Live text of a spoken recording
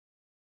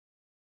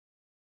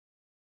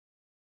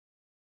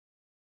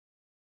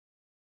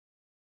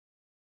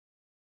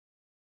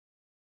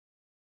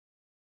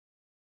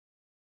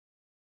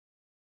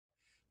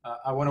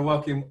I want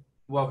to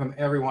welcome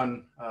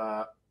everyone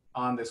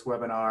on this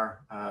webinar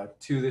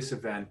to this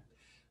event.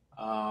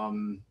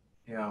 You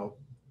know,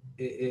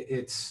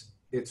 it's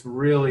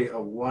really a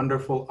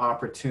wonderful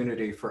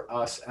opportunity for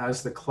us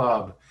as the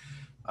club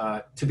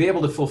to be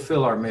able to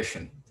fulfill our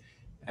mission.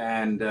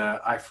 And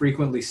I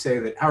frequently say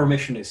that our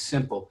mission is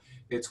simple.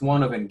 It's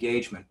one of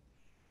engagement.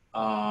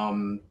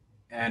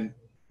 And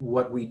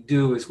what we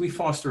do is we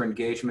foster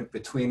engagement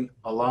between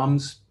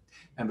alums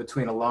and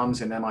between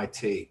alums and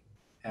MIT.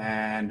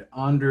 And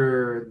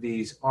under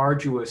these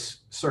arduous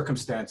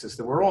circumstances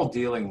that we're all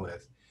dealing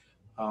with,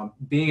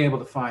 being able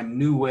to find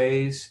new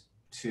ways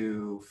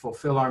to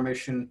fulfill our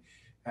mission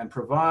and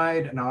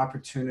provide an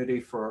opportunity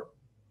for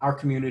our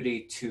community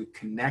to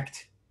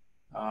connect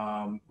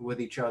with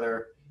each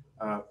other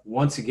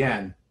once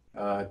again,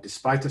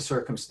 despite the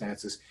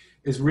circumstances,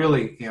 is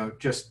really,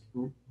 just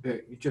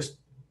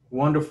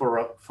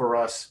wonderful for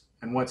us.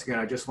 And once again,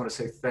 I just want to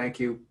say thank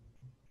you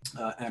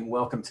and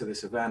welcome to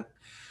this event.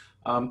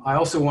 I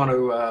also want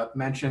to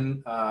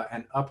mention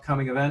an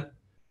upcoming event,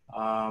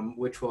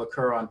 which will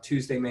occur on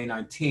Tuesday, May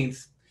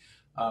 19th.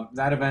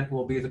 That event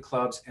will be the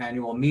club's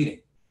annual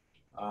meeting.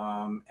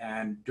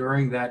 And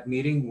during that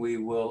meeting, we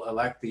will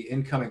elect the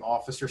incoming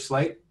officer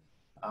slate.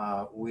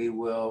 We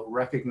will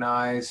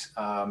recognize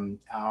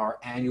our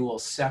annual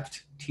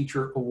SEPT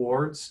Teacher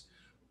Awards.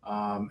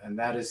 And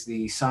that is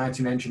the Science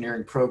and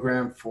Engineering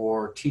program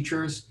for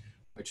teachers,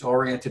 which is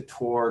oriented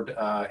toward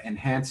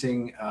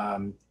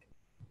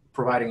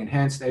providing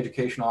enhanced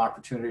educational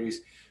opportunities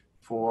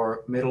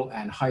for middle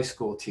and high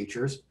school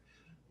teachers.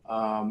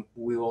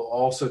 We will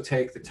also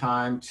take the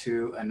time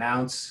to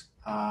announce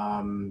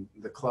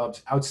the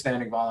club's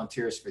outstanding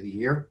volunteers for the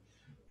year.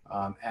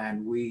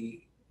 And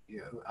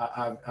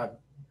I've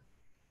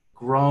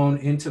grown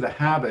into the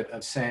habit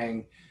of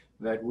saying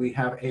that we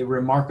have a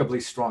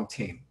remarkably strong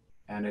team,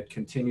 and it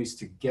continues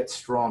to get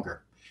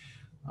stronger.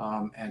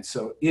 And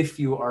so if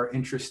you are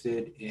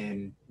interested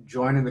in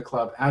joining the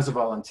club as a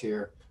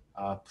volunteer,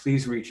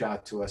 please reach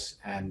out to us,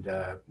 and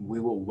we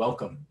will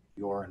welcome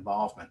your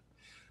involvement.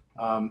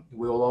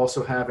 We will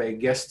also have a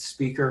guest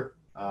speaker,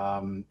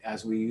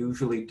 as we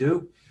usually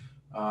do,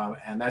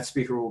 and that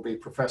speaker will be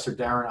Professor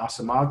Darren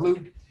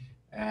Asamoglu,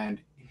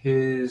 and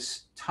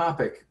his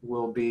topic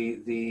will be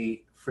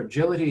the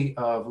fragility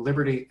of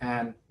liberty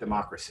and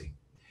democracy.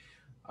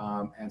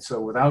 And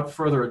so without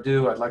further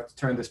ado, I'd like to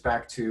turn this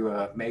back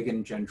to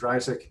Megan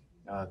Jendryzik,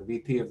 the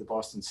VP of the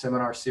Boston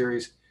Seminar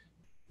Series.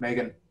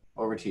 Megan,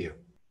 over to you.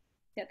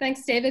 Yeah,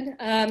 thanks, David.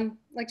 I'd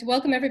like to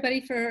welcome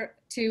everybody to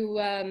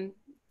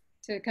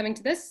coming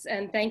to this,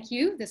 and thank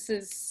you. This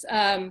is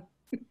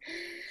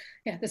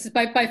this is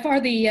by far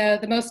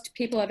the most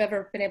people I've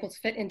ever been able to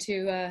fit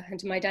into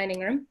my dining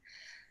room.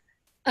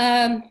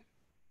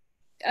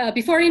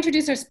 Before I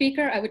introduce our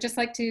speaker, I would just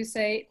like to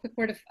say a quick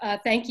word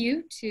of thank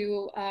you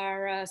to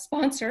our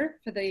sponsor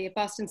for the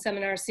Boston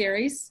Seminar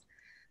Series,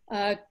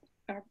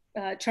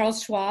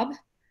 Charles Schwab.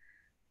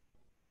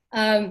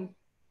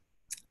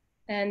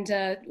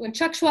 When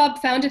Chuck Schwab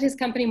founded his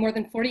company more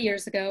than 40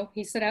 years ago,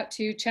 he set out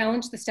to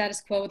challenge the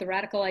status quo with a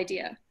radical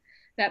idea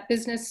that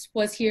business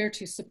was here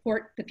to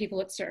support the people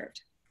it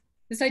served.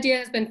 This idea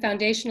has been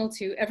foundational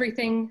to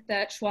everything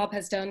that Schwab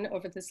has done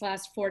over this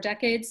last 4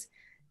 decades,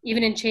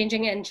 even in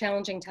changing and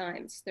challenging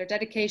times. Their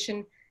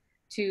dedication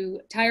to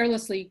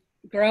tirelessly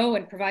grow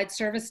and provide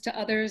service to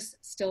others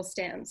still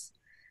stands.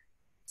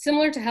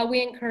 Similar to how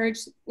we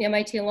encourage the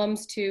MIT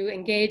alums to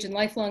engage in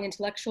lifelong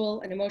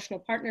intellectual and emotional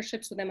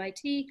partnerships with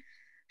MIT,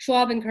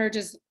 Schwab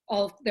encourages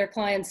all of their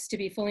clients to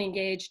be fully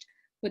engaged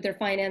with their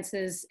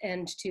finances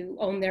and to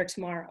own their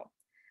tomorrow.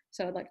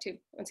 So I'd like to,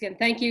 once again,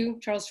 thank you,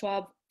 Charles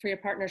Schwab, for your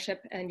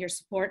partnership and your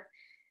support.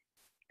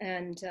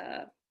 And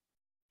I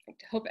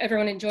hope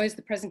everyone enjoys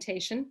the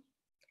presentation.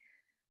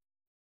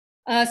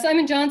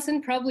 Simon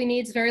Johnson probably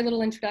needs very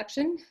little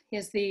introduction. He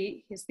is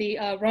the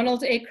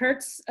Ronald A.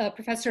 Kurtz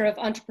Professor of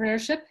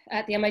Entrepreneurship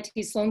at the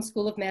MIT Sloan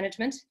School of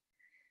Management.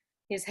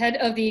 He is head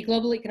of the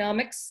Global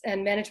Economics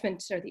and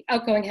Management, or the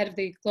outgoing head of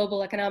the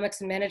Global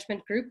Economics and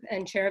Management Group,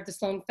 and chair of the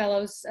Sloan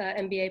Fellows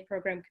MBA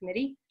Program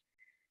Committee.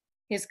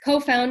 He is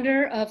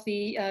co-founder of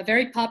the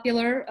very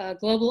popular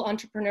Global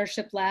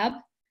Entrepreneurship Lab.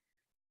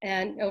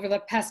 And over the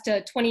past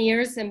 20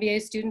 years,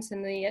 MBA students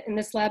in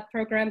this lab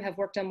program have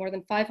worked on more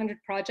than 500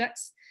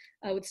 projects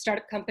with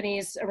startup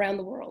companies around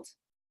the world.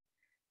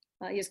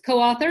 He is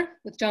co-author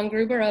with John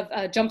Gruber of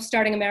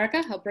Jumpstarting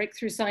America, How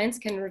Breakthrough Science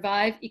Can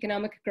Revive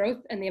Economic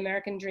Growth and the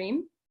American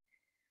Dream.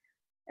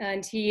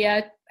 And he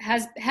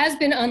has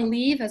been on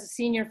leave as a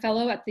senior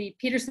fellow at the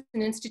Peterson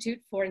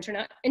Institute for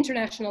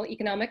International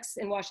Economics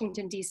in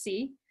Washington,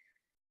 DC.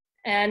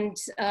 And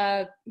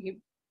he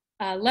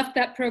left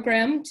that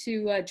program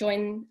to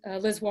join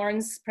Liz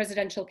Warren's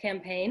presidential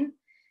campaign.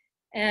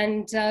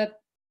 And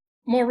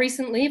more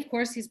recently, of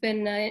course, he's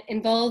been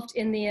involved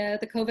in the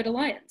COVID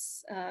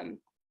Alliance,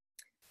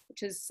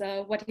 which is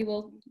what he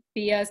will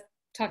be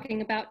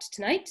talking about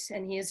tonight.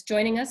 And he is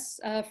joining us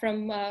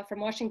from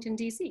Washington,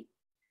 DC.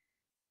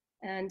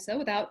 And so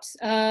without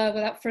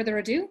further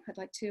ado, I'd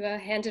like to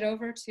hand it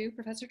over to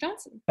Professor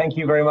Johnson. Thank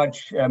you very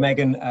much,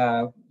 Megan.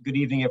 Good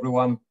evening,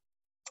 everyone.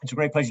 It's a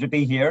great pleasure to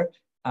be here,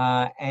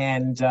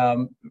 and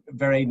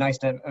very nice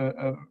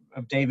to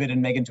of David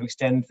and Megan to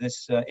extend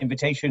this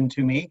invitation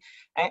to me.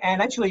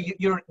 And actually,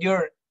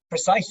 you're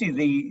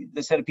precisely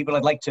the set of people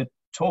I'd like to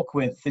talk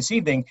with this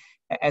evening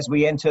as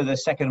we enter the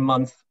second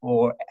month,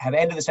 or have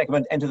ended the second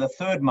month, enter the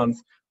third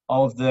month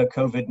of the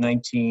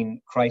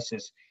COVID-19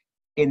 crisis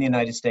in the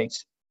United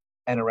States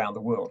and around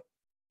the world.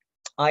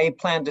 I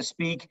plan to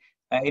speak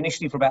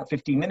initially for about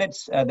 15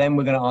 minutes, then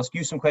we're going to ask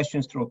you some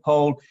questions through a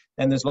poll,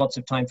 then there's lots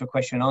of time for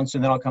question and answer,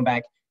 and then I'll come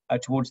back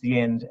towards the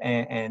end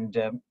and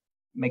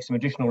make some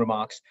additional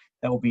remarks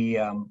that will be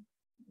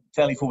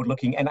fairly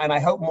forward-looking, and I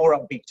hope more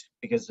upbeat,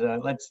 because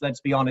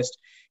let's be honest,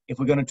 if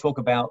we're going to talk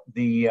about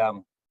the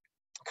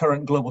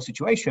current global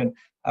situation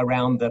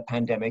around the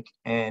pandemic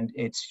and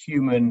its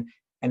human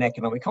and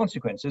economic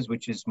consequences,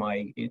 which is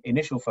my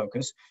initial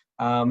focus,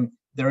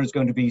 there is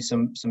going to be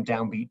some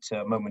downbeat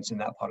moments in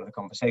that part of the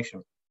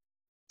conversation.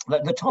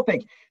 The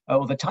topic,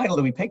 or the title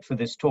that we picked for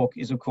this talk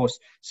is, of course,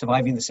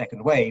 Surviving the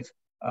Second Wave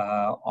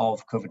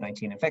of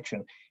COVID-19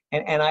 infection.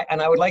 And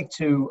I would like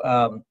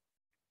to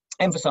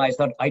emphasize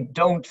that I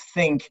don't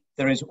think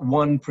there is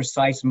one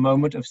precise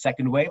moment of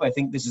second wave. I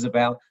think this is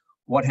about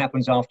what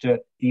happens after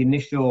the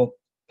initial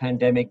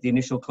pandemic, the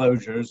initial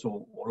closures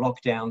or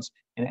lockdowns,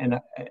 and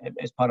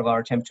as part of our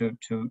attempt to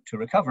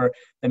recover,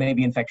 there may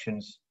be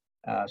infections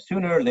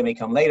sooner, they may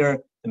come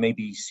later, there may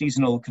be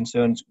seasonal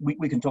concerns.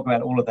 We can talk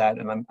about all of that,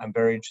 and I'm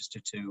very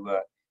interested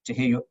to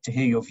hear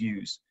your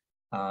views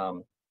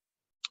and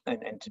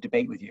to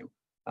debate with you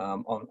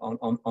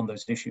on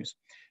those issues.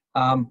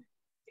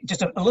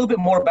 Just a little bit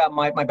more about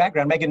my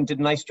background. Megan did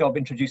a nice job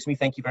introducing me.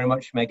 Thank you very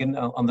much, Megan,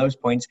 on those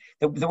points.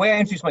 The way I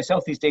introduce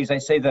myself these days, I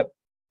say that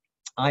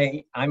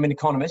I'm an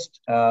economist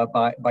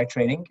by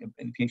training,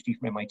 a PhD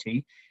from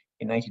MIT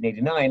in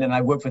 1989, and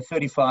I worked for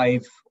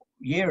 35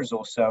 years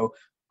or so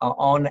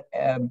on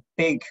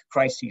big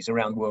crises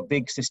around the world,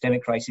 big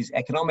systemic crises,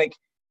 economic,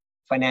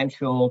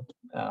 financial,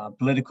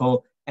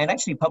 political, and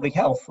actually public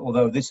health,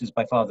 although this is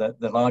by far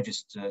the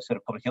largest set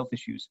of public health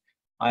issues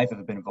I've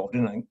ever been involved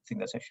in. I think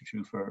that's actually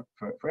true for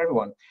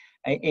everyone.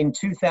 In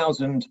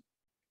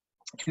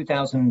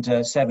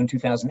 2007,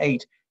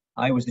 2008,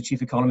 I was the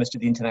chief economist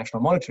of the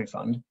International Monetary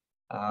Fund,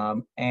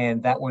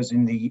 and that was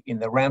in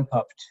the ramp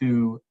up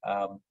to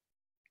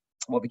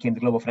what became the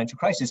global financial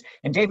crisis.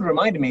 And David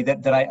reminded me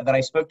that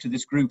I spoke to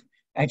this group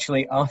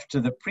actually after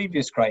the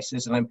previous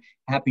crisis, and I'm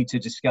happy to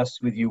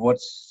discuss with you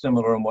what's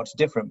similar and what's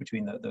different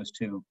between those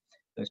two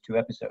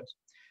episodes.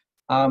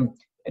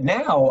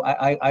 Now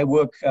I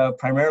work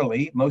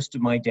primarily, most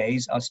of my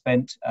days are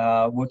spent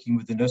working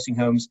with the nursing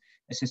homes,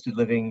 assisted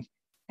living,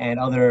 and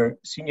other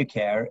senior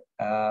care,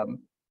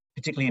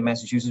 particularly in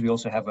Massachusetts. We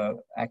also have an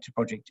active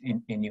project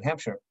in New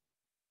Hampshire.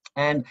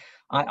 And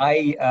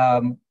I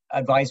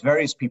advise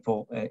various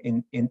people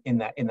in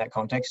that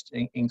context,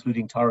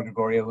 including Tara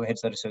Gregorio, who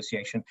heads that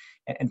association,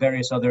 and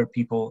various other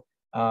people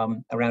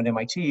around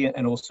MIT,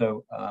 and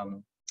also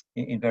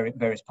in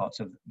various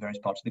parts of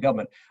the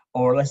government.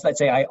 Or let's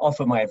say I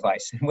offer my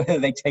advice, and whether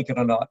they take it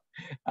or not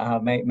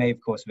may of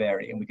course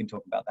vary, and we can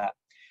talk about that.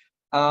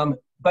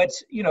 But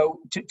you know,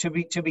 to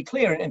be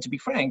clear and to be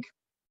frank,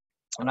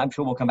 and I'm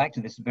sure we'll come back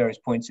to this at various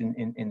points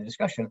in the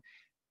discussion,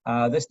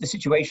 the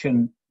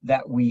situation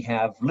that we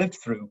have lived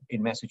through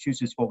in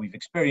Massachusetts, what we've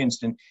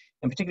experienced, and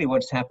particularly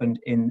what's happened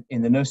in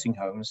the nursing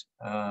homes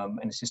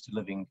and assisted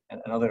living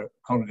and other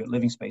congregate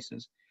living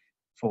spaces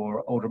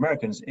for older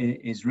Americans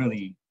is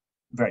really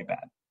very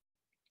bad.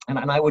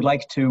 And I would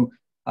like to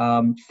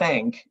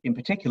thank, in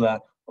particular,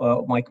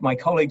 my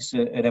colleagues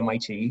at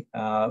MIT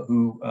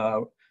who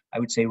I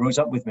would say rose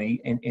up with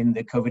me in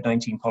the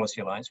COVID-19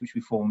 Policy Alliance, which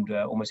we formed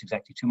almost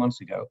exactly 2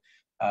 months ago.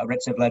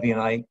 Retsev Levy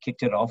and I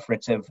kicked it off.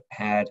 Retsev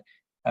had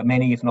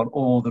many, if not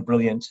all, the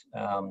brilliant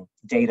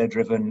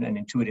data-driven and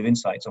intuitive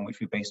insights on which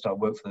we based our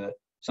work for the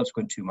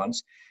subsequent 2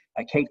 months.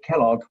 Kate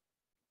Kellogg,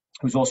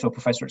 who's also a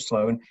professor at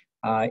Sloan,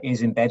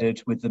 is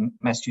embedded with the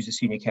Massachusetts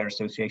Senior Care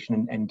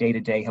Association and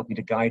day-to-day helping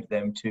to guide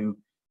them to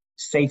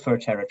safer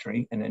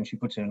territory, and she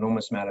puts an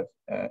enormous amount of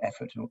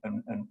effort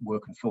and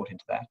work and thought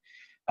into that.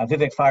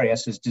 Vivek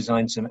Farias has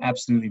designed some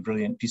absolutely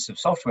brilliant pieces of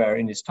software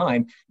in his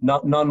time,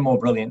 none more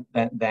brilliant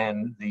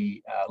than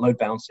the load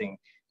balancing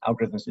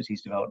algorithms that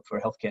he's developed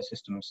for healthcare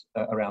systems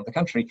around the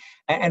country.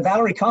 And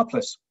Valerie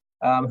Karplus,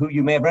 who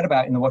you may have read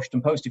about in the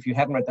Washington Post. If you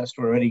haven't read that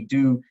story already,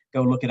 do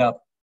go look it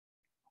up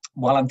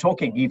while I'm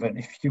talking,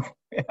 even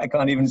if I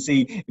can't even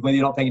see whether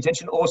you're not paying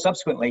attention, or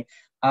subsequently,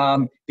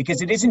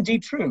 because it is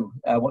indeed true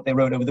what they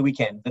wrote over the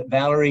weekend, that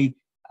Valerie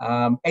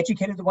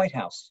educated the White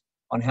House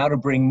on how to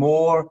bring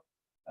more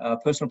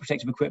personal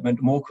protective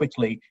equipment more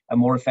quickly and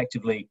more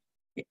effectively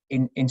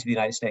into the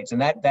United States.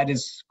 And that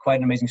is quite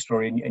an amazing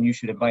story, and you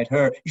should invite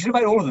her. You should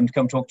invite all of them to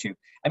come talk to you.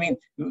 I mean,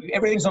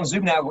 everything's on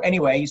Zoom now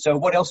anyway, so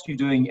what else are you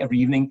doing every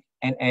evening?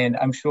 And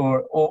I'm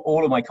sure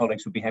all of my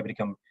colleagues would be happy to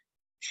come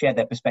share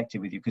their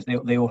perspective with you, because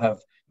they all have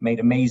made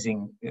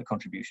amazing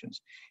contributions.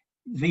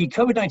 The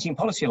COVID-19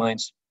 Policy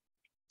Alliance,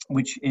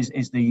 which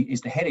is the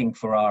heading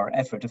for our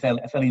effort, a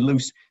fairly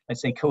loose,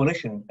 let's say,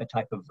 coalition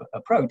type of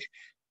approach,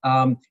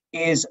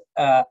 is,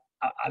 I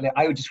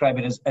would describe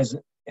it as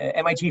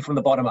MIT from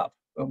the bottom up.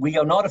 We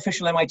are not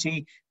official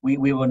MIT.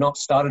 We were not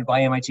started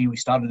by MIT. We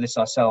started this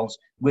ourselves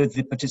with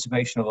the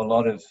participation of a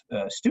lot of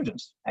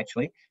students,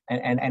 actually,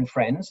 and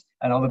friends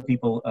and other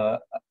people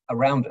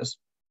around us.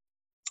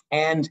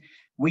 And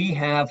we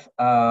have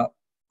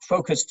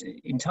focused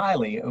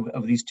entirely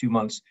over these 2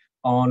 months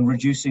on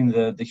reducing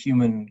the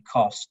human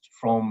cost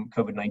from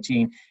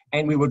COVID-19.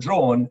 And we were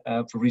drawn,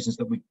 for reasons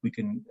that we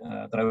can,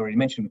 that I already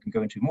mentioned, we can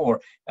go into more,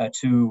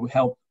 to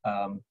help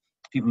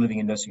people living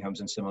in nursing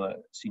homes and similar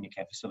senior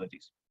care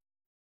facilities.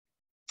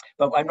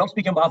 But I'm not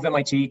speaking on behalf of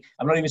MIT.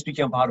 I'm not even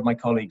speaking on behalf of my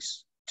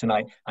colleagues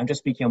tonight. I'm just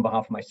speaking on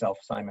behalf of myself,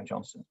 Simon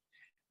Johnson.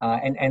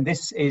 And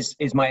this is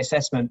my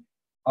assessment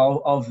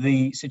of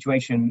the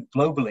situation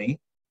globally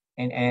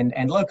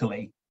and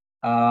locally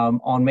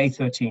on May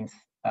 13th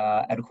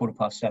at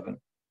 7:15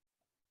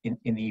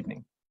 in the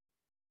evening.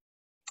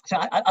 So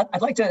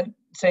I'd like to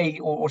say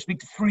or speak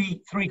to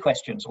three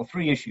questions or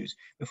three issues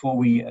before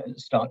we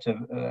start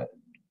to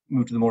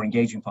move to the more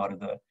engaging part of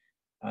the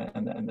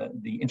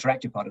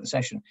interactive part of the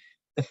session.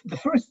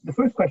 The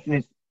first question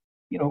is,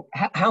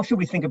 how should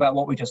we think about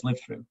what we just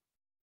lived through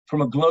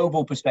from a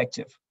global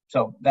perspective?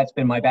 So that's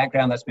been my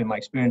background, that's been my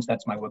experience,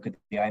 that's my work at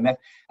the IMF,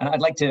 and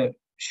I'd like to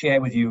share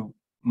with you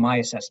my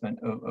assessment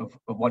of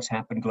what's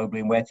happened globally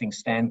and where things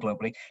stand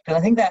globally, because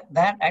I think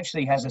that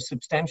actually has a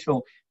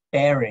substantial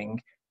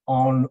bearing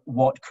on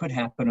what could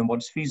happen and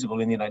what's feasible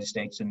in the United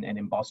States and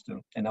in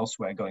Boston and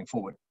elsewhere going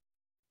forward.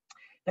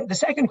 The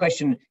second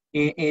question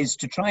is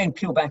to try and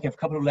peel back a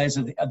couple of layers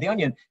of the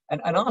onion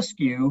and ask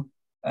you,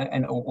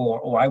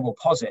 or I will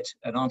posit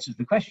an answer to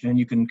the question, and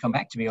you can come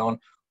back to me on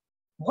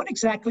what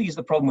exactly is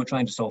the problem we're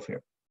trying to solve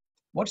here?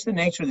 What's the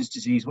nature of this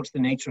disease? What's the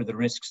nature of the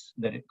risks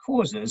that it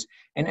causes?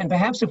 And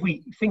perhaps if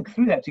we think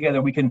through that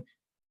together, we can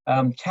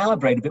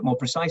calibrate a bit more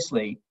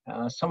precisely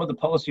some of the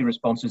policy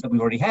responses that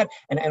we've already had,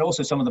 and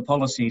also some of the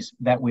policies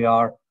that we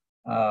are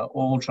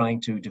all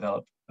trying to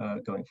develop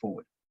going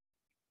forward.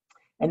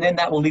 And then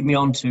that will lead me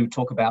on to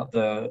talk about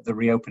the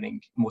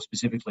reopening more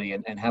specifically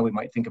and how we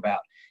might think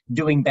about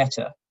doing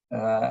better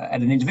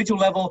at an individual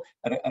level,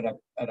 at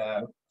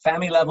a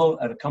family level,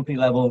 at a company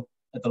level,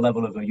 at the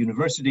level of a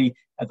university,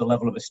 at the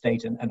level of a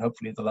state, and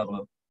hopefully at the level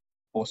of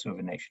also of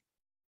a nation.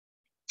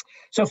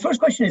 So first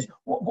question is,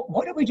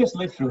 what did we just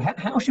live through?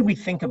 How should we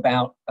think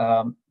about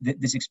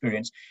this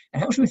experience?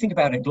 And how should we think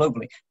about it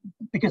globally?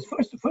 Because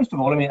first of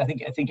all, I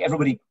think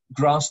everybody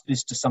grasped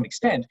this to some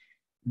extent.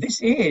 This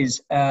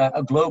is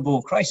a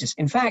global crisis.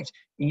 In fact,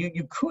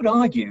 you could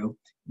argue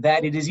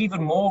that it is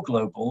even more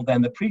global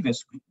than the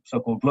previous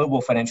so-called global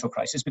financial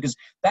crisis, because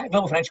that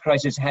global financial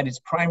crisis had its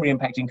primary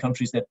impact in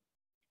countries that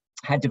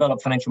had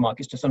developed financial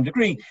markets to some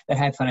degree, that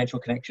had financial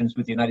connections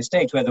with the United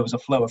States, where there was a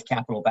flow of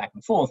capital back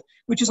and forth,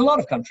 which is a lot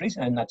of countries,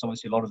 and that's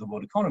obviously a lot of the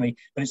world economy,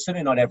 but it's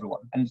certainly not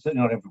everyone, and it's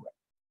certainly not everywhere.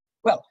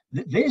 Well,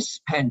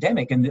 this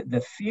pandemic and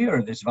the fear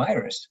of this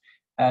virus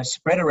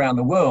spread around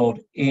the world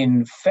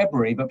in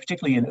February, but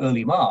particularly in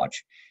early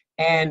March.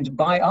 And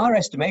by our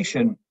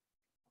estimation,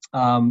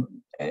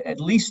 at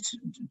least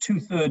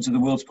 2/3 of the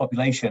world's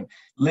population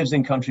lives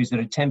in countries that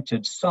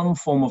attempted some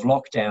form of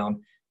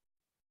lockdown.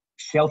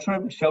 Shelter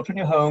in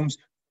your homes,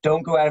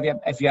 don't go out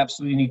if you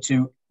absolutely need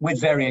to,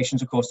 with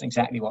variations, of course,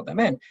 exactly what that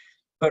meant.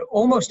 But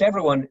almost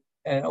everyone,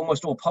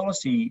 almost all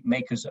policy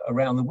makers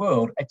around the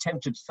world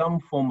attempted some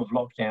form of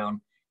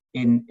lockdown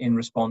in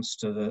response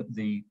to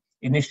the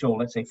initial,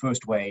 let's say,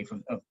 first wave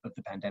of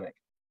the pandemic.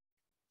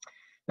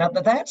 Now,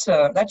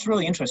 that's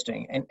really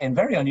interesting and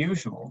very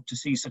unusual to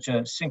see such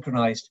a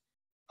synchronized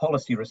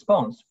policy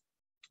response.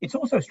 It's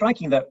also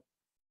striking that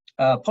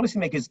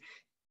policymakers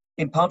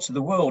in parts of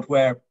the world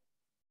where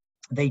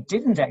they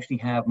didn't actually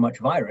have much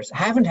virus,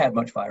 haven't had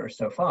much virus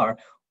so far,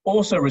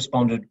 also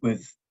responded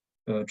with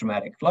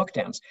dramatic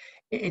lockdowns.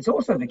 It's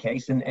also the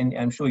case, and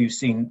I'm sure you've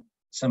seen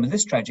some of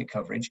this tragic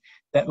coverage,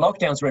 that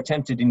lockdowns were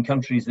attempted in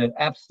countries that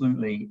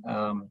absolutely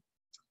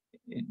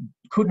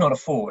could not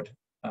afford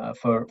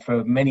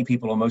for many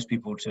people or most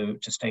people to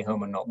stay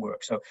home and not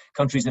work. So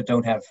countries that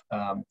don't have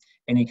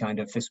any kind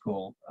of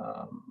fiscal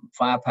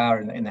firepower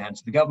in the hands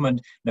of the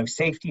government, no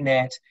safety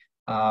net,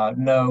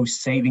 no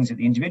savings at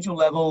the individual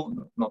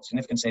level, not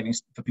significant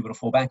savings for people to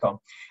fall back on.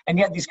 And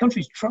yet these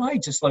countries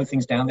tried to slow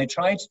things down. They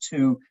tried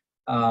to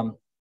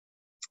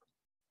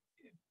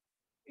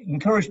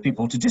encourage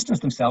people to distance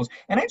themselves.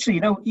 And actually,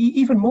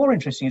 even more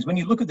interesting is when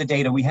you look at the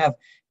data we have,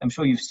 I'm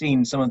sure you've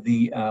seen some of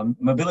the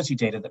mobility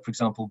data that, for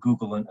example,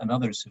 Google and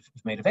others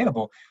have made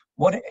available.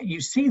 What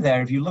you see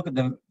there, if you look at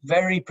the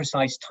very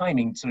precise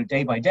timing, sort of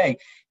day by day,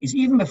 is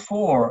even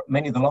before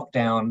many of the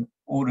lockdown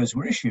orders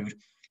were issued,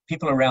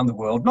 people around the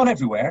world, not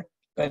everywhere,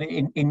 but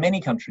in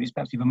many countries,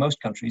 perhaps even most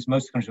countries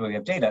where we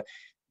have data,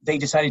 they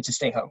decided to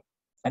stay home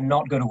and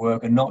not go to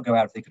work and not go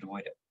out if they could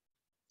avoid it.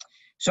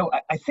 So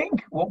I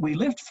think what we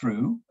lived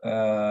through,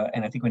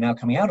 and I think we're now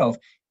coming out of,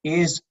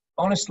 is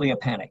honestly a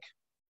panic.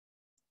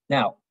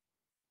 Now,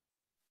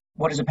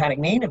 what does a panic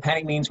mean? A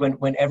panic means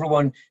when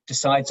everyone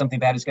decides something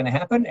bad is going to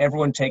happen,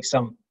 everyone takes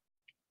some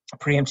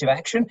preemptive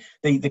action.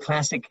 The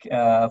classic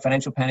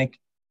financial panic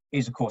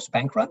is, of course,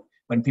 bank run,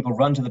 when people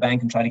run to the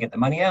bank and try to get the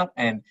money out,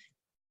 and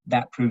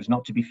that proves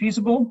not to be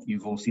feasible.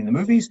 You've all seen the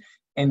movies,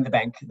 and the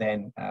bank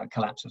then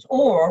collapses.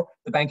 Or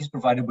the bank is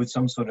provided with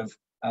some sort of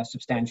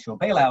substantial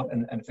bailout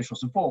and official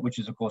support, which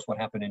is, of course, what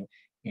happened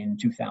in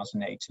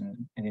 2008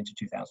 and into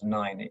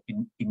 2009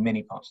 in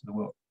many parts of the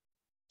world.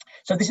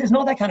 So this is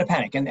not that kind of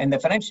panic. And the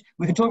financial,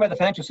 we can talk about the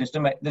financial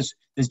system. There's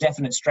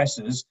definite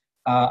stresses.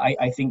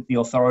 I think the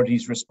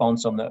authorities'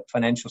 response on the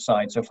financial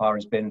side so far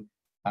has been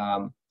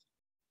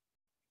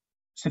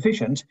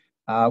sufficient.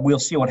 We'll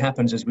see what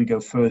happens as we go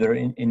further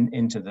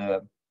into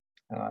the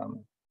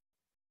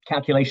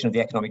calculation of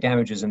the economic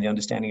damages and the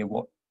understanding of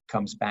what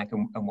comes back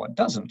and what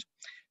doesn't.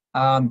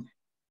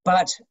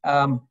 But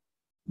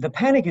the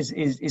panic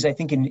is I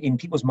think, in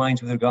people's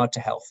minds with regard to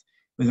health,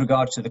 with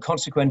regard to the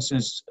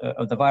consequences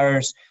of the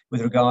virus,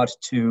 with regard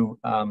to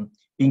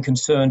being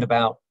concerned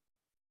about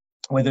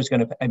whether it's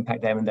going to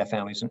impact them and their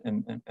families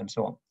and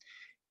so on.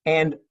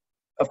 And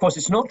of course,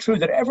 it's not true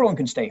that everyone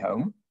can stay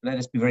home. Let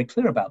us be very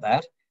clear about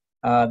that.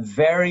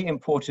 Very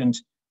important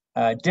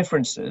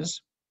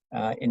differences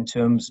in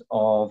terms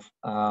of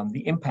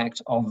the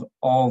impact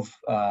of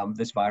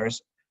this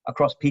virus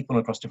across people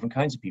and across different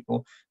kinds of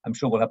people. I'm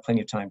sure we'll have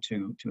plenty of time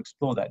to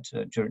explore that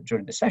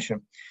during the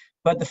session.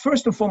 But the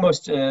first and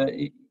foremost,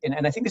 and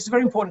I think this is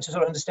very important to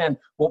sort of understand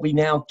what we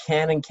now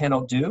can and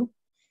cannot do,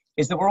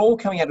 is that we're all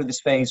coming out of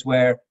this phase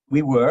where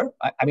we were,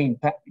 I mean,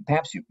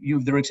 perhaps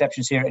there are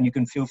exceptions here, and you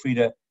can feel free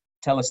to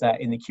tell us that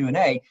in the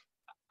Q&A.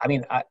 I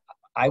mean,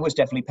 I was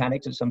definitely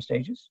panicked at some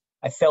stages.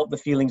 I felt the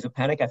feelings of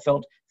panic. I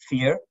felt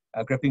fear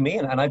gripping me,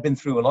 and I've been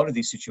through a lot of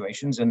these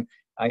situations, and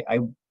I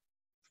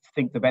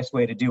think the best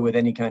way to deal with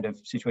any kind of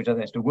situation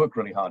is to work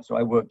really hard. So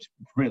I worked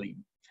really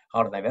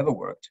harder than I've ever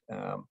worked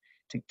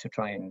to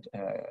try and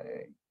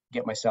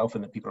get myself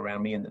and the people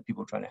around me and the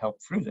people trying to help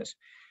through this.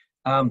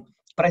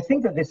 But I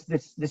think that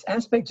this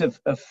aspect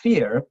of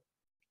fear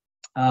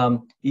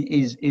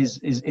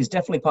is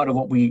definitely part of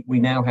what we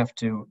now have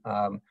to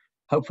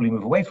hopefully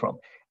move away from.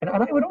 And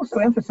I would also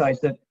emphasize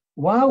that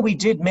while we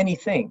did many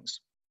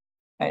things,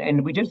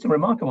 and we did some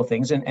remarkable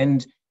things,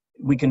 and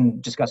we can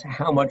discuss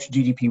how much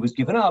GDP was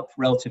given up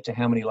relative to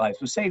how many lives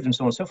were saved and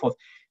so on and so forth.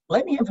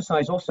 Let me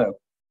emphasize also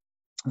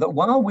that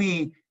while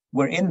we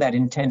were in that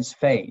intense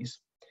phase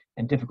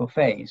and difficult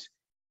phase,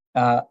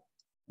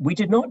 we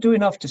did not do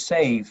enough to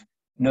save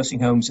nursing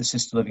homes,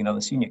 assisted living, and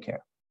other senior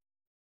care.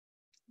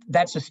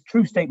 That's a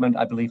true statement,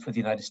 I believe, for the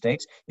United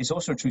States. It's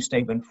also a true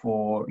statement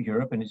for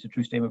Europe, and it's a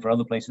true statement for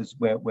other places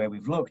where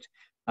we've looked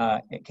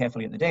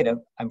carefully at the data.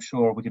 I'm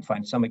sure we could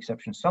find some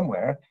exceptions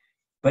somewhere.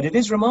 But it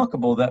is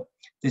remarkable that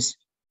this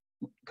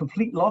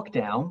complete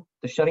lockdown,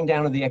 the shutting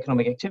down of the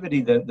economic activity,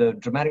 the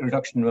dramatic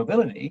reduction in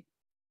mobility,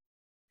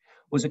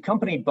 was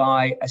accompanied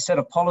by a set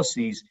of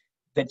policies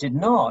that did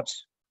not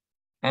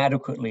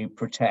adequately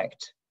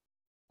protect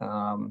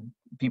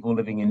people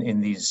living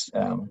in these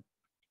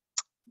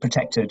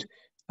protected,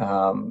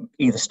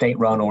 either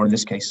state-run or, in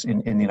this case, in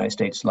the United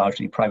States,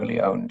 largely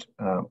privately owned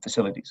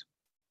facilities.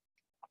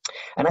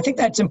 And I think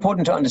that's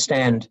important to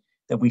understand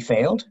that we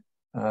failed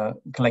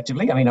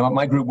collectively. I mean,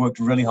 my group worked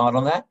really hard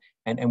on that,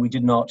 and we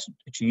did not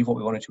achieve what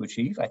we wanted to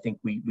achieve. I think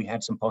we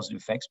had some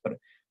positive effects, but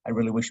I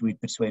really wish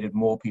we'd persuaded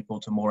more people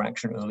to more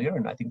action earlier,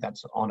 and I think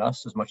that's on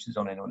us as much as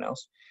on anyone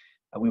else.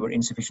 We were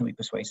insufficiently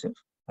persuasive,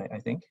 I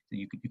think.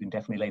 You can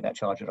definitely lay that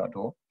charge at our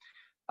door.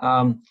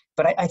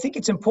 But I think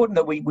it's important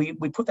that we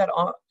put that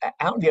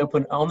out in the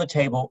open, on the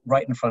table,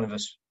 right in front of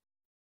us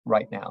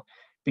right now,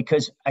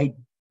 because I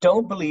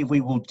don't believe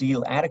we will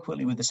deal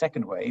adequately with the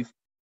second wave,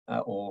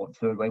 or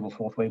third wave or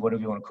fourth wave,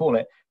 whatever you want to call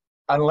it,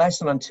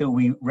 unless and until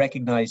we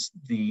recognize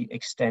the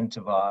extent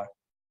of our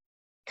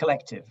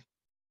collective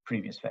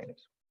previous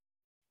failures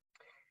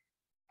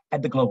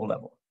at the global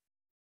level.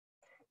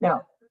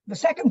 Now, the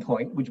second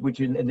point,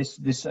 which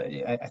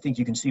I think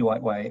you can see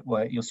why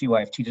you'll see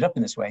why I've teed it up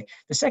in this way.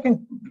 The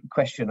second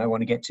question I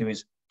want to get to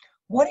is,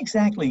 what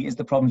exactly is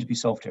the problem to be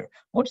solved here?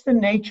 What's the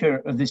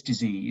nature of this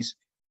disease?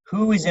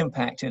 Who is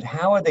impacted?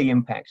 How are they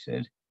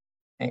impacted?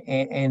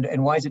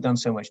 And why has it done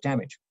so much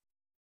damage?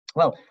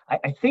 Well,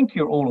 I think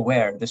you're all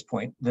aware at this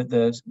point that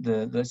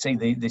let's say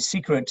the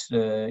secret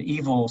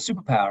evil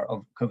superpower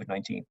of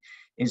COVID-19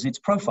 is its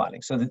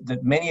profiling, so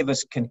that many of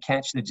us can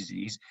catch the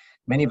disease.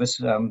 Many of us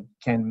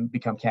can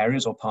become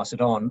carriers or pass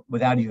it on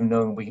without even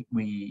knowing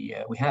we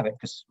have it,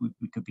 because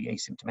we could be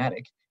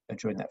asymptomatic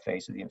during that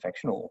phase of the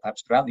infection, or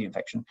perhaps throughout the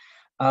infection.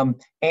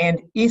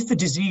 And if the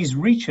disease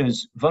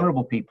reaches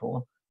vulnerable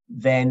people,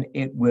 then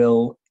it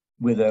will,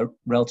 with a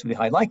relatively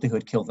high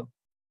likelihood, kill them.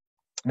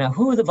 Now,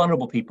 who are the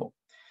vulnerable people?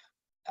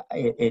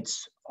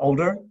 It's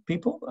older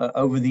people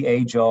over the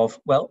age of,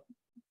 well,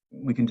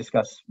 we can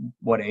discuss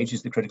what age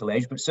is the critical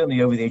age, but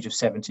certainly over the age of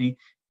 70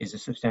 is a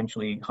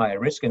substantially higher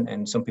risk.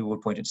 And some people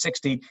would point at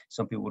 60,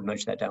 some people would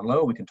nudge that down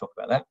low. We can talk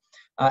about that.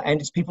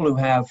 And it's people who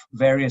have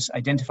various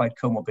identified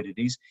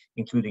comorbidities,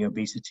 including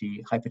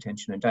obesity,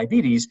 hypertension, and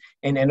diabetes.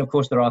 And of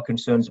course, there are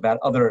concerns about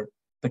other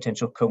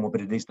potential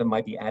comorbidities that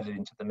might be added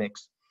into the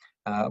mix.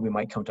 We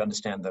might come to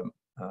understand them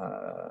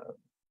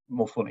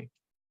more fully.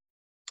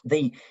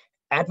 The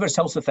adverse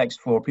health effects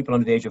for people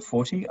under the age of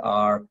 40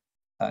 are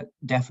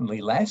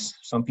definitely less.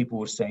 Some people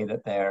will say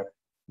that they're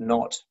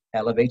not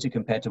elevated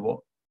compared to what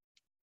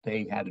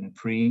they had in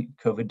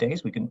pre-COVID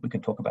days. We can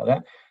talk about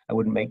that. I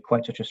wouldn't make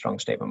quite such a strong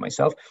statement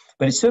myself,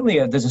 but it's certainly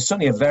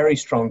certainly a very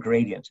strong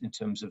gradient in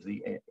terms of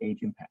the age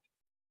impact.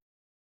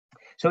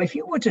 So if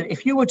you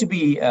were to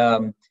be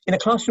in a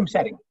classroom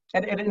setting,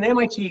 at an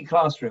MIT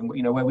classroom,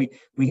 where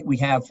we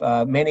have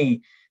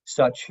many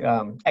such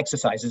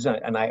exercises,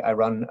 and I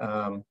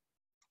run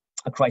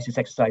a crisis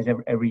exercise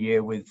every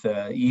year with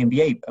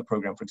EMBA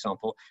program, for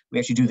example. We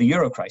actually do the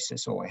Euro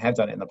crisis, or I have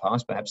done it in the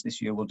past. Perhaps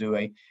this year we'll do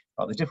a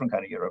rather different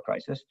kind of Euro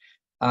crisis.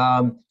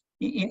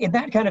 In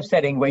that kind of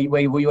setting where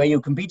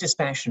you can be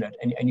dispassionate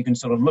and you can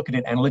sort of look at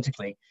it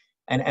analytically,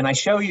 and I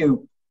show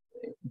you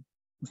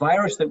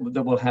virus that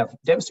will have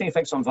devastating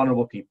effects on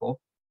vulnerable people,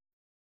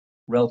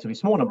 relatively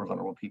small number of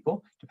vulnerable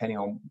people, depending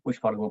on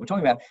which part of the world we're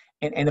talking about,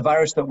 and a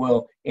virus that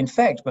will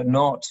infect but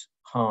not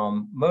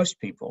harm most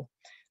people.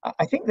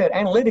 I think that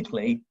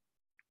analytically,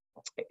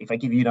 if I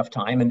give you enough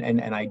time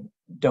and I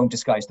don't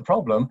disguise the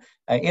problem,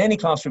 in any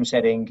classroom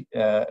setting,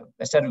 a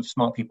set of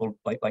smart people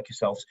like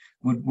yourselves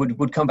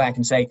would come back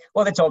and say,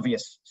 well, that's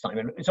obvious,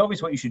 Simon. It's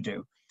obvious what you should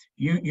do.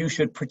 You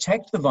should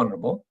protect the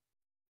vulnerable.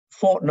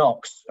 Fort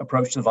Knox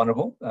approach to the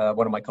vulnerable,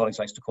 one of my colleagues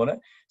likes to call it.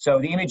 So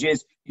the image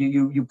is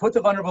you put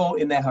the vulnerable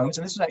in their homes,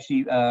 and this is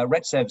actually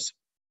Retsev's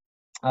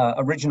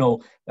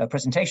original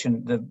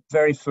presentation, the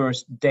very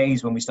first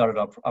days when we started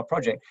our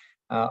project.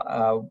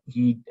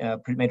 He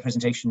made a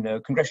presentation,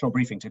 a congressional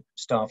briefing to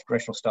staff,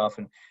 congressional staff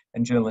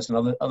and journalists,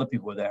 and other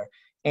people were there.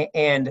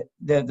 And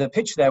the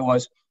pitch there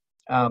was,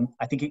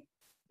 I think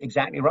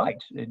exactly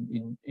right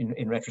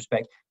in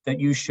retrospect, that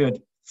you should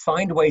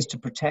find ways to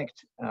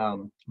protect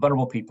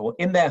vulnerable people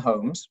in their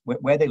homes,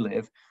 where they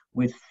live,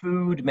 with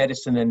food,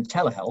 medicine, and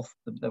telehealth.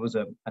 There was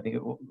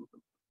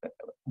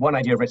one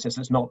idea of Red Says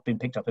that's not been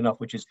picked up enough,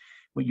 which is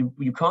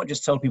you can't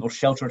just tell people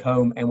shelter at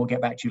home and we'll get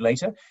back to you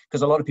later,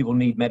 because a lot of people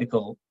need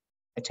medical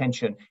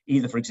attention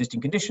either for existing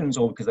conditions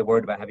or because they're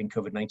worried about having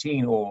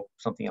COVID-19 or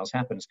something else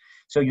happens.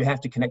 So you have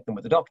to connect them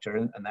with the doctor,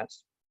 and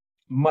that's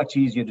much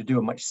easier to do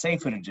and much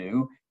safer to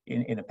do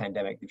in a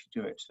pandemic if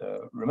you do it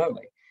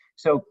remotely.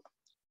 So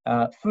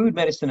food,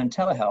 medicine, and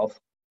telehealth,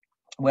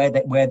 where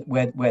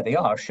they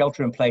are,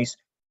 shelter in place,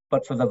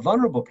 but for the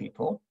vulnerable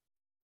people,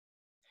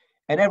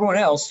 and everyone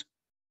else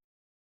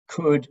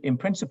could, in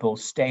principle,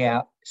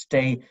 stay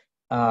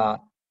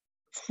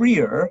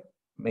freer.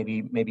 Maybe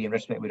in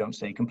retrospect we don't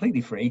say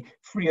completely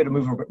freer to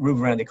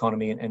move around the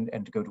economy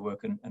and to go to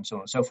work and so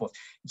on and so forth.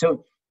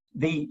 So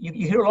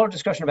you hear a lot of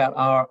discussion about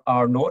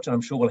R naught, and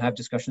I'm sure we'll have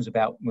discussions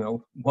about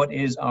what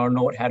is R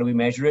naught, how do we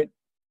measure it,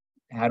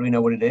 how do we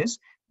know what it is.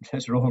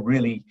 Those are all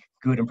really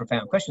good and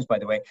profound questions, by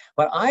the way.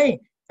 But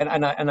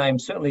I'm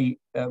certainly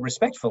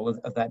respectful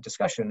of that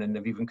discussion, and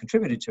have even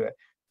contributed to it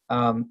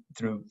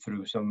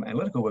through some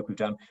analytical work we've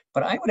done.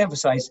 But I would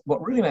emphasize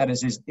what really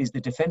matters is the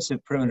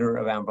defensive perimeter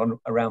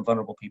around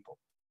vulnerable people.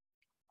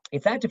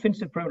 If that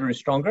defensive perimeter is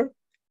stronger,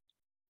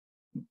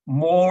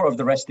 more of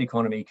the rest of the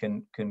economy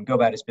can go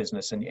about its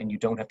business, and you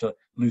don't have to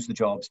lose the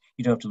jobs,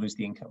 you don't have to lose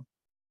the income.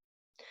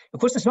 Of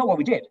course, that's not what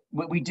we did.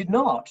 We did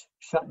not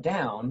shut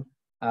down,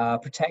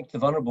 protect the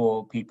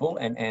vulnerable people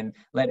and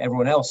let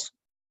everyone else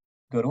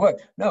go to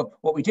work. No,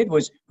 what we did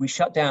was we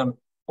shut down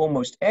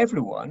almost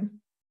everyone.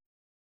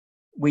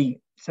 We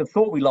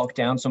thought we locked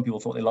down. Some people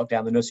thought they locked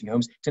down the nursing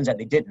homes. Turns out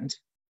they didn't,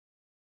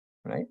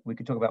 right? We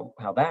could talk about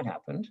how that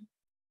happened.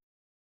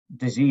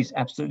 Disease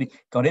absolutely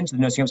got into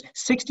the nursing homes.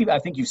 60, I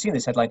think you've seen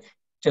this headline,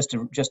 just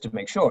to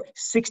make sure,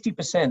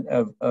 60%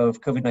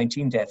 of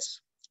COVID-19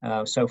 deaths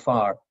so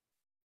far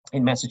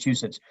in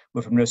Massachusetts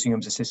were from nursing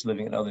homes, assisted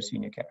living, and other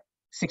senior care.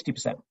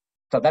 60%.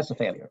 So that's a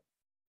failure,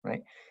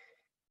 right?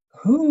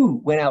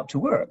 Who went out to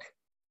work?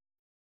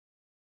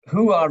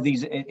 Who are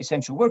these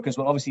essential workers?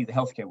 Well, obviously the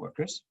healthcare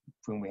workers,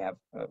 for whom we have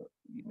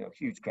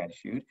huge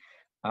gratitude,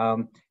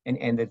 and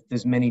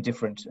there's many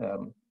different,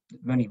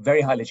 many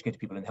very highly educated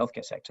people in the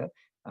healthcare sector,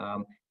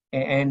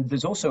 and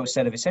there's also a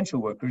set of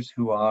essential workers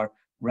who are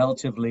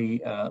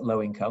relatively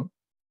low income,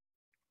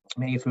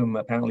 many of whom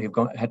apparently have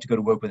had to go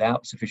to work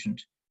without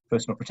sufficient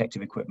personal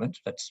protective equipment.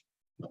 That's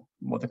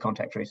what the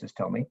contact tracers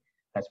tell me.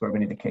 That's where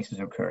many of the cases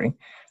are occurring,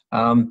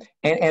 and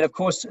of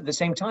course at the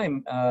same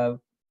time.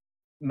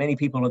 Many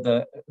people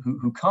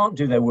who can't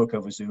do their work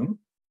over Zoom,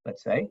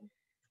 let's say,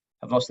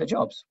 have lost their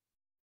jobs.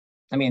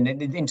 I mean,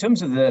 in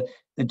terms of the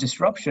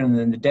disruption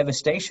and the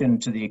devastation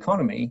to the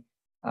economy,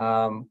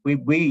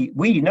 nobody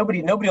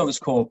on this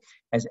call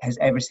has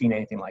ever seen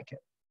anything like it.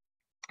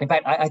 In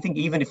fact, I think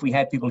even if we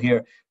had people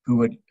here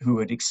who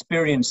had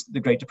experienced the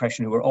Great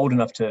Depression, who were old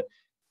enough to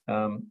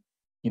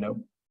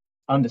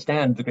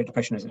understand the Great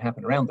Depression as it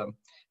happened around them,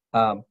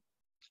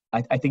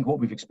 I think what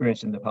we've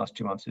experienced in the past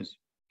 2 months is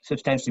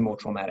substantially more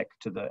traumatic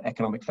to the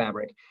economic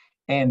fabric.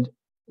 And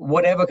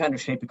whatever kind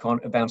of shape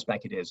a bounce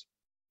back it is,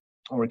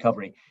 or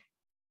recovery,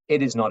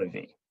 it is not a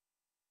V.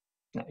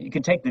 Now, you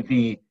can take the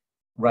V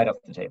right off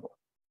the table.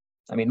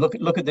 I mean,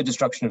 look at the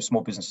destruction of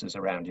small businesses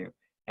around you.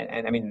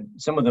 And I mean,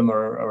 some of them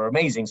are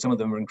amazing. Some of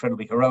them are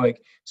incredibly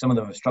heroic. Some of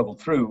them have struggled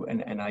through.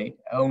 And I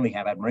only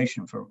have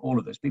admiration for all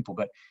of those people.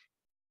 But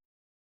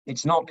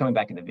it's not coming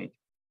back in a V.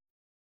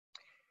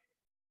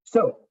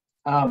 So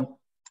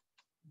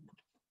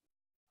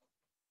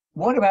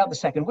what about the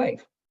second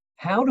wave?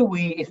 How do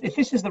we, if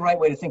this is the right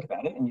way to think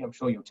about it, and I'm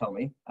sure you'll tell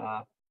me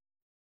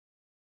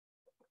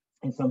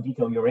in some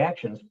detail your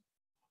reactions,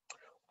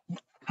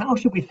 how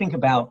should we think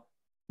about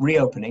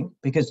reopening?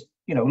 Because,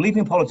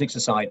 leaving politics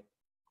aside,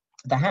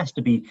 there has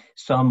to be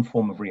some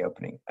form of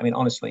reopening. I mean,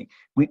 honestly,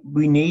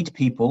 we need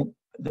people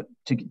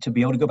to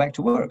be able to go back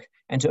to work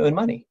and to earn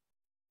money,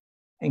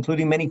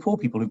 including many poor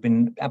people who've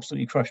been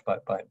absolutely crushed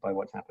by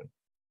what's happened.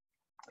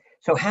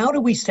 So how do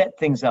we set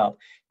things up?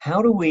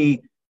 How do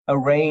we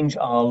arrange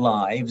our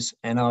lives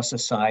and our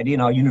society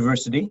and our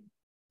university,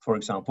 for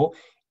example,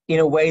 in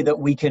a way that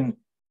we can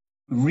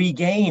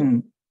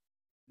regain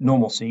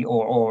normalcy,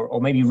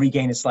 or maybe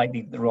regain is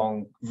slightly the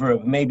wrong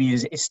verb, maybe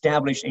is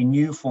establish a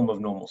new form of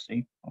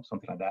normalcy or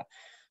something like that,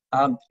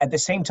 at the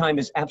same time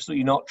is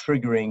absolutely not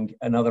triggering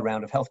another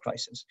round of health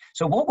crisis.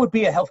 So what would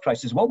be a health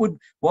crisis?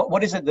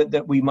 What is it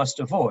that we must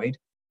avoid?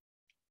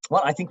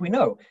 Well, I think we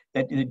know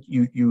that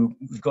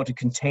you've got to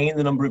contain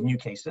the number of new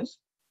cases.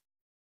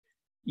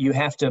 You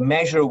have to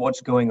measure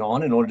what's going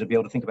on in order to be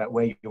able to think about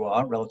where you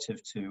are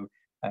relative to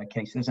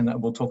cases. And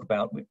we'll talk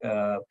about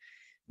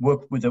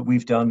work that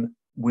we've done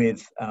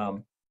with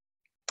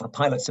a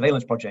pilot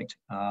surveillance project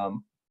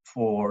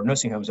for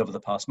nursing homes over the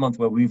past month,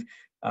 where we've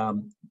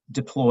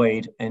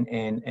deployed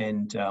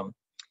and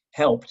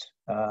helped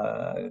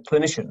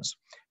clinicians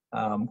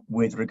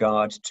with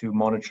regard to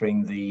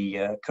monitoring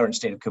the current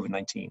state of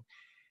COVID-19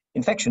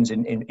 infections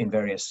in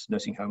various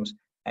nursing homes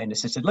and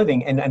assisted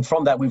living. And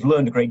from that, we've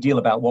learned a great deal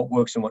about what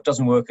works and what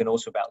doesn't work, and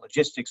also about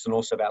logistics, and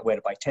also about where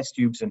to buy test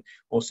tubes, and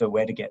also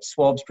where to get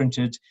swabs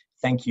printed.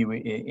 Thank you,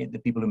 the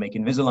people who make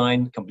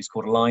Invisalign, companies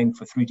called Align,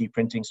 for 3D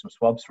printing some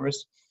swabs for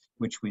us,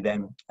 which we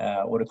then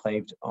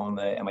autoclaved on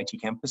the MIT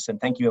campus.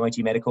 And thank you,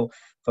 MIT Medical,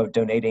 for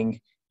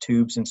donating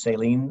tubes and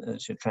saline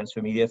to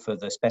transfer media for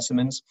the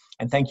specimens.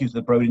 And thank you to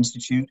the Broad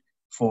Institute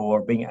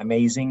for being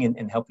amazing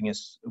and helping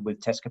us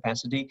with test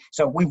capacity.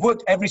 So we've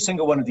worked every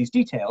single one of these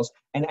details,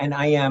 and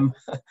I am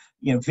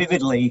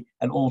vividly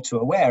and all too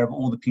aware of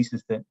all the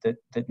pieces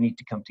that need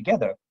to come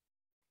together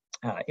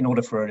in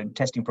order for a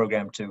testing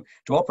program to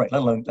operate,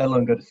 let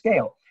alone go to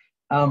scale.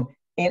 And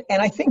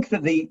I think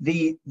that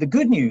the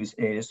good news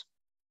is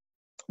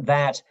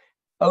that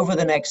over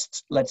the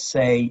next, let's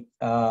say,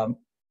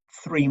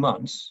 3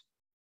 months,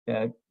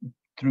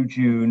 through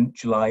June,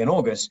 July, and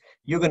August,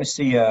 you're going to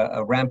see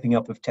a ramping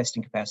up of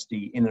testing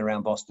capacity in and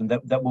around Boston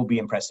that will be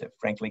impressive,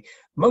 frankly.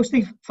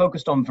 Mostly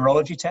focused on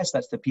virology tests,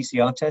 that's the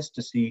PCR test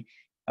to see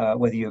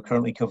whether you're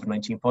currently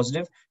COVID-19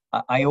 positive.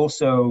 I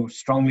also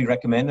strongly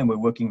recommend, and we're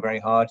working very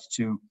hard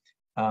to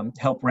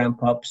help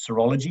ramp up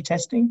serology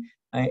testing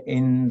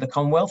in the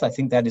Commonwealth. I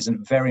think that is a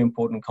very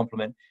important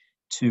complement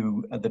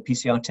to the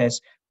PCR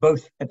test,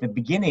 both at the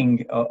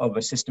beginning of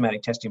a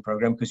systematic testing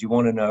program, because you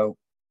want to know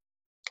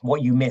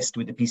what you missed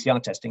with the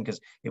PCR testing because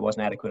it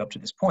wasn't adequate up to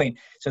this point.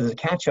 So there's a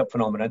catch-up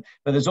phenomenon,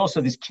 but there's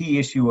also this key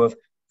issue of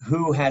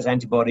who has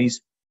antibodies.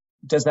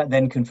 Does that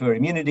then confer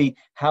immunity?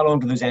 How long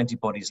do those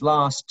antibodies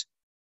last?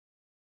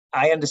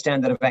 I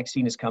understand that a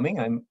vaccine is coming.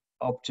 I'm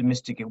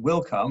optimistic it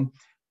will come.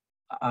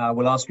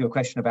 We'll ask you a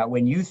question about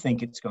when you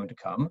think it's going to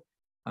come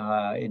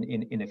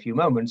in a few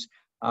moments.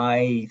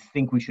 I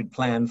think we should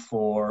plan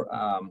for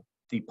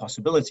the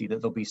possibility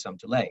that there'll be some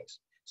delays.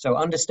 So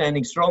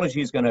understanding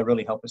serology is going to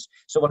really help us.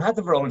 So we'll have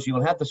the virology,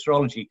 we'll have the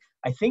serology.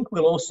 I think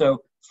we'll also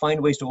find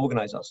ways to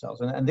organize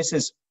ourselves. And this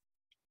is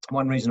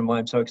one reason why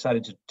I'm so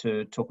excited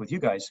to talk with you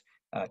guys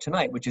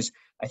tonight, which is,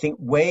 I think,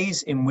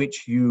 ways in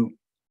which you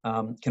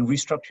can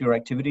restructure your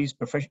activities,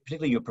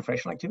 particularly your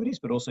professional activities,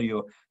 but also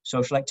your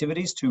social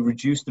activities, to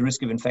reduce the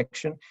risk of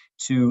infection,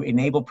 to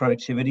enable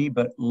productivity,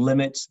 but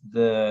limit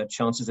the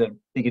chances that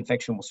big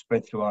infection will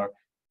spread through our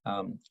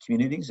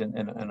communities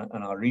and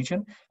our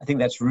region. I think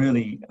that's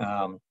really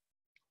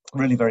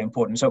very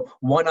important. So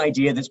one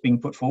idea that's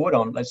being put forward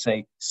on, let's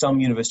say, some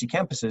university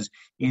campuses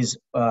is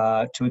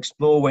to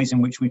explore ways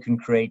in which we can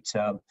create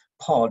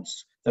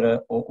pods that are,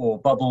 or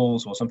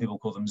bubbles, or some people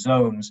call them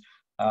zones,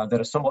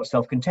 that are somewhat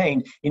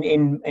self-contained.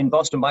 In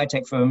Boston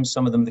biotech firms,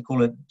 some of them, they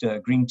call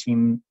it green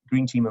team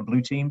and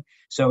blue team.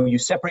 So you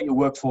separate your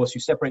workforce,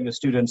 you separate your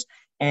students,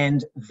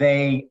 and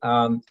they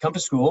come to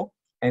school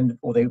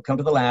or they come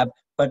to the lab,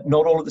 but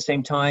not all at the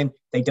same time.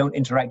 They don't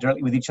interact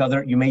directly with each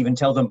other. You may even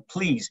tell them,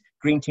 please,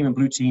 green team and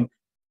blue team,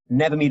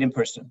 never meet in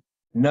person.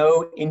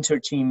 No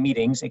inter-team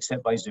meetings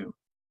except by Zoom.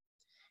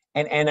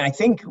 And I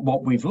think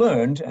what we've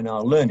learned and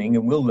are learning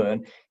and will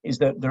learn is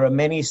that there are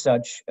many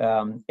such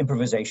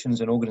improvisations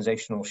and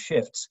organizational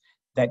shifts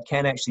that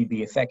can actually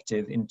be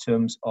effective in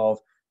terms of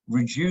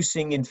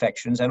reducing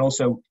infections. And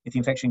also, if the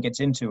infection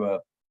gets into a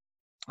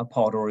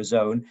pod or a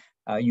zone,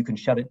 you can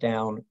shut it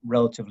down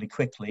relatively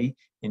quickly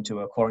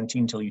into a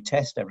quarantine until you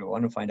test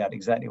everyone and find out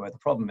exactly where the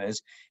problem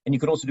is. And you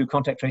can also do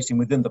contact tracing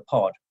within the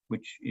pod,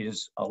 which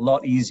is a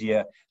lot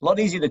easier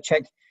to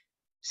check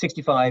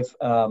 65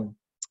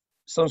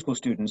 Sloan School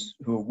students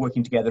who are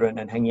working together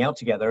and hanging out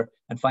together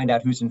and find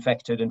out who's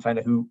infected and find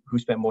out who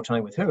spent more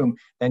time with whom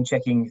than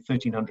checking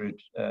 1,300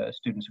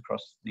 students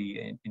across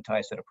the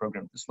entire set of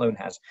programs that Sloan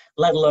has,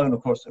 let alone,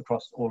 of course,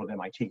 across all of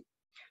MIT.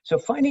 So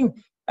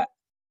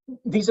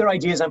these are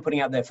ideas I'm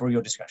putting out there for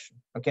your discussion,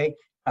 okay?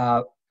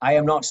 I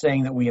am not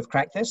saying that we have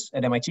cracked this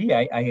at MIT.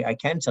 I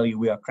can tell you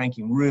we are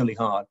cranking really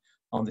hard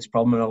on this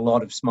problem, and a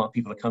lot of smart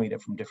people are coming at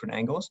it from different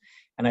angles.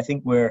 And I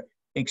think we're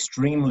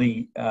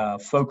extremely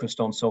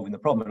focused on solving the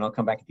problem. And I'll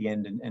come back at the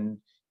end and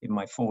in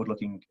my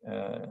forward-looking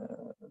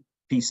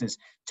pieces,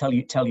 tell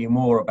you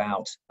more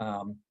about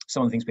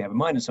some of the things we have in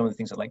mind and some of the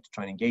things I'd like to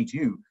try and engage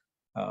you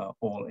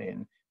all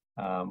in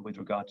with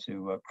regard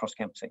to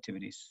cross-campus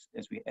activities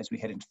as we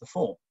head into the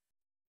fall.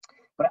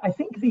 But I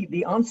think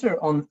the answer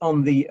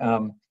on the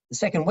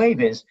second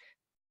wave is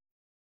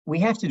we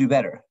have to do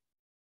better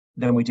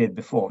than we did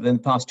before, than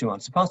the past 2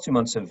 months. The past 2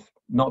 months have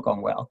not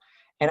gone well.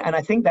 And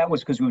I think that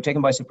was because we were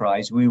taken by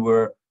surprise. We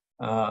were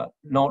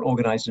not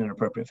organized in an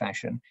appropriate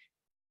fashion.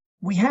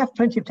 We have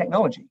plenty of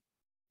technology.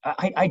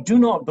 I do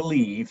not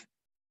believe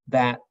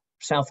that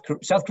South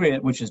Korea,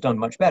 which has done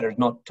much better, is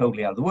not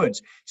totally out of the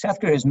woods. South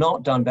Korea has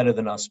not done better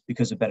than us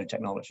because of better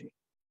technology.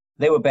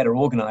 They were better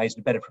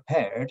organized, better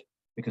prepared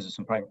because of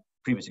some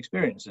previous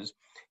experiences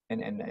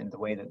and the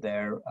way that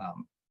their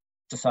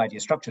society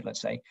is structured,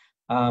 let's say.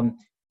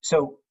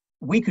 So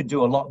we could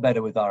do a lot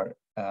better with our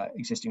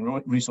existing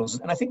resources,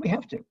 and I think we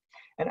have to.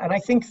 And I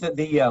think that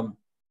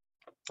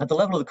at the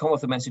level of the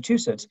Commonwealth of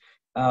Massachusetts,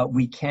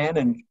 we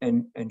can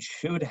and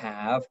should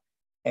have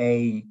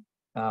a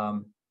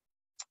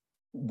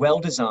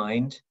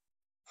well-designed,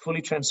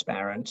 fully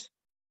transparent,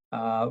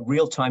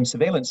 real-time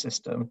surveillance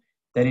system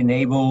that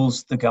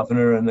enables the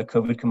governor and the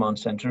COVID command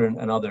center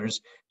and others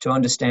to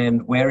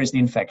understand where is the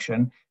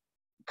infection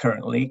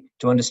currently,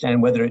 to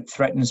understand whether it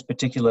threatens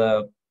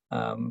particular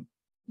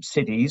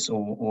cities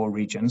or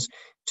regions,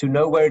 to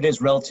know where it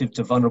is relative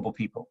to vulnerable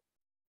people.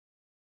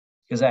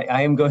 Because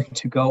I am going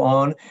to go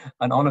on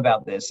and on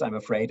about this, I'm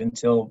afraid,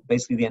 until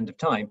basically the end of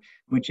time,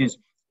 which is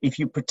if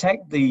you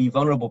protect the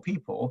vulnerable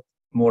people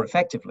more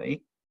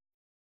effectively,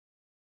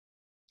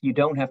 you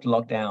don't have to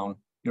lock down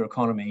your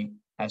economy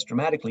as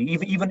dramatically,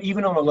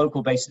 even on a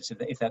local basis,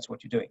 if that's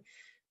what you're doing.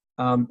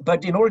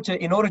 But in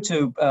order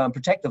to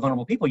protect the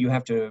vulnerable people, you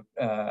have to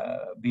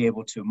be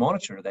able to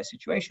monitor their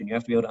situation. You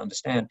have to be able to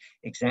understand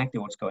exactly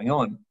what's going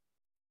on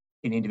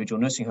in individual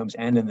nursing homes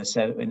and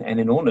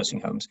in all nursing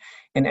homes.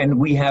 And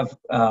we have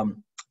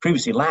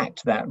previously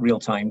lacked that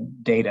real-time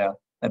data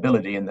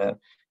ability and the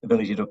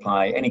ability to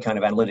apply any kind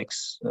of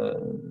analytics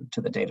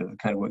to the data, the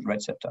kind of work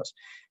RedCep does.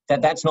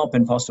 That's not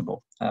been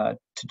possible to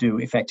do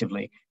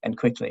effectively and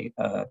quickly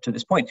to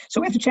this point.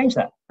 So we have to change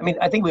that. I mean,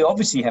 I think we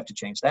obviously have to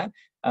change that.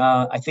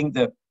 I think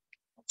that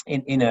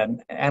in an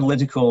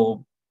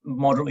analytical,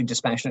 moderately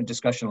dispassionate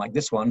discussion like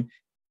this one,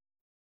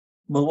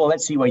 well,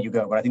 let's see where you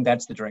go. But I think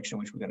that's the direction in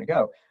which we're going to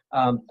go.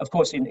 Of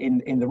course,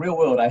 in the real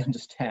world, I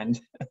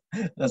understand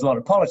there's a lot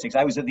of politics.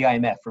 I was at the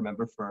IMF,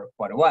 remember, for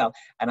quite a while,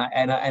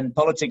 and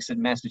politics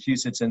in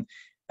Massachusetts and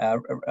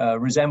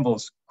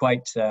resembles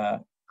quite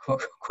a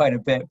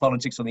bit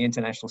politics on the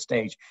international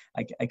stage.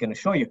 I can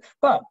assure you.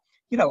 But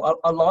you know,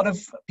 a lot of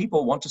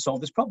people want to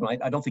solve this problem.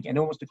 I don't think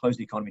anyone wants to close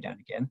the economy down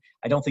again.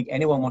 I don't think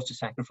anyone wants to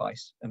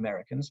sacrifice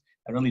Americans.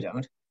 I really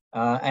don't.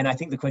 And I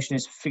think the question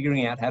is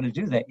figuring out how to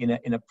do that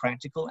in a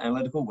practical,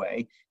 analytical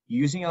way,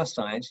 using our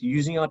science,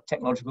 using our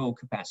technological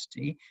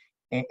capacity,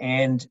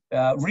 and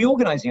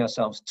reorganizing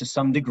ourselves to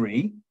some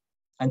degree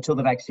until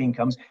the vaccine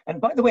comes.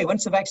 And by the way,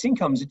 once the vaccine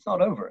comes, it's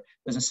not over.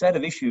 There's a set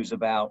of issues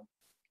about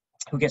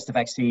who gets the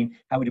vaccine,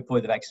 how we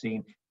deploy the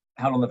vaccine,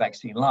 how long the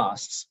vaccine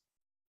lasts.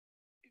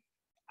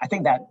 I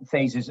think that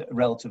phase is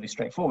relatively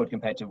straightforward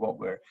compared to what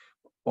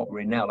we're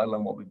in now, let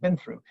alone what we've been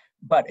through.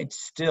 But it's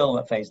still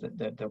a phase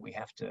that we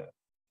have to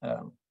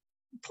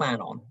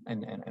plan on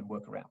and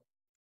work around.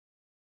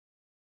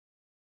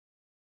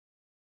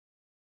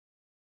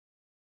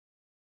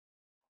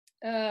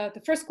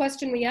 The first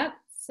question we got,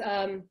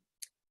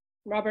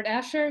 Robert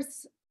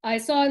Asher's. I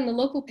saw in the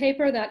local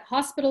paper that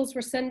hospitals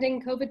were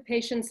sending COVID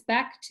patients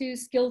back to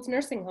skilled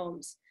nursing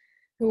homes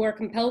who were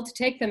compelled to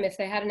take them if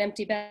they had an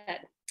empty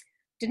bed.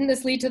 Didn't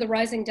this lead to the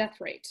rising death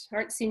rate?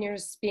 Aren't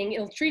seniors being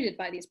ill-treated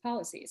by these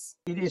policies?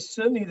 It is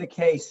certainly the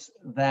case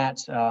that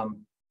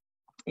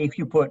if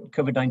you put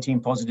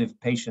COVID-19 positive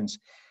patients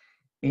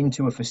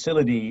into a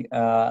facility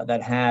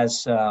that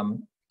has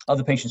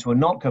other patients who are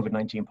not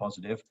COVID-19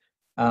 positive,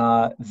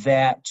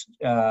 that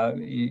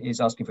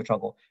is asking for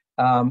trouble.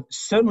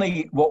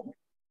 Certainly,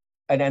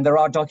 and there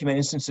are documented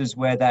instances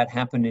where that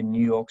happened in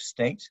New York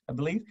State, I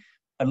believe.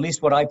 At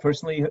least what I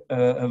personally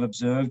have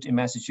observed in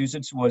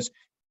Massachusetts was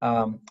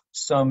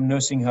some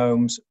nursing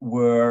homes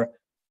were,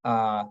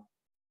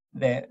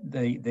 the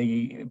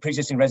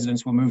pre-existing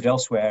residents were moved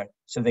elsewhere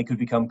so they could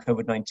become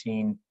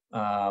COVID-19,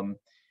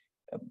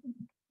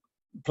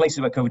 places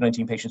where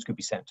COVID-19 patients could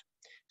be sent.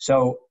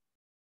 So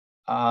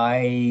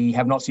I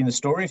have not seen the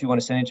story. If you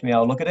want to send it to me,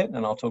 I'll look at it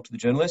and I'll talk to the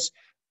journalists.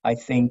 I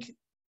think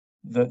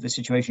the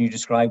situation you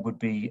described would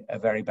be a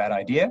very bad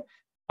idea.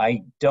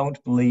 I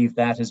don't believe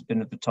that has been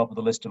at the top of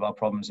the list of our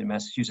problems in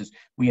Massachusetts.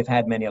 We have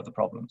had many other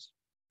problems.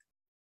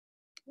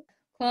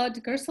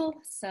 Claude Gersel,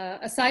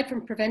 aside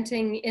from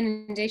preventing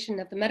inundation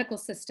of the medical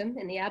system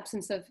in the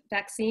absence of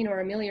vaccine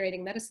or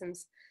ameliorating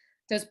medicines,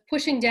 does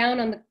pushing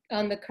down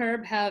on the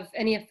curve have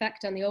any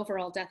effect on the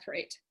overall death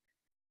rate?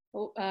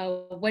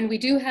 When we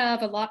do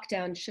have a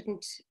lockdown,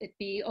 shouldn't it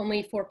be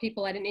only for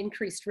people at an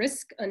increased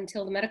risk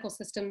until the medical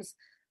systems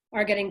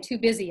are getting too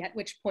busy, at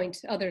which point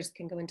others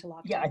can go into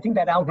lockdown? Yeah, I think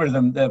that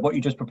algorithm, what you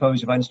just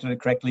proposed, if I understood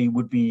it correctly,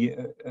 would be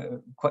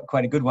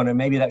quite a good one. And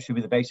maybe that should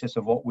be the basis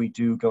of what we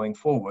do going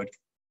forward.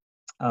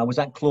 Was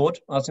that Claude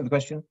answering the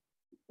question?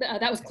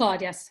 That was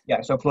Claude, yes.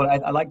 Yeah, so Claude,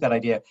 I like that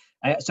idea.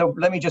 So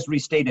let me just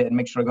restate it and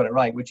make sure I got it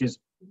right, which is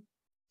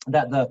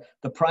that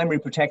the primary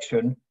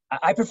protection,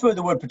 I prefer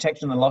the word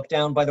protection than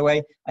lockdown, by the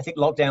way. I think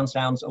lockdown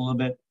sounds a little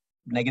bit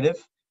negative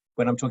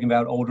when I'm talking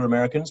about older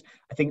Americans.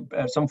 I think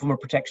some form of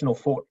protection or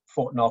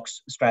Fort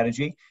Knox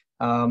strategy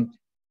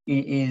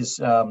is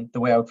the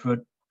way I would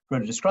prefer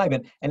to describe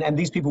it. And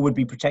these people would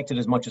be protected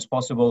as much as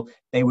possible.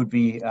 They would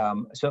be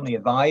certainly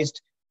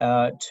advised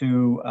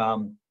to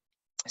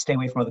stay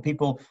away from other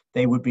people.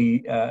 They would be,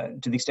 to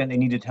the extent they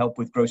needed help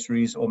with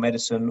groceries or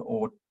medicine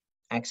or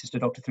access to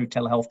doctor through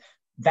telehealth,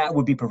 that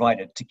would be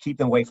provided to keep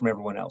them away from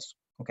everyone else,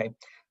 okay?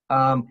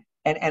 And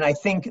I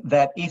think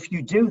that if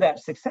you do that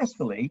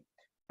successfully,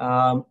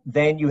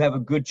 then you have a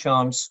good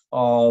chance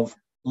of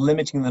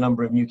limiting the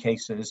number of new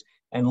cases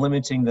and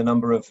limiting the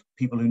number of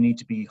people who need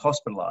to be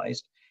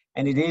hospitalized.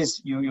 And it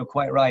is, you're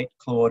quite right,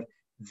 Claude,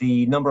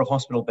 the number of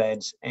hospital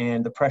beds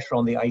and the pressure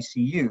on the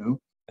ICU,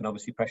 and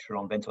obviously pressure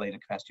on ventilator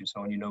capacity and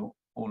so on,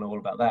 all know all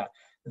about that.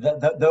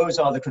 Those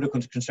are the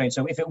critical constraints.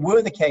 So if it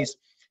were the case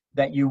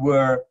that you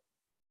were,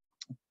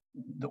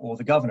 or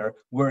the governor,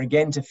 were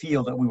again to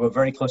feel that we were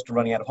very close to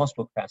running out of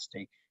hospital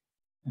capacity,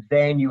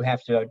 then you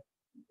have to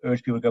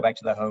urge people to go back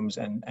to their homes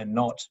and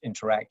not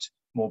interact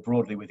more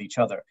broadly with each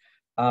other.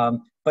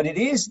 But it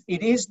is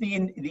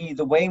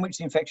the way in which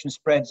the infection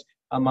spreads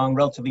among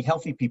relatively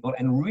healthy people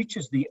and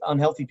reaches the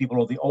unhealthy people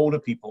or the older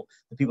people,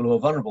 the people who are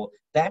vulnerable.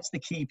 That's the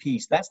key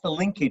piece. That's the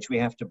linkage we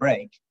have to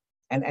break.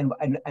 And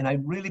I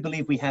really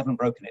believe we haven't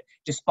broken it.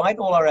 Despite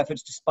all our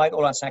efforts, despite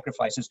all our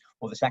sacrifices,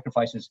 or the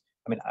sacrifices,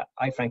 I mean,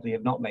 I frankly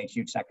have not made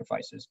huge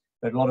sacrifices,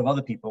 but a lot of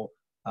other people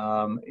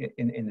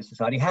in the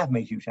society have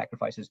made huge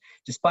sacrifices.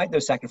 Despite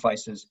those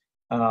sacrifices,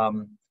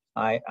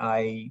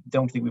 I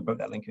don't think we broke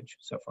that linkage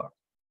so far.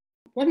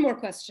 One more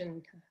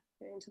question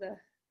into the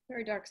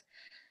very darks.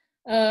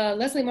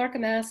 Leslie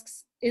Markham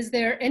asks, is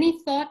there any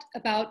thought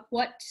about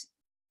what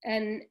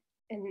an,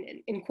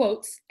 in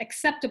quotes,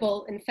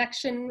 acceptable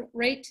infection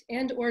rate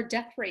and or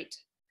death rate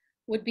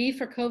would be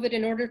for COVID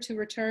in order to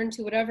return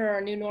to whatever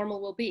our new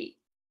normal will be?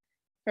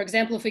 For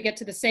example, if we get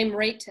to the same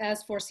rate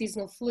as for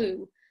seasonal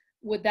flu,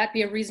 would that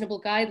be a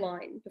reasonable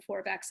guideline before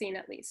a vaccine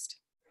at least?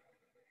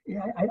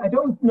 Yeah, I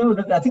don't know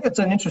that. I think that's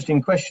an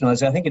interesting question,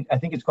 Leslie. I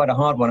think it's quite a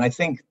hard one. I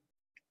think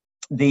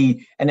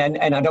and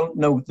I don't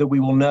know that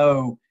we will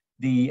know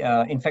the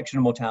infection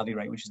and mortality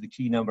rate, which is the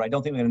key number. I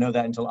don't think we're going to know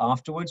that until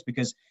afterwards,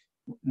 because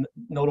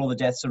not all the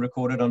deaths are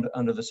recorded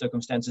under the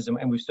circumstances,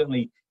 and we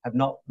certainly have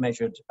not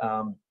measured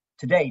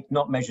to date,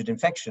 not measured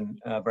infection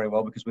very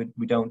well, because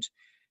we don't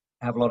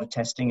have a lot of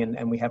testing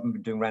and we haven't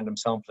been doing random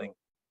sampling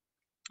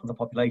of the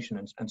population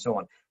and so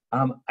on.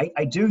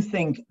 I do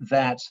think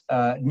that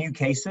new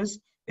cases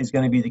is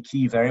going to be the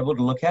key variable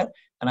to look at,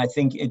 and I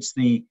think it's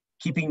the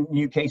keeping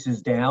new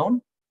cases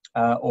down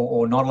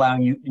or not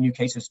allowing new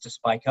cases to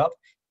spike up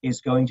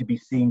is going to be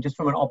seen, just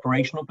from an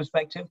operational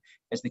perspective,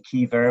 as the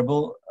key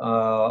variable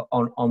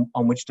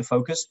on which to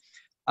focus.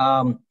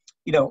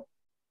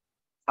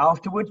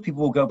 Afterwards,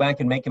 people will go back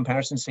and make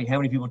comparisons, see how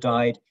many people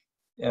died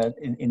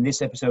in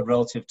this episode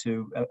relative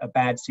to a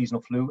bad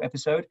seasonal flu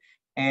episode.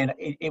 And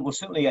it will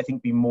certainly, I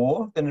think, be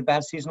more than a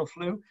bad seasonal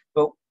flu,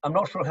 but I'm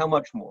not sure how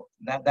much more.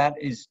 That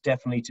is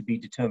definitely to be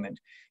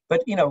determined.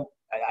 But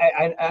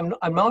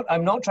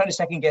I'm not trying to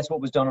second guess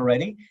what was done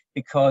already,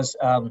 because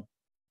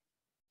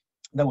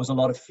there was a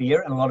lot of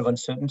fear and a lot of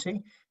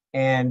uncertainty.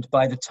 And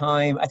by the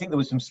time, I think there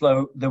was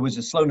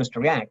a slowness to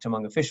react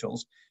among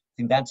officials. I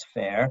think that's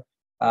fair.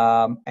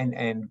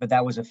 But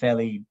that was a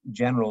fairly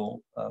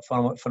general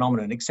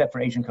phenomenon, except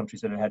for Asian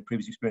countries that had had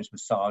previous experience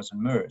with SARS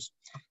and MERS.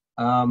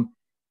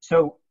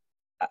 So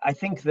I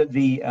think that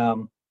the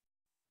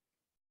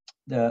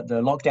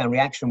lockdown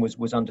reaction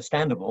was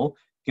understandable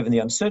given the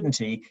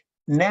uncertainty.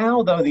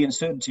 Now, though, the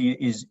uncertainty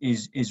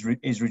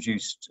is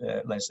reduced,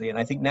 Leslie, and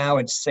I think now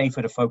it's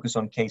safer to focus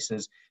on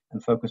cases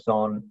and focus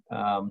on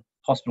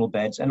hospital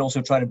beds, and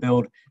also try to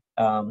build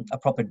a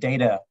proper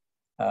data,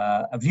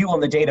 a view on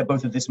the data,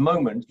 both at this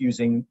moment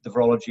using the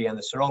virology and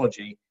the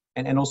serology,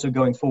 and also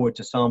going forward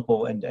to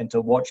sample and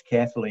to watch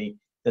carefully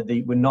that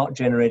we're not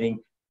generating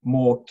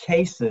more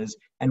cases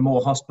and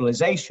more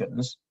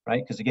hospitalizations,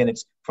 right? Because again,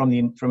 it's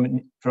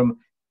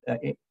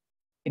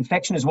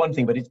infection is one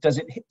thing, but does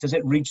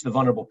it reach the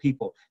vulnerable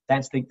people?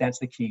 That's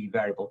the key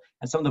variable.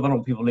 And some of the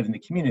vulnerable people live in the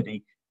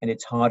community, and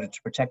it's harder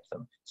to protect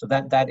them. So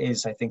that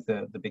is, I think,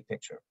 the big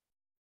picture.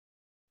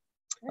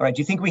 All right.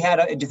 Do you think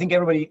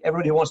everybody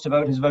who wants to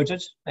vote has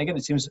voted? Megan,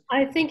 it seems.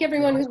 I think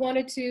everyone who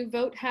wanted to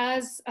vote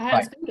has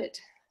Right. voted.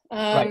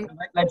 Right.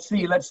 Let's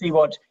see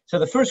what. So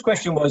the first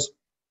question was.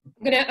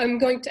 I'm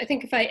going to. I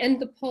think if I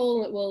end the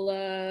poll, it will.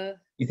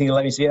 You think it'll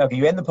let me see it? Okay,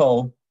 you end the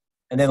poll,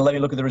 and then let me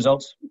look at the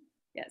results.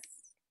 Yes.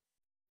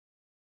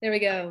 There we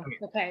go.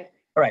 Okay.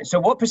 All right. So,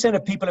 what percent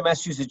of people in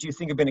Massachusetts do you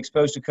think have been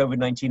exposed to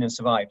COVID-19 and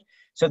survived?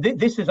 So,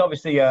 this is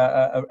obviously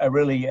a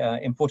really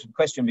important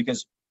question,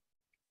 because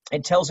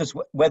it tells us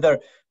whether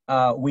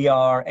we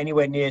are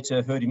anywhere near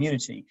to herd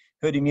immunity.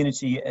 Herd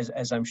immunity,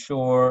 as I'm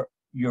sure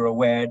you're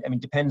aware, I mean,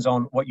 depends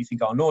on what you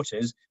think R naught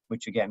is,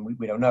 which again,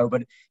 we don't know.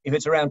 But if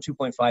it's around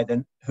 2.5,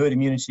 then herd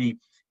immunity,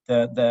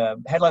 the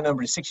headline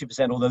number is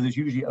 60%, although there's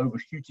usually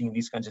overshooting in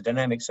these kinds of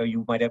dynamics. So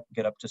you might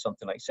get up to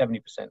something like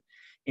 70%.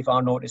 If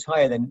R naught is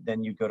higher,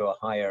 then you go to a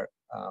higher,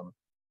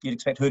 you'd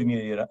expect herd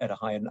immunity at a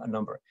higher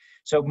number.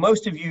 So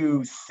most of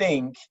you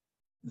think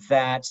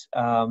that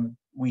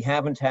we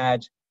haven't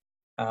had,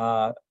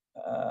 that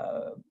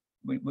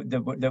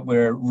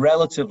we're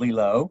relatively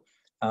low,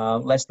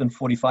 less than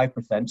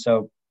 45%,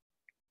 so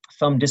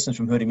some distance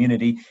from herd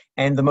immunity,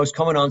 and the most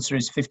common answer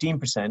is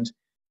 15%.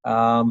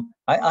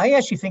 I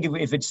actually think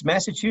if it's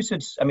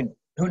Massachusetts, I mean,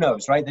 who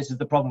knows, right? This is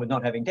the problem with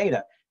not having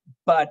data,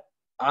 but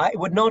it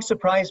would not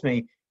surprise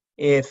me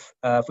if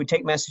we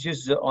take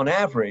Massachusetts on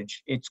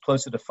average, it's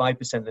closer to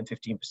 5% than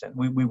 15%.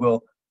 We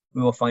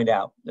will find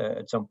out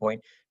at some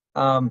point.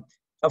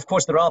 Of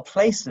course, there are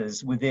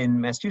places within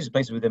Massachusetts,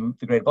 places within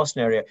the greater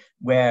Boston area,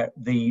 where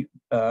the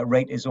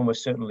rate is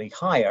almost certainly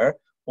higher,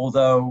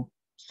 although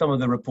some of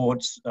the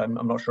reports,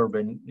 I'm not sure,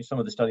 but some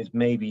of the studies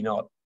may be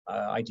not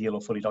ideal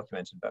or fully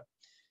documented. But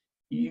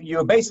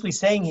you're basically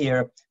saying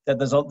here that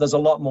there's a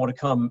lot more to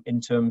come in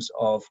terms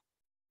of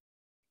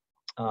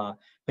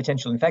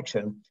potential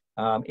infection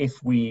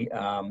if we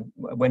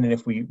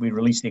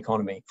release the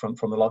economy from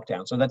the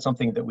lockdown. So that's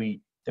something that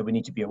we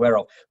need to be aware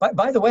of.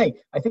 By the way,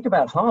 I think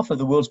about half of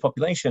the world's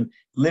population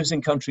lives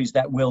in countries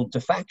that will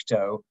de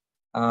facto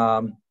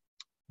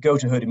go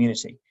to herd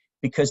immunity,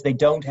 because they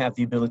don't have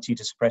the ability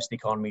to suppress the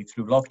economy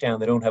through lockdown.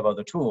 They don't have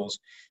other tools.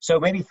 So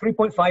maybe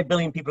 3.5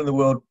 billion people in the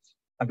world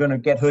are going to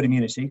get herd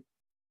immunity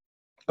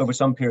over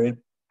some period,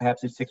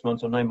 perhaps it's 6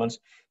 months or 9 months.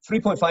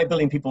 3.5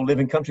 billion people live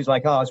in countries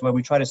like ours where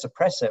we try to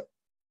suppress it,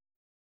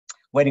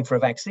 waiting for a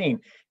vaccine.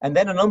 And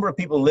then a number of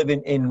people live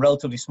in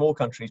relatively small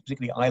countries,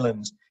 particularly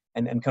islands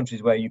and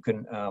countries where you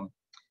can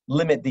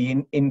limit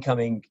the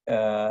incoming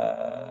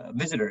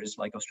visitors,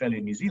 like Australia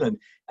and New Zealand.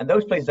 And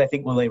those places, I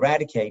think, will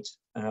eradicate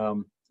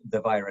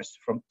the virus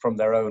from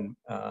their own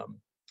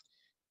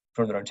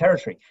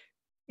territory.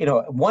 You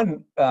know,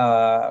 one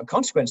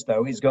consequence,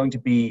 though, is going to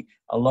be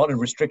a lot of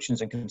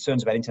restrictions and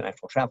concerns about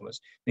international travelers,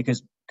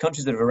 because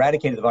countries that have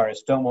eradicated the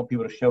virus don't want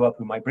people to show up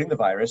who might bring the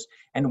virus.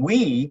 And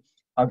we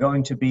are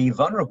going to be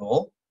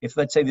vulnerable. If,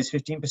 let's say, this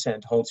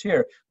 15% holds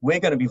here, we're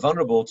going to be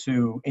vulnerable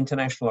to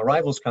international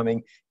arrivals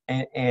coming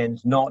and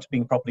not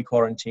being properly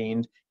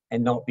quarantined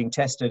and not being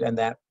tested, and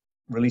that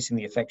releasing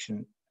the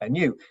infection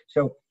anew.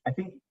 So I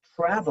think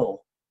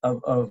travel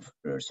of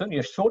certainly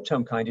a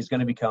short-term kind is going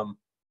to become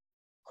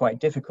quite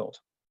difficult.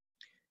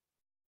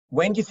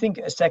 When do you think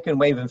a second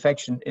wave of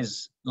infection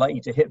is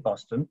likely to hit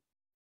Boston?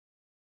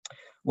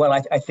 Well,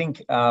 I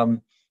think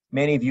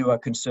many of you are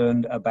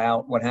concerned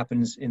about what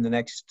happens in the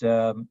next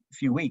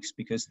few weeks,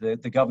 because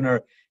the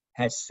governor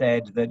has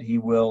said that he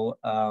will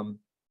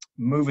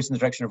move us in the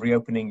direction of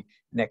reopening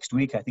next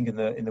week. I think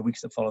in the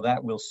weeks that follow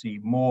that, we'll see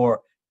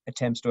more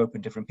attempts to open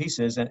different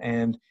pieces,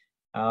 and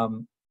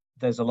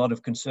there's a lot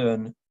of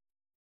concern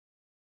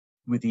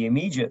with the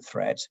immediate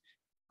threat,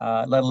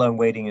 let alone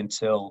waiting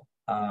until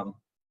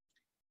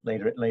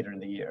later in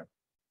the year.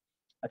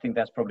 I think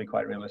that's probably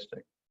quite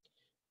realistic.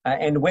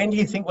 And when do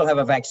you think we'll have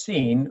a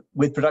vaccine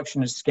with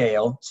production at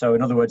scale? So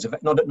in other words,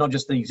 not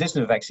just the existence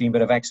of a vaccine,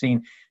 but a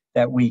vaccine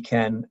that we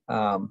can,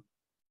 that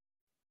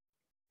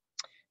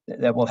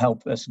will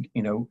help us,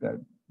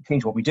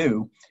 change what we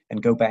do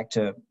and go back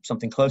to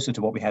something closer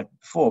to what we had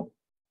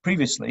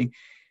previously.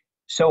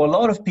 So a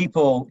lot of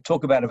people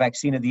talk about a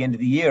vaccine at the end of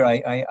the year.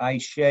 I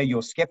share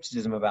your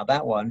skepticism about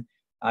that one.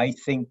 I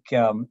think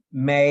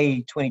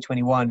May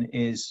 2021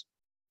 is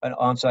an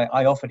answer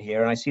I often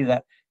hear, and I see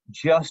that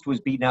just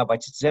was beaten out by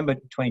December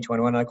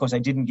 2021. And of course, I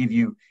didn't give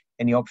you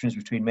any options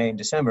between May and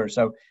December.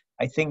 So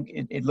I think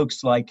it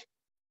looks like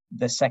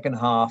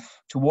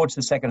towards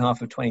the second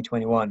half of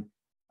 2021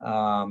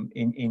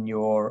 in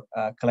your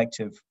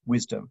collective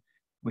wisdom,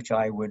 which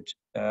I would,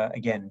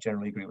 again,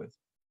 generally agree with.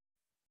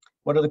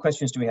 What other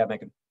questions do we have,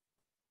 Megan?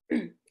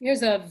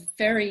 Here's a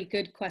very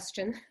good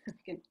question. We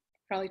can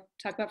probably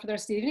talk about for the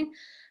rest of the evening.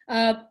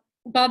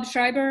 Bob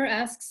Schreiber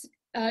asks,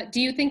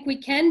 do you think we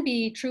can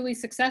be truly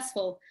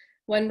successful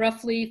when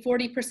roughly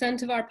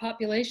 40% of our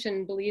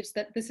population believes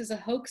that this is a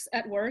hoax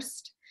at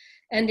worst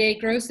and a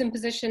gross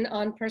imposition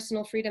on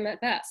personal freedom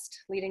at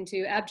best, leading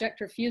to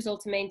abject refusal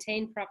to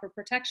maintain proper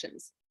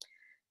protections?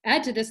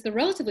 Add to this the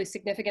relatively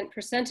significant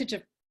percentage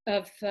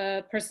of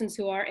persons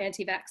who are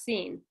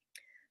anti-vaccine.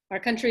 Our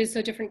country is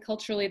so different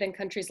culturally than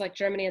countries like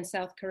Germany and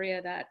South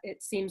Korea that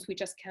it seems we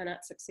just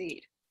cannot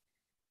succeed.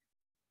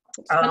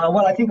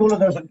 Well, I think all of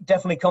those are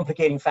definitely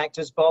complicating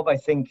factors, Bob. I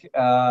think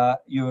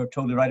you're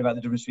totally right about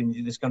the difference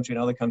between this country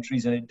and other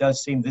countries, and it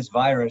does seem this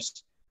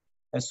virus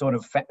has sort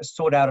of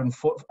sought out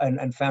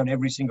and found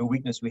every single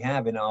weakness we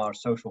have in our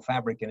social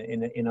fabric and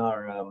in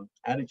our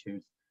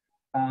attitudes.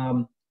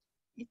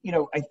 You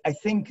know, I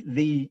think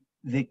the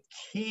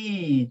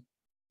key,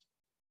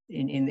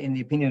 in the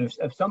opinion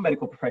of some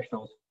medical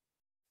professionals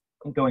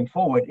going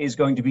forward, is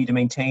going to be to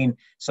maintain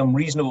some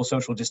reasonable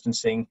social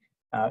distancing,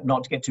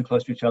 not to get too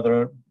close to each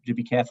other, to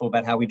be careful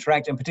about how we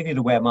interact, and particularly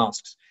to wear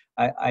masks.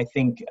 I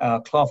think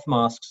cloth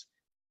masks,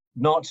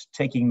 not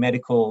taking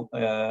medical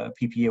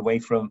PPE away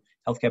from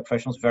healthcare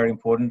professionals, very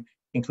important,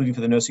 including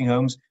for the nursing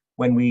homes.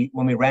 When we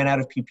ran out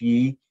of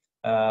PPE,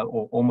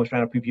 or almost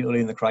ran out of PPE early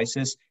in the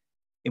crisis,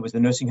 it was the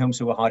nursing homes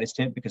who were hardest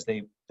hit because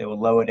they were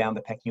lower down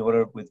the pecking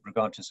order with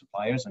regard to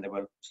suppliers, and they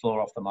were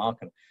slower off the mark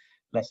and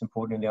less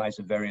important in the eyes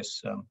of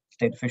various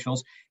state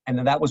officials. And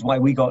then that was why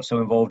we got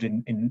so involved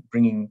in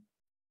bringing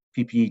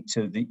PPE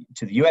to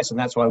the US, and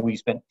that's why we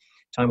spent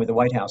time with the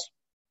White House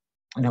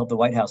and helped the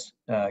White House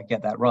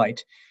get that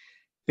right,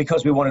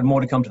 because we wanted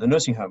more to come to the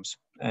nursing homes.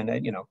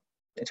 And you know,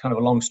 it's kind of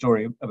a long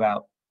story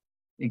about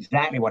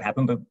exactly what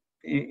happened, but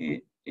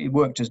it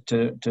worked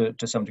to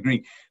some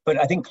degree. But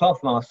I think cloth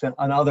masks and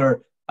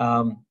other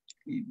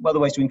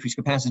ways to increase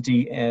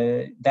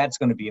capacity, that's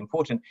going to be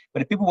important.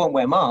 But if people won't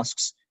wear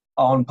masks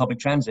on public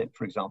transit,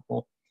 for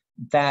example,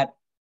 that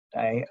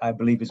I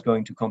believe is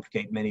going to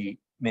complicate many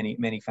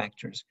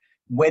factors.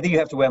 Whether you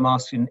have to wear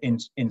masks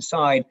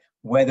inside,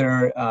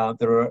 whether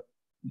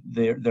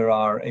there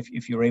are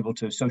if you're able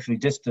to be socially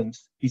distant,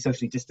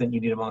 you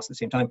need a mask at the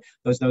same time.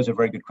 Those are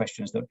very good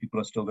questions that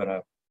people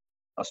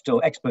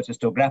experts are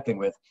still grappling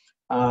with.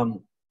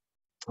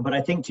 But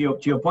I think to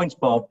your points,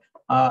 Bob,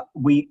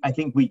 I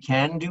think we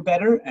can do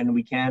better and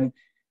we can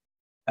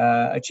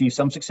achieve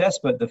some success,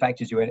 but the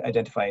factors you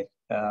identify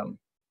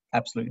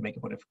absolutely make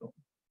it more difficult.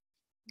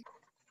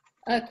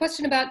 A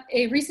question about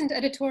a recent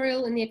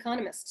editorial in The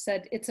Economist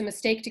said it's a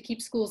mistake to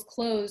keep schools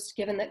closed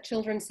given that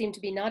children seem to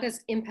be not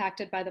as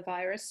impacted by the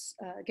virus,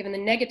 given the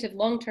negative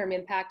long-term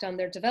impact on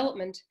their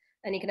development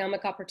and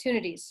economic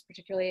opportunities,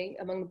 particularly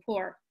among the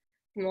poor,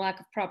 from the lack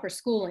of proper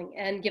schooling,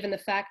 and given the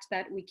fact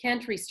that we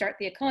can't restart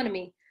the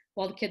economy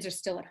while the kids are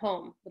still at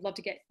home. Would love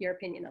to get your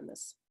opinion on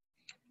this.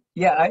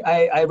 Yeah,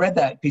 I read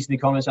that piece in The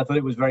Economist. I thought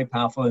it was very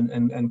powerful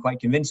and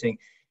quite convincing.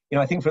 You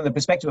know, I think from the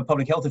perspective of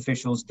public health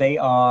officials, they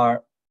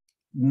are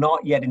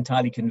not yet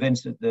entirely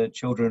convinced that the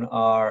children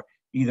are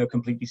either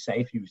completely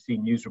safe. You've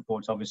seen news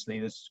reports, obviously,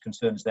 there's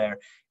concerns there.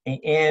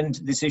 And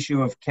this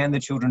issue of, can the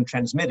children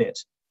transmit it?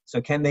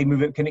 So can they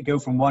move it? Can it go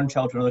from one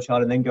child to another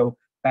child and then go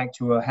back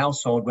to a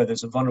household where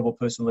there's a vulnerable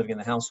person living in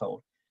the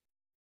household?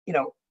 You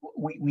know,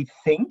 we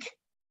think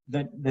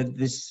that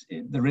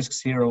the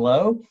risks here are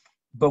low,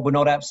 but we're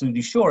not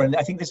absolutely sure. And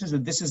I think this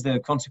is the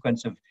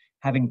consequence of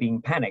having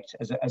been panicked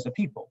as a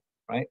people,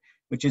 right?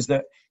 Which is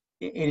that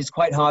it is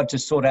quite hard to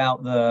sort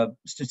out the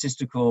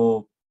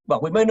statistical.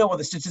 Well, we may know what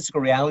the statistical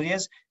reality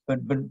is, but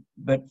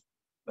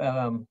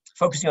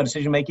focusing our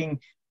decision making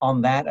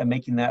on that and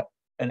making that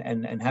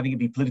and having it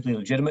be politically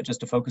legitimate just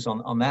to focus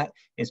on that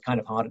is kind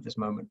of hard at this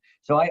moment.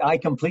 So I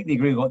completely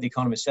agree with what The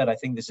Economist said. I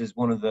think this is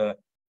one of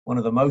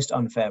the most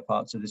unfair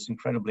parts of this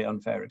incredibly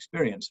unfair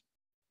experience,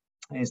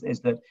 is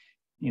that,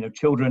 you know,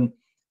 children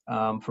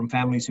from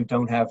families who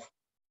don't have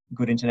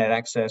good internet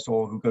access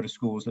or who go to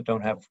schools that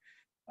don't have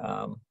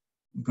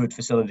good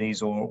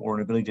facilities or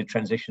an ability to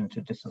transition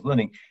to distance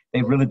learning,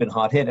 they've really been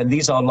hard hit. And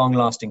these are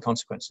long-lasting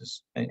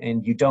consequences,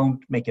 and you don't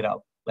make it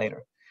up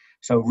later.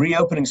 So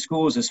reopening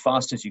schools as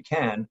fast as you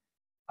can,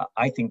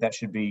 I think that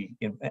should be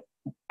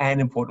an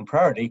important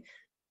priority.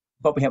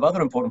 But we have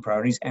other important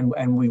priorities,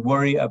 and we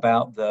worry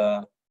about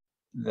the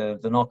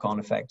knock-on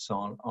effects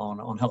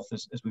on health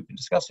as we've been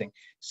discussing.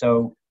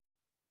 So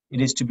it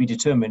is to be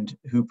determined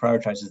who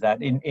prioritizes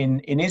that.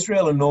 In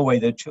Israel and Norway,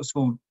 the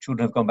school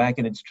children have gone back,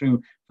 and it's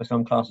true for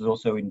some classes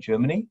also in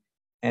Germany.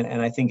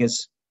 And I think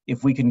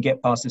if we can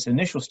get past this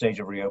initial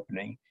stage of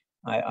reopening,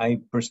 I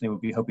personally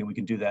would be hoping we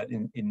can do that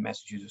in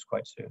Massachusetts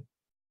quite soon.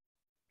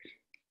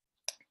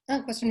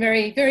 Question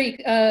very, very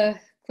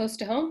close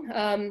to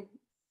home.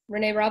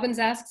 Renee Robbins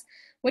asks,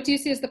 what do you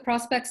see as the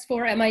prospects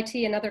for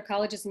MIT and other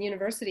colleges and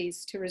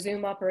universities to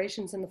resume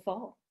operations in the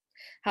fall?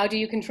 How do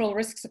you control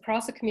risks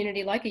across a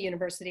community like a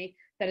university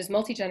that is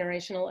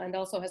multi-generational and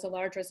also has a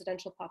large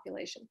residential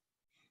population?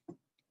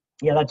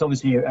 Yeah, that's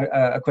obviously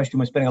a question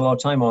we're spending a lot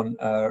of time on,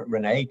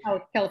 Renee. Oh,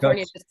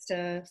 California just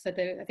said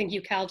that, I think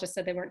UCal just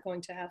said they weren't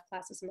going to have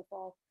classes in the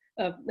fall,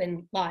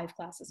 in live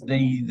classes.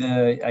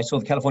 I saw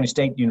the California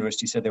State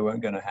University said they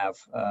weren't going to have,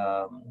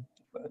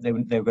 they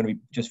were going to be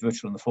just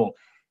virtual in the fall.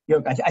 You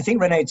know, I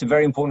think, Renee, it's a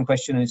very important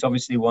question, and it's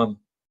obviously one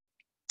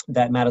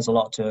that matters a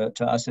lot to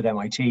us at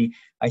MIT.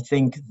 I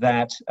think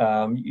that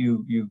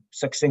you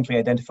succinctly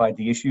identified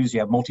the issues.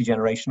 You have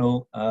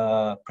multi-generational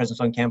presence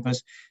on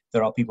campus.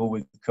 There are people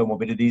with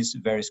comorbidities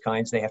of various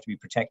kinds. They have to be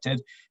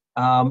protected.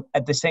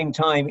 At the same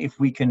time, if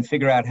we can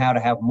figure out how to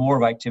have more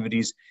of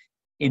activities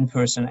in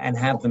person and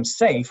have them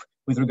safe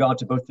with regard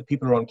to both the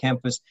people who are on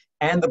campus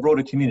and the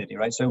broader community,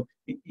 right? So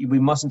we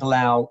mustn't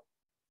allow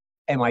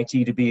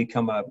MIT to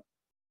become a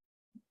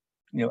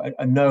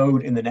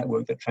node in the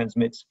network that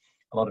transmits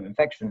a lot of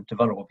infection to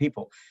vulnerable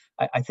people.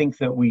 I think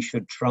that we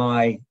should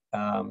try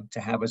to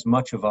have as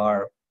much of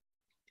our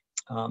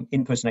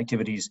in-person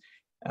activities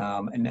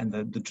and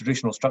the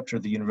traditional structure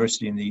of the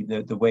university and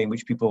the way in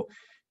which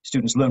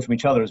students learn from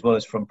each other as well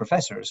as from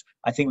professors.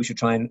 I think we should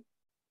try and,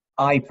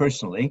 I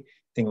personally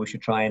think we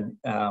should try and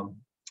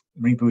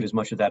reboot as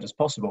much of that as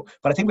possible.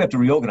 But I think we have to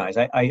reorganize.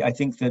 I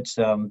think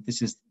that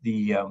this is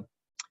the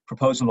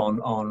proposal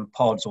on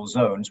pods or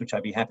zones, which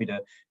I'd be happy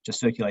to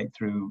circulate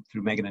through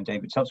Megan and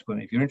David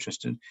subsequently if you're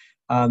interested,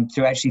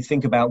 to actually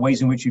think about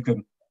ways in which you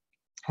can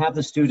have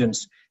the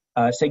students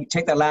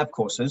take their lab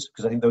courses,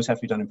 because I think those have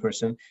to be done in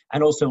person,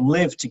 and also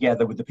live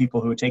together with the people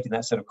who are taking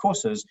that set of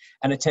courses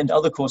and attend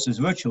other courses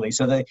virtually.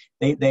 So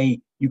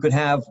you could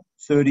have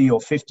 30 or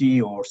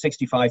 50 or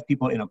 65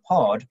 people in a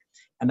pod,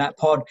 and that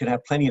pod could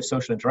have plenty of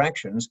social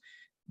interactions,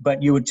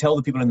 but you would tell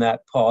the people in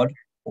that pod,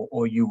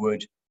 or you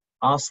would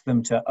ask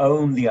them to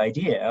own the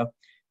idea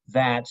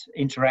that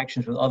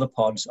interactions with other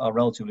pods are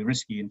relatively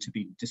risky and to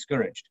be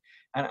discouraged.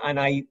 And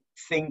I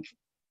think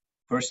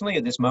personally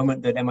at this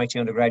moment that MIT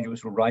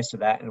undergraduates will rise to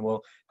that and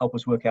will help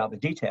us work out the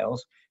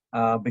details,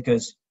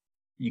 because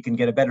you can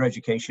get a better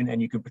education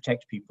and you can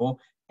protect people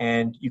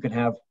and you can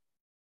have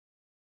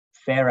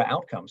fairer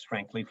outcomes,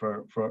 frankly,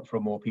 for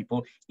more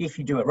people if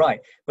you do it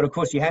right. But of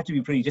course, you have to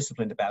be pretty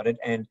disciplined about it.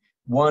 And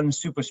one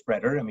super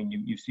spreader, I mean,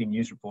 you've seen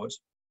news reports,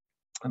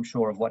 I'm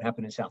sure, of what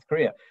happened in South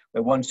Korea,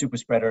 where one super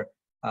spreader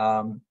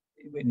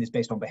is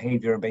based on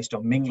behavior and based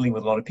on mingling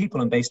with a lot of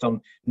people and based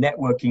on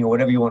networking or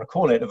whatever you want to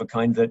call it, of a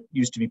kind that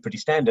used to be pretty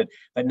standard.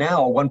 But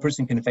now one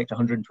person can affect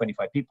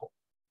 125 people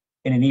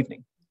in an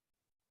evening,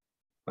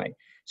 right?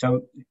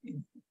 So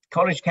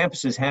college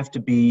campuses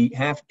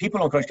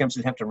people on college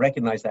campuses have to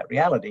recognize that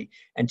reality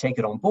and take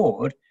it on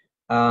board,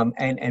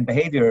 and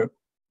behavior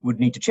would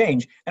need to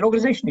change, and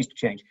organization needs to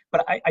change.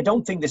 But I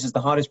don't think this is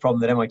the hardest problem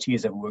that MIT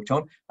has ever worked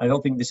on. I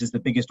don't think this is the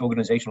biggest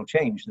organizational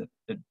change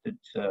that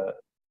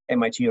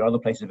MIT or other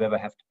places have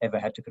ever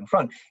had to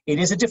confront. It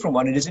is a different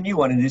one, it is a new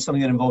one, and it is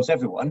something that involves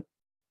everyone.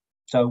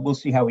 So we'll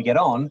see how we get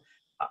on.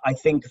 I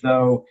think,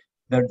 though,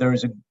 there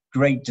is a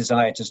great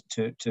desire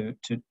to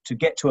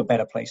get to a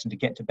better place and to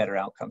get to better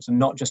outcomes, and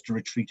not just to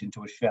retreat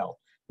into a shell,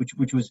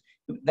 which was,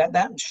 that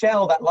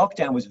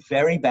lockdown was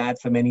very bad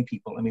for many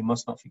people, and we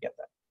must not forget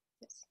that.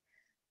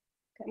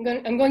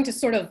 I'm going to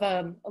sort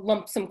of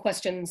lump some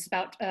questions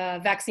about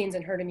vaccines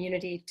and herd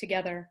immunity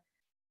together.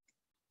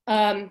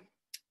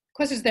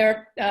 Questions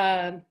there.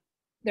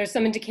 There's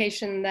some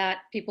indication that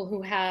people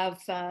who have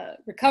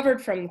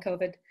recovered from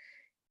COVID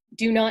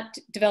do not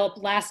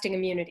develop lasting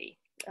immunity.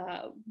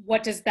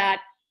 What does that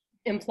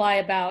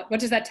what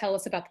does that tell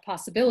us about the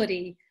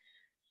possibility,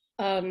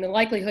 the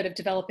likelihood of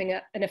developing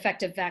an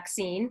effective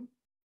vaccine?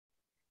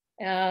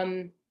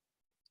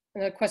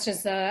 The question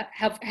is,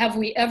 have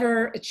we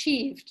ever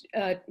achieved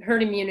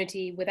herd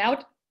immunity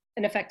without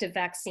an effective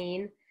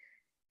vaccine?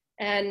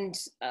 And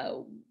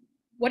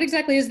what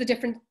exactly is the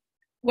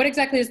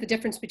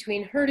difference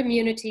between herd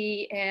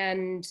immunity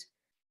and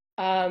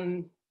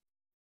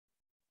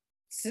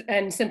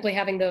simply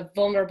having the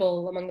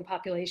vulnerable among the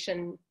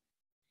population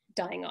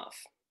dying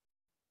off?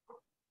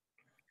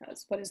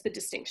 What is the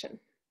distinction?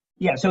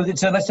 Yeah, so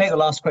let's take the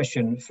last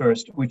question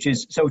first, which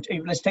is, so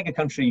let's take a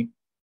country.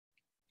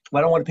 Well,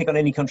 I don't want to pick on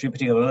any country in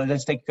particular.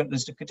 Let's take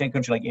a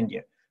country like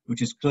India,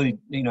 which is clearly,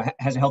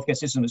 has a healthcare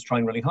system that's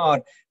trying really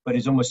hard, but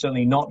is almost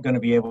certainly not going to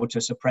be able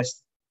to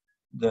suppress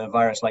the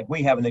virus like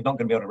we have, and they're not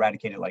going to be able to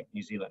eradicate it like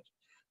New Zealand.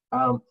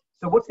 So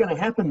what's going to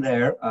happen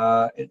there?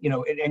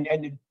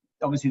 And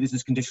obviously this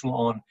is conditional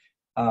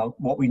on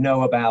what we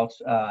know about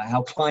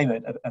how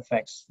climate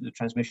affects the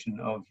transmission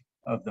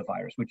of the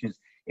virus, which is,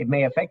 it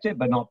may affect it,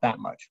 but not that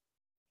much.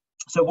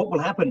 So what will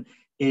happen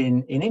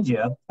in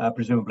India,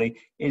 presumably,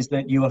 is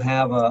that you will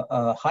have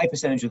a high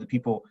percentage of the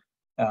people,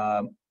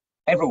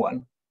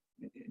 everyone,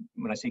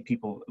 when I say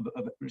people,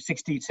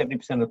 60,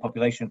 70% of the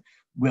population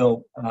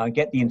will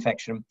get the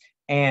infection,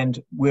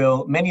 and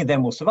many of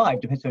them will survive.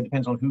 So it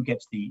depends on who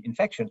gets the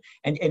infection.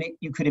 And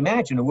you could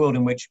imagine a world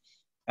in which,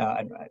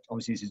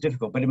 obviously this is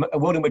difficult, but a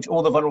world in which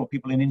all the vulnerable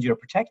people in India are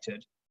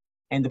protected,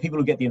 and the people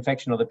who get the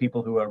infection are the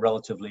people who are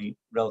relatively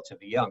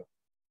young.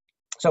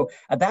 So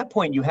at that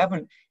point, you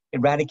haven't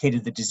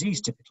eradicated the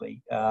disease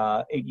typically.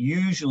 It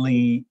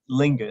usually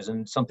lingers,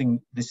 and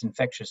something this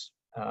infectious,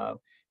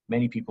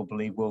 many people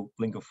believe will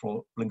linger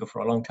for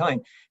a long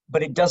time,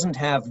 but it doesn't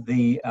have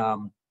the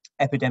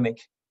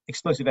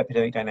explosive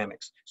epidemic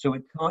dynamics. So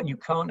you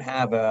can't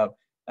have a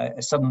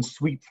sudden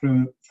sweep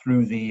through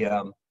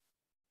the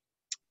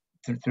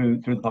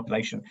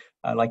population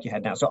like you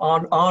had now. So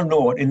R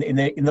naught in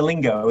the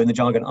lingo, in the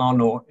jargon, R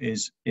naught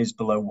is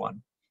below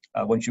 1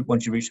 once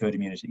you reach herd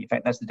immunity. In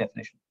fact, that's the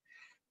definition.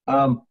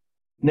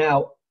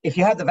 Now, if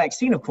you have the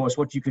vaccine, of course,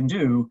 what you can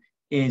do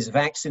is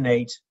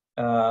vaccinate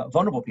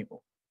vulnerable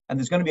people. And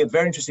there's going to be a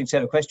very interesting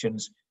set of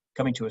questions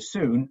coming to us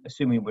soon,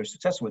 assuming we're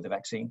successful with the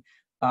vaccine.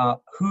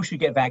 Who should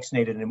get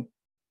vaccinated and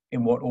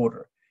in what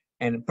order?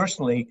 And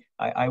personally,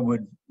 I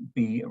would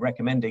be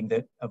recommending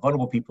that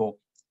vulnerable people,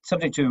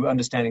 subject to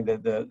understanding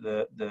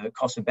the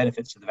costs and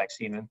benefits of the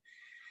vaccine and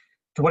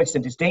to what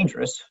extent it's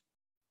dangerous.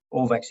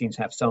 All vaccines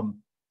have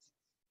some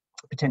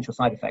potential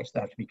side effects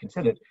that have to be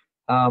considered.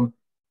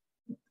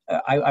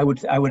 I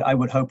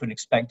would hope and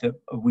expect that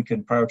we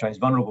can prioritize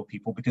vulnerable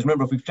people, because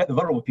remember, if we protect the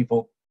vulnerable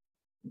people,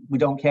 we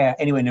don't care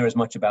anywhere near as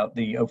much about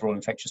the overall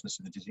infectiousness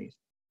of the disease.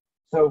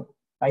 So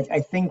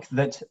I think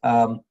that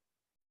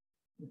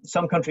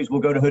some countries will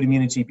go to herd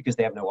immunity because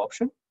they have no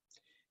option.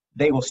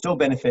 They will still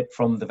benefit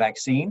from the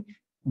vaccine.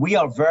 We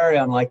are very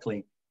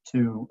unlikely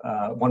to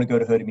want to go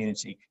to herd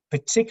immunity,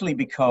 particularly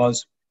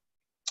because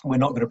we're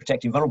not good at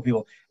protecting vulnerable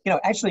people.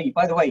 Actually,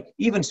 by the way,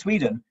 even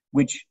Sweden,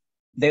 which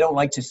they don't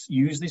like to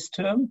use this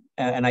term,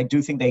 and I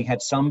do think they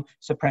had some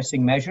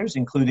suppressing measures,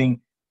 including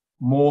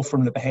more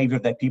from the behavior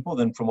of their people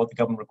than from what the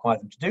government required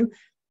them to do.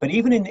 But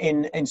even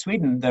in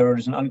Sweden, there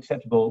is an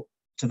unacceptable,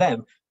 to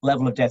them,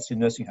 level of deaths in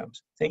nursing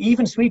homes. So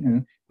even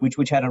Sweden,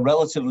 which had a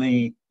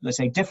relatively, let's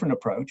say, different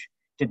approach,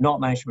 did not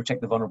manage to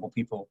protect the vulnerable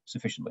people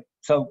sufficiently.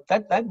 So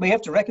that we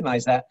have to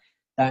recognize that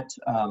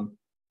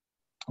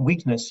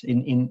weakness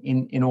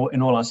in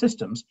all our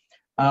systems.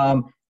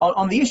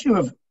 On the issue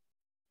of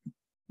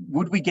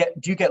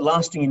do you get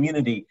lasting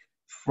immunity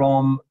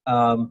from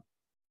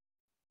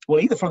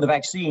either from the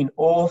vaccine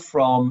or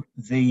from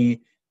the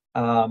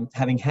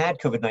having had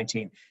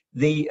COVID-19?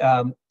 The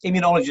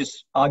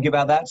immunologists argue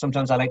about that.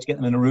 Sometimes I like to get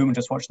them in a room and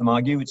just watch them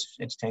argue. It's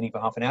entertaining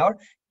for half an hour.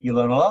 You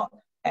learn a lot.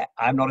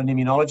 I'm not an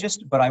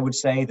immunologist, but I would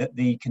say that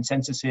the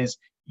consensus is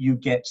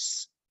there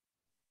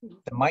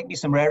might be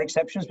some rare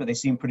exceptions, but they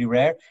seem pretty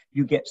rare.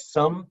 You get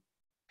some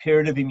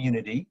period of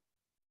immunity,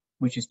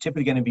 which is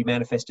typically going to be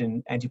manifest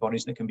in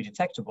antibodies that can be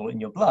detectable in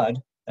your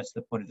blood. That's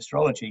the point of the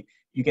serology.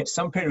 You get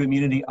some period of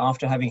immunity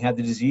after having had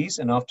the disease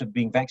and after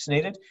being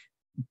vaccinated,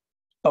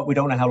 but we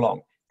don't know how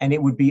long. And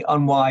it would be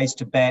unwise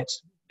to bet,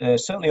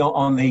 certainly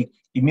on the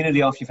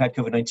immunity after you've had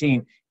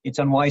COVID-19, it's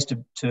unwise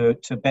to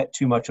bet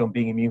too much on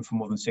being immune for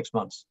more than 6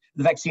 months.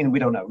 The vaccine, we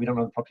don't know. We don't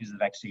know the properties of the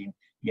vaccine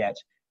yet.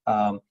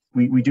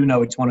 We do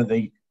know it's one of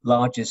the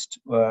largest,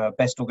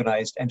 best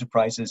organized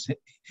enterprises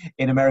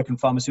in American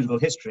pharmaceutical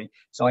history.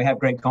 So I have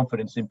great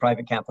confidence in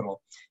private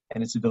capital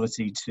and its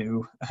ability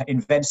to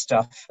invent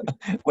stuff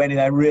when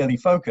they're really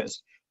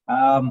focused.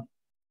 And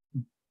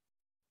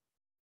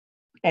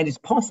it's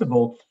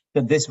possible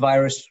that this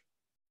virus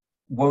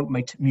won't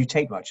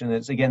mutate much. And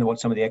that's, again, what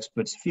some of the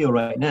experts feel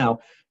right now.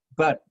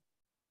 But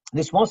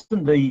this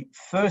wasn't the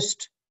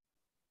first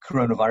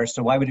coronavirus,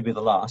 so why would it be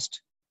the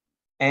last?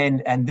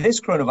 And this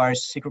coronavirus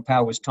secret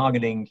power was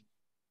targeting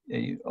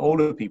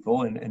older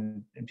people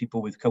and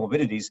people with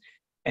comorbidities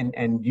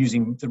and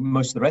using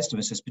most of the rest of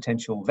us as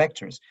potential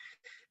vectors.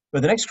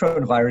 But the next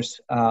coronavirus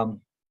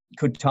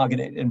could target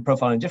it and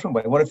profile in a different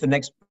way. What if the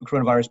next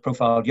coronavirus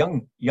profiled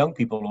young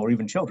people or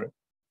even children,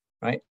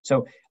 right?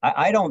 So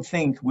I don't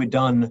think we're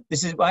done.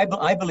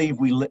 I believe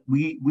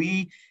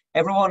we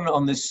everyone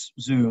on this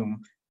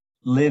Zoom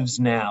lives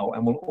now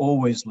and will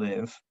always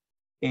live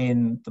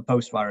in the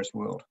post-virus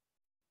world.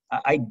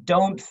 I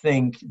don't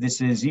think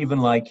this is even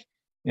like,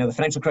 the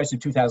financial crisis of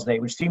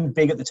 2008, which seemed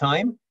big at the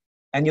time.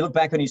 And you look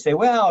back and you say,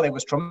 well, it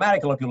was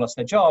traumatic. A lot of people lost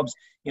their jobs.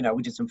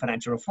 We did some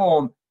financial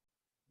reform.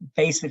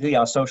 Basically,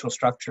 our social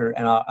structure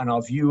and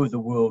our view of the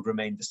world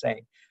remained the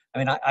same. I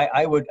mean,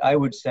 I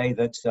would say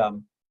that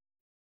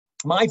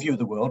my view of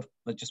the world,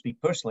 let's just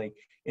speak personally,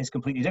 is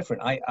completely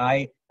different.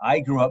 I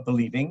grew up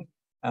believing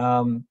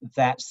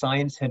that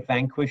science had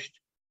vanquished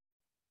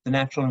the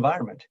natural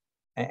environment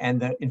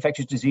and that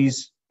infectious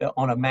disease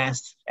on a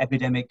mass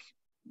epidemic,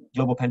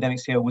 global pandemic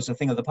scale was a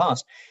thing of the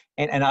past.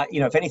 And I,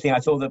 if anything, I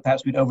thought that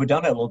perhaps we'd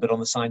overdone it a little bit on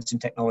the science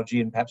and technology,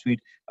 and perhaps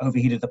we'd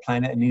overheated the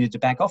planet and needed to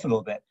back off a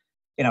little bit.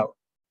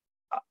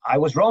 I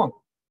was wrong.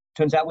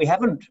 Turns out we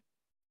haven't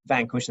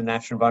vanquished the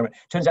natural environment.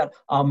 Turns out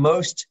our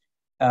most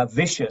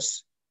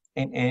vicious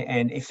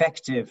and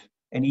effective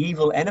and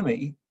evil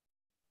enemy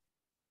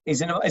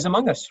is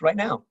among us right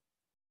now.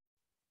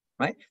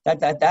 Right?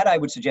 That I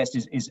would suggest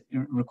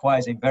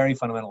requires a very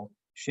fundamental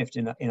shift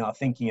in our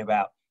thinking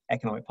about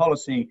economic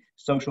policy,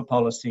 social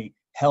policy,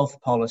 health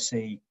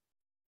policy,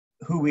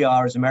 who we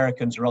are as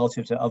Americans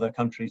relative to other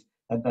countries.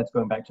 And that's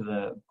going back to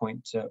the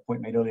point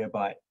made earlier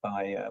by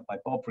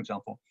Bob, for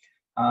example.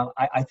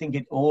 I think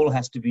it all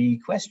has to be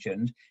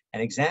questioned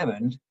and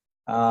examined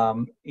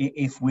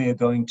if we're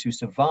going to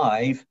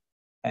survive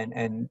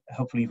and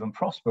hopefully even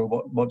prosper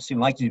what seem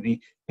likely to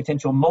be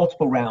potential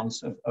multiple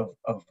rounds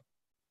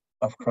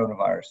of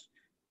coronavirus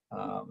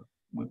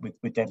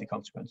with deadly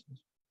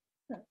consequences.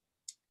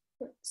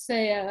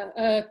 Say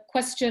a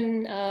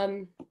question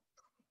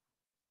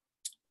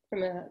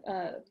from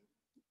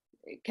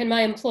can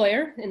my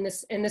employer, in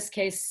this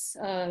case,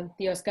 the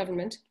U.S.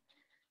 government,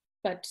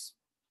 but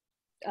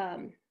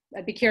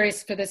I'd be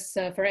curious for this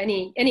for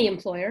any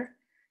employer,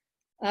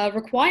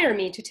 require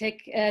me to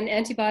take an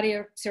antibody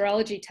or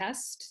serology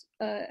test,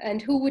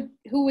 and who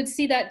would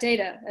see that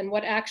data, and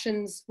what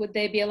actions would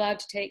they be allowed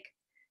to take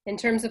in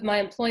terms of my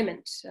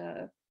employment,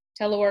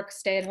 telework,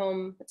 stay at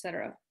home,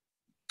 etc.?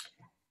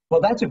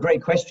 Well, that's a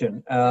great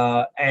question,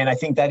 and I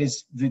think that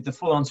is the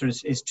full answer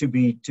is to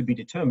be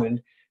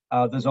determined.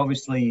 There's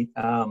obviously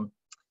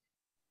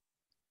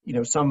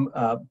some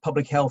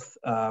public health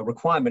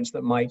requirements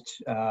that might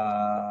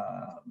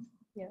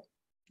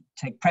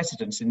take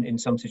precedence in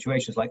some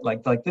situations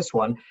like this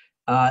one,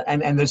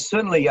 and there's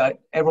certainly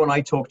everyone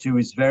I talk to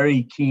is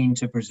very keen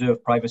to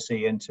preserve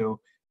privacy and to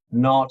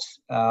not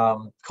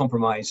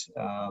compromise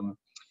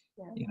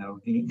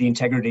the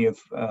integrity of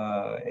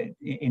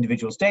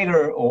individuals' data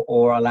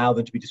or allow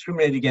them to be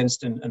discriminated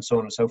against and so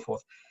on and so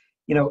forth.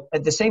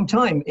 At the same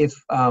time, if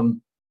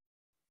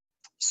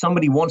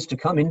somebody wants to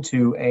come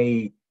into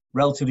a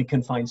relatively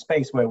confined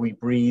space where we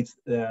breathe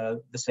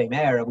the same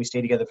air and we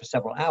stay together for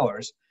several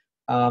hours,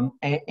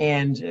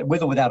 and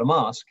with or without a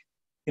mask,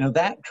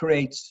 that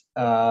creates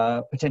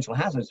potential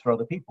hazards for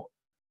other people.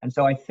 And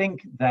so I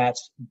think that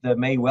there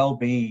may well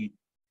be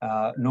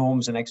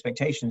norms and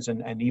expectations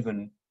and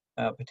even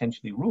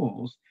potentially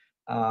rules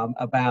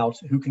about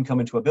who can come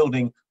into a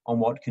building, on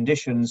what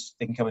conditions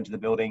they can come into the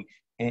building,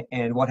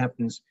 and what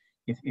happens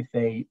if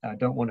they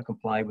don't want to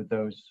comply with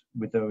those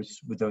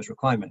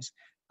requirements.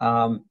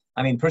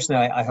 I mean,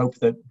 personally, I hope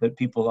that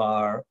people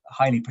are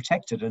highly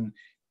protected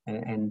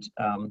and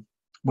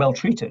well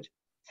treated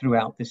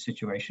throughout this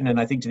situation. And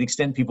I think to the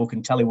extent people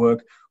can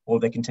telework or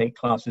they can take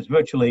classes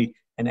virtually,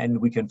 and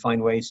we can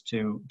find ways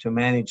to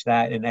manage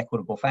that in an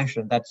equitable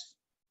fashion, that's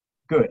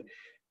good.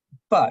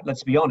 But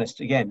let's be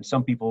honest, again,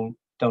 some people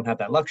don't have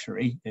that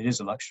luxury. It is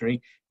a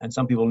luxury. And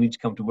some people need to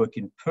come to work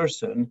in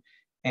person.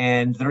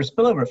 And there are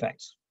spillover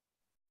effects,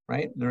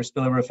 right? There are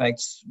spillover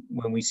effects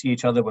when we see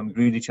each other, when we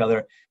greet each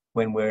other,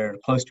 when we're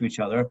close to each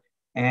other.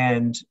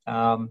 And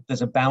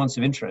there's a balance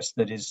of interest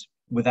that is,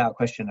 without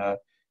question, a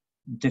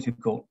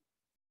difficult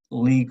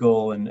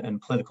legal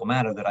and political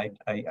matter that I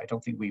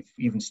don't think we've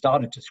even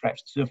started to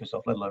scratch the surface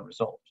of, let alone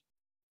resolved.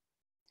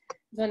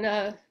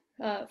 Then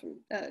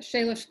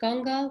Shailesh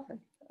Gangal, I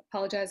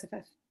apologize if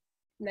I've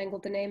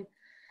mangled the name.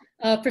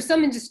 For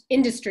some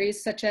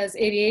industries, such as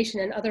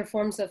aviation and other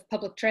forms of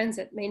public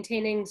transit,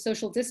 maintaining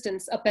social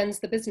distance upends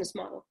the business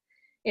model.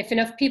 If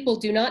enough people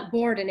do not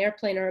board an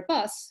airplane or a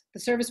bus, the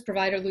service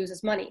provider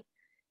loses money.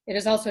 It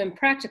is also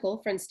impractical.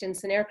 For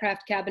instance, an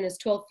aircraft cabin is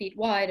 12 feet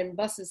wide and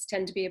buses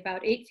tend to be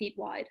about 8 feet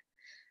wide.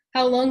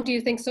 How long do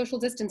you think social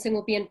distancing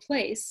will be in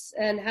place,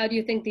 and how do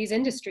you think these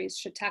industries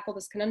should tackle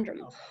this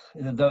conundrum?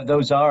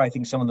 Those are, I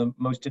think, some of the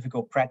most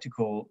difficult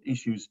practical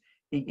issues,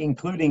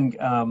 including,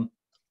 I'll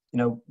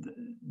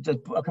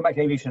come back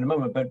to aviation in a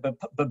moment,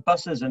 but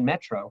buses and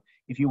metro.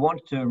 If you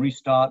want to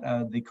restart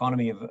the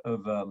economy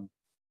of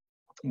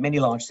many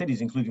large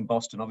cities, including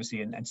Boston,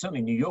 obviously, and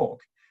certainly New York,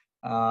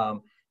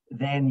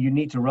 then you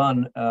need to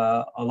run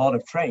a lot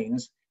of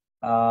trains,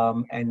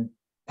 and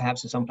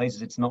perhaps in some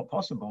places it's not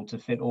possible to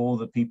fit all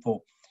the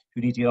people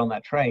who need to get on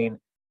that train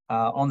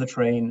on the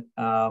train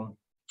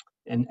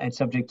and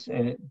subject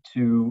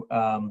to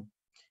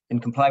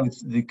and comply with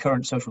the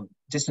current social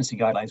distancing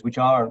guidelines, which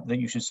are that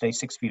you should stay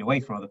 6 feet away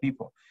from other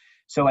people.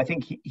 So I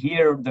think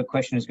here the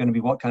question is going to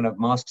be what kind of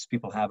masks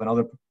people have and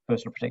other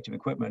personal protective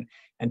equipment,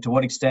 and to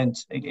what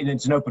extent,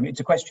 it's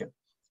a question,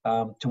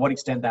 to what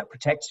extent that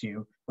protects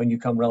you when you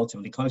come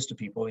relatively close to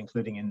people,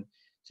 including in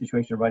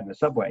situations of riding the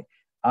subway.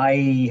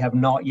 I have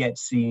not yet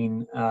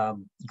seen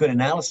good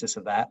analysis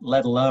of that,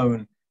 let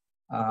alone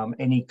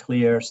any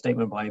clear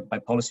statement by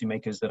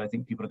policymakers that I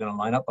think people are going to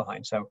line up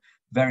behind. So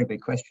very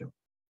big question.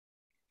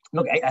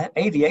 Look,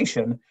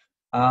 aviation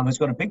has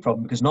got a big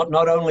problem because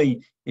not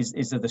only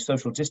is there the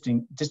social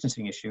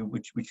distancing issue,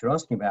 which you're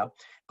asking about,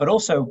 but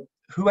also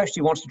who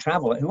actually wants to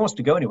travel, who wants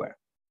to go anywhere,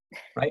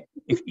 right?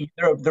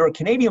 There are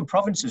Canadian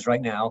provinces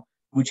right now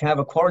which have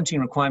a quarantine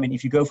requirement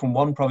if you go from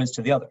one province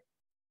to the other.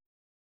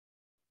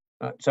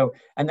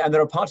 And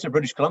there are parts of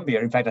British Columbia,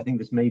 in fact, I think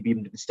this may be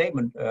even a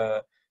statement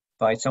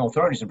by some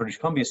authorities in British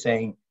Columbia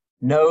saying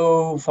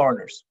no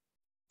foreigners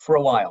for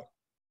a while.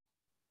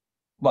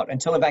 What,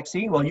 until a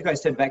vaccine? Well, you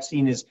guys said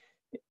vaccine is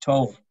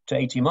 12 to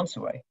 18 months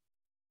away.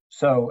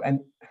 So, and,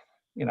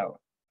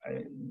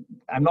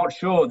 I'm not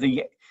sure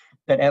that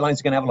airlines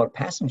are going to have a lot of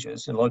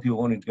passengers and a lot of people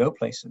wanting to go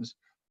places.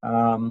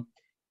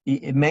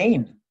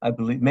 Maine, I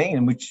believe,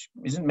 which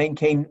isn't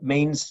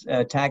Maine's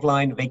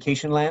tagline,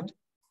 vacation land?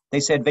 They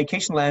said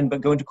vacation land,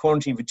 but go into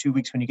quarantine for 2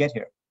 weeks when you get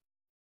here.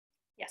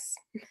 Yes.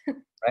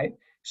 Right?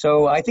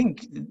 So I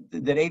think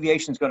that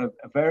aviation's got a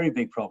very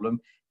big problem,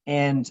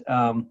 and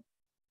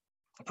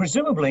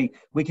presumably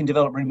we can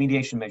develop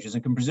remediation measures,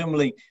 and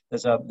presumably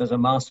there's a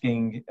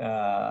masking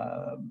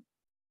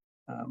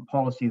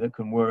policy that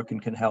can work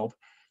and can help.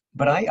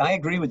 But I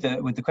agree with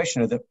the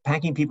questioner that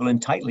packing people in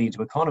tightly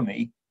into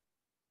economy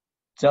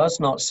does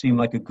not seem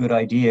like a good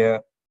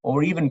idea,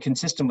 or even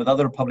consistent with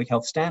other public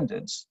health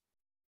standards,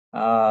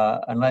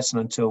 unless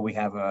and until we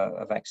have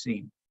a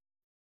vaccine.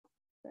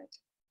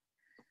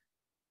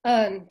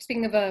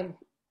 Speaking of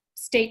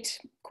state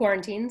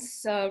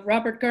quarantines,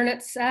 Robert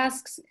Gernitz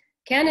asks,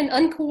 can an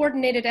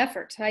uncoordinated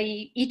effort,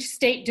 i.e. each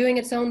state doing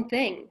its own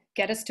thing,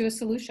 get us to a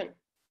solution?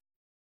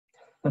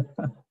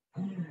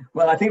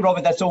 Well, I think,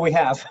 Robert, that's all we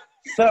have.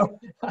 So,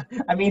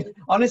 I mean,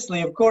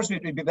 honestly, of course,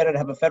 it'd be better to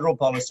have a federal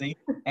policy.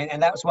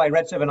 And that's why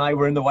Retsev and I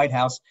were in the White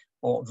House,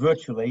 or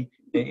virtually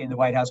in the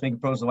White House, making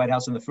proposals in the White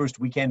House in the first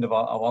weekend of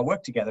our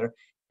work together.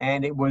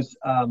 And it was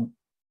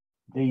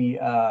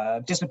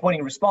the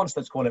disappointing response,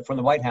 let's call it, from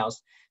the White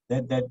House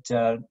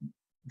that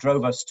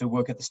drove us to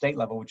work at the state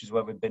level, which is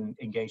where we've been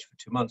engaged for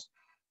 2 months.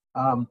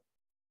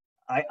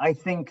 I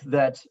think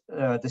that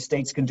the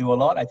states can do a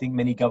lot. I think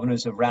many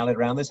governors have rallied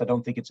around this. I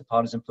don't think it's a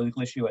partisan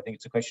political issue. I think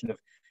it's a question of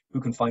who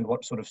can find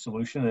what sort of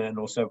solution, and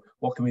also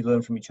what can we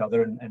learn from each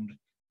other, and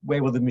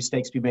where will the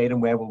mistakes be made,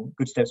 and where will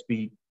good steps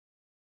be,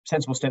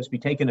 sensible steps be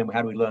taken, and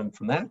how do we learn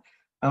from that?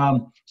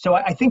 So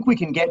I think we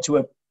can get to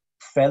a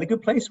fairly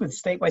good place with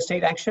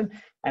state-by-state action,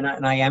 and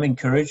I am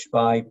encouraged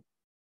by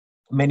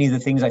many of the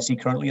things I see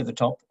currently at the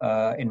top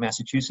in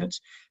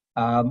Massachusetts.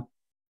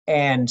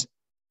 And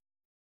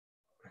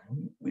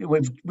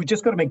we've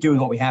just got to make do with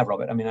what we have,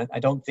 Robert. I mean, I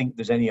don't think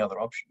there's any other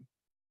option.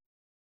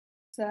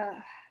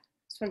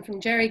 This one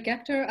from Jerry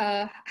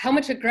Gechter. How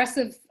much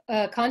aggressive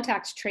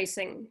contact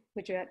tracing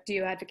do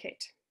you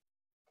advocate?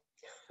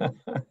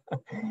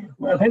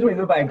 Well, it depends what you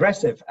mean by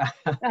aggressive.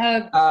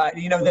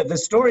 You know, the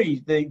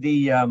story, the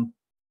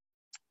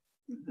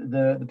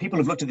people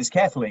who've looked at this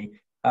carefully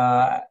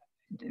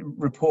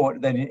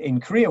report that in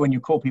Korea, when you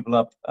call people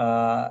up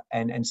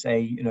and say,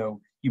 you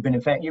know, you've been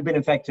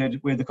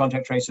infected with the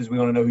contact tracers, we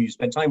want to know who you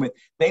spent time with,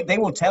 they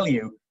will tell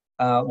you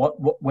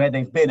where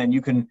they've been, and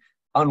you can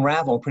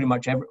unravel pretty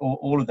much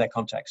all of their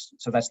contacts.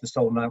 So that's the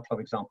Seoul nightclub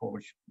example,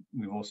 which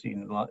we've all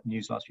seen in the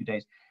news last few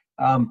days.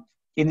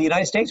 In the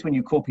United States, when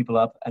you call people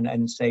up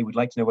and say, we'd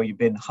like to know where you've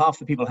been, half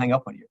the people hang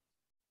up on you.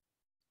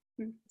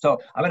 So,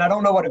 I mean, I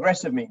don't know what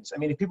aggressive means. I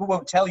mean, if people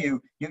won't tell you,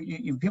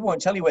 people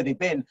won't tell you where they've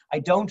been, I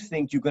don't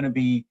think you're going to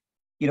be,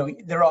 you know,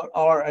 there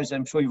are, as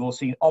I'm sure you've all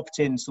seen,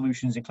 opt-in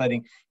solutions,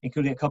 including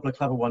a couple of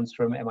clever ones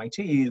from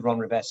MIT, Ron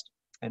Rivest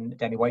and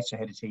Danny Weitzer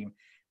head of team,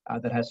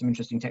 that has some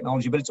interesting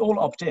technology, but it's all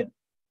opt-in.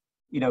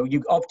 You know,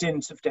 you opt in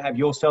to have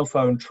your cell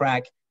phone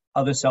track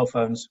other cell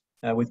phones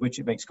with which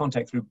it makes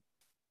contact through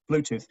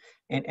Bluetooth,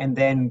 and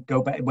then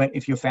go back,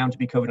 if you're found to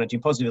be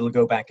COVID-19 positive, it'll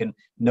go back and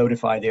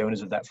notify the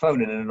owners of that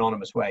phone in an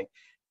anonymous way,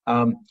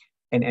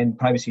 and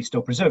privacy is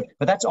still preserved.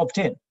 But that's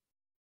opt-in,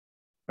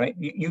 right?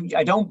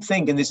 I don't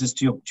think, and this is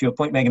to your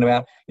point, Megan,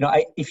 about, you know,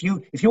 if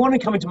you want to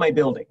come into my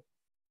building,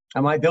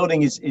 and my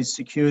building is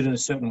secured in a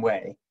certain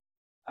way,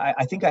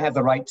 I think I have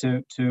the right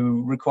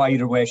to require you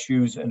to wear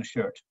shoes and a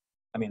shirt.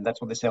 I mean,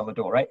 that's what they say on the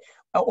door, right?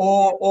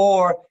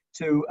 Or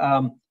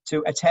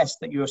to attest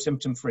that you are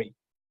symptom-free,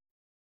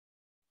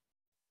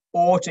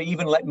 or to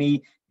even let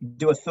me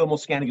do a thermal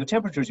scan of your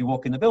temperature as you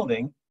walk in the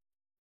building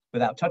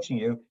without touching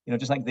you, you know,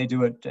 just like they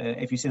do it,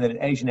 if you see that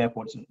at Asian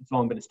airports, it's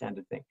long been a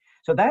standard thing.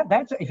 So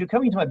that's, if you're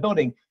coming to my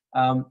building,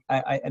 and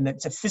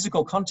it's a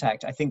physical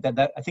contact, I think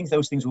I think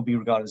those things will be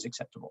regarded as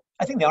acceptable.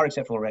 I think they are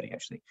acceptable already,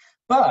 actually.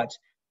 But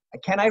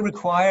can I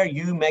require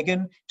you,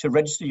 Megan, to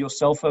register your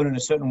cell phone in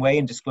a certain way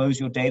and disclose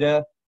your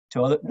data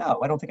to other? No,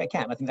 I don't think I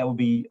can. I think that would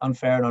be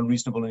unfair and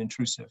unreasonable and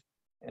intrusive.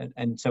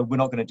 And so we're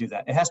not going to do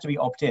that. It has to be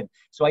opt-in.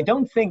 So I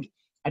don't think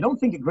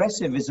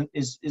aggressive is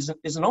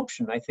an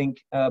option. I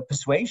think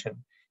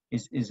persuasion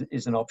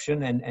is an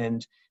option,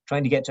 and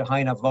trying to get to high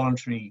enough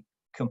voluntary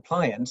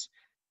compliance.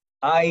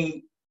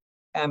 I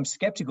am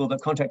skeptical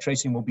that contact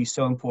tracing will be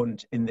so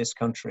important in this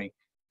country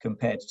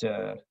compared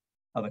to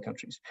other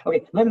countries.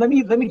 Okay, let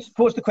me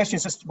pause the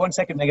questions just 1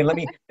 second, Megan.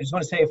 I just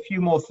want to say a few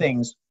more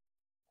things,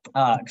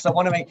 because I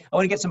want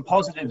to get some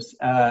positives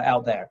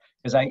out there,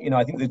 because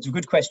I think there's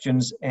good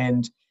questions,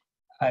 and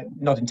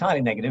not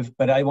entirely negative,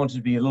 but I wanted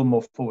to be a little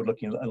more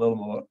forward-looking, a little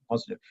more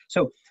positive.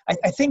 So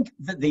I think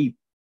that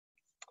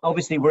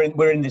obviously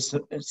we're in this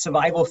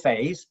survival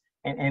phase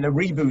and a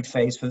reboot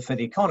phase for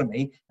the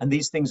economy, and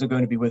these things are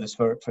going to be with us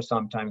for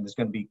some time, and there's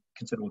going to be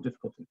considerable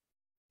difficulty.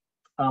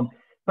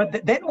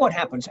 But then what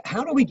happens?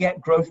 How do we get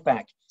growth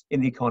back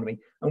in the economy?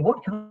 And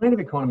what kind of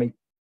economy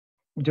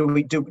do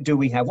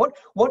we have?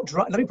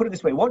 Let me put it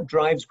this way: what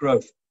drives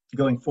growth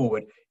going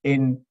forward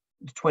in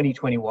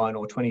 2021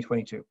 or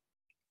 2022?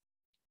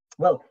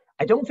 Well,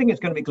 I don't think it's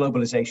going to be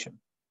globalization,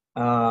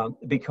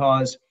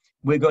 because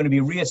we're going to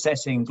be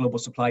reassessing global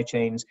supply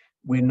chains.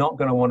 We're not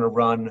going to want to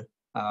run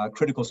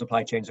critical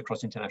supply chains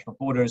across international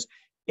borders.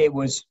 It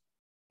was,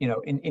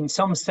 in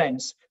some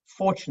sense,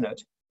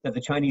 fortunate that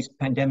the Chinese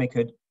pandemic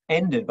had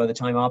ended by the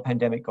time our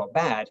pandemic got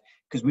bad,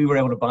 because we were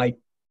able to buy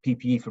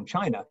PPE from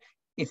China.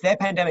 If their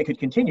pandemic had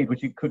continued,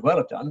 which it could well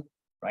have done,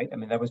 right? I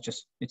mean, that was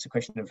just, it's a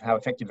question of how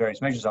effective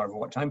various measures are over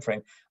what time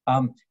frame.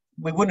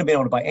 We wouldn't have been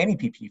able to buy any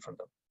PPE from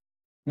them.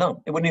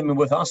 No, it wouldn't even be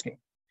worth asking.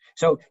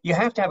 So you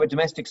have to have a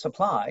domestic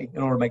supply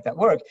in order to make that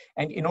work.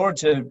 And in order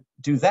to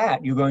do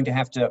that, you're going to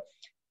have to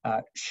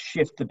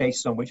shift the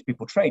basis on which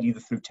people trade, either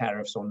through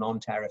tariffs or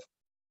non-tariff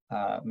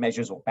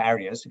measures or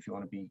barriers, if you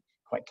want to be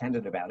quite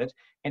candid about it.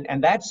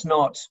 And that's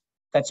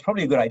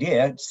probably a good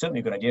idea. It's certainly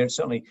a good idea. It's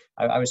certainly,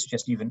 I would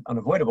suggest, even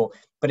unavoidable,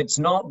 but it's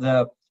not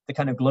the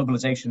kind of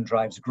globalization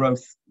drives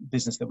growth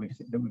business that we've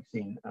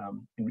seen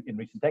in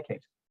recent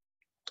decades.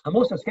 I'm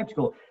also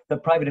skeptical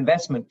that private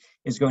investment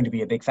is going to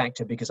be a big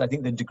factor, because I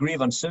think the degree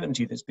of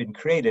uncertainty that's been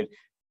created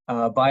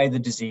by the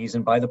disease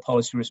and by the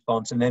policy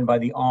response, and then by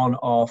the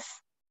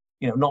on-off,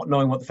 not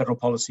knowing what the federal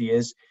policy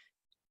is,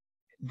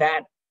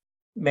 that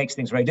makes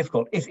things very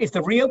difficult. If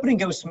the reopening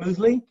goes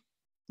smoothly,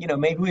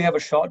 maybe we have a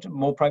shot,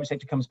 more private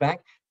sector comes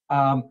back.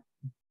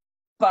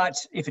 But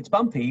if it's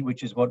bumpy,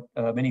 which is what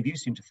many of you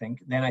seem to think,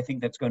 then I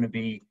think that's going to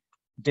be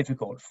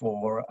difficult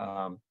for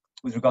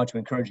with regard to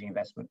encouraging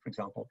investment, for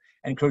example,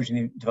 and encouraging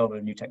the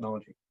development of new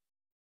technology.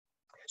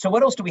 So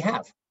what else do we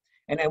have?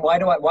 And why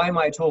am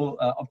I at all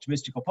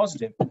optimistic or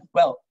positive?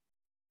 Well,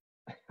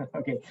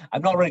 okay,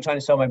 I'm not really trying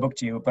to sell my book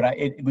to you, but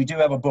we do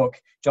have a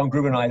book, John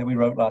Gruber and I, that we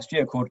wrote last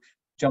year called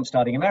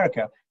Jumpstarting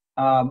America.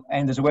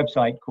 And there's a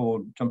website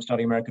called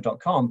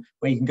jumpstartingamerica.com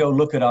where you can go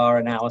look at our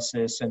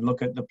analysis and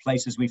look at the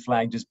places we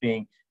flagged as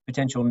being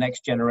potential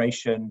next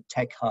generation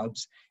tech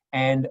hubs,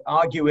 and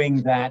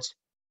arguing that,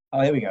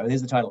 oh, there we go,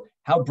 here's the title,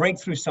 How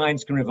Breakthrough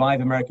Science Can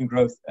Revive American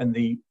Growth and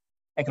the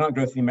Economic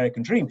Growth of the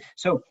American Dream.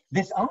 So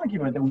this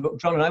argument that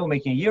John and I were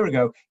making a year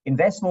ago,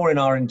 invest more in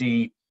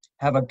R&D,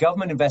 have a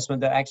government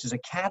investment that acts as a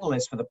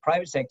catalyst for the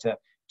private sector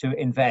to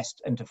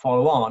invest and to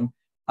follow on,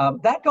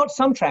 that got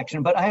some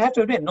traction, but I have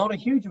to admit, not a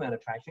huge amount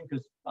of traction,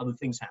 because other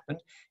things happened.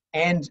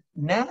 And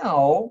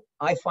now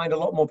I find a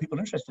lot more people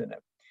interested in it,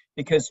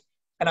 because,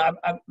 and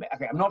I'm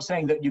not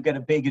saying that you get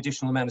a big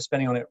additional amount of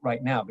spending on it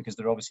right now, because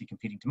there are obviously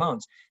competing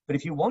demands. But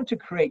if you want to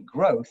create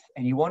growth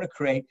and you want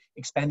to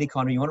expand the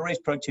economy, you want to raise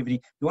productivity,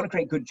 you want to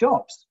create good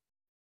jobs,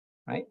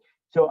 right?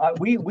 So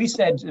we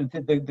said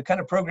the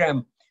kind of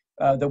program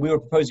that we were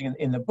proposing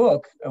in the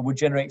book would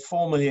generate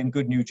 4 million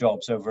good new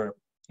jobs over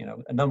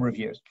a number of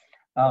years.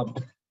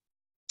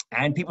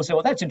 And people say,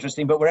 well, that's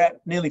interesting, but we're at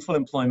nearly full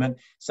employment,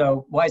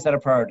 so why is that a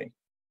priority?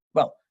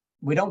 Well,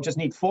 we don't just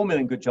need 4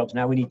 million good jobs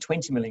now, we need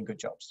 20 million good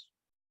jobs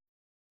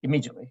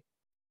immediately,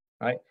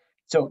 right?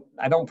 So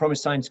I don't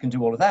promise science can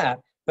do all of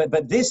that,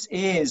 but this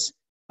is,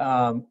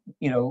 the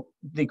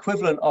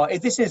equivalent of,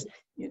 if this is,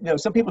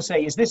 some people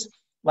say, is this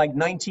like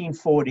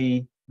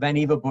 1940,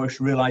 Vannevar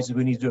Bush realizes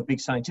we need to do a big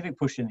scientific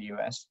push in the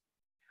US?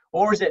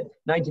 Or is it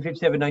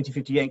 1957,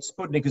 1958,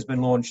 Sputnik has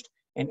been launched,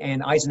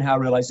 and Eisenhower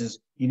realizes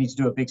you need to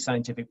do a big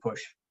scientific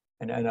push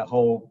and a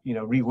whole,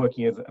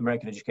 reworking of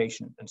American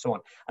education and so on.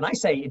 And I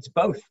say it's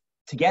both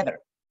together,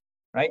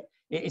 right?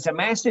 It's a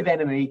massive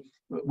enemy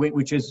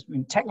which is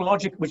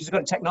technological, which has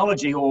got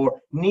technology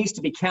or needs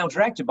to be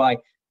counteracted by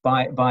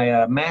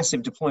a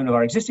massive deployment of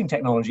our existing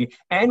technology,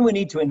 and we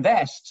need to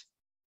invest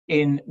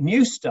in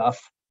new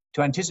stuff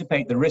to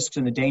anticipate the risks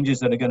and the dangers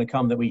that are going to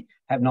come that we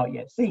have not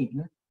yet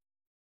seen.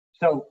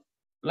 So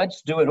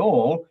let's do it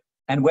all.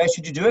 And where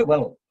should you do it?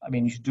 Well, I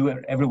mean, you should do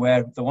it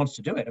everywhere that wants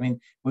to do it. I mean,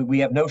 we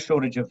have no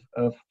shortage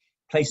of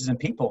places and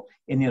people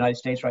in the United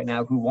States right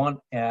now who want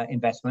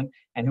investment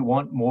and who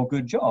want more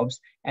good jobs.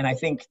 And I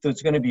think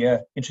there's going to be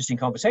an interesting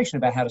conversation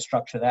about how to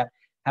structure that,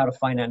 how to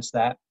finance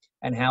that,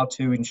 and how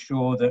to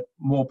ensure that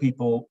more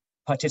people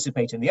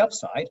participate in the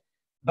upside.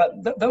 But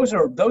those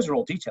are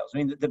all details. I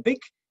mean, the big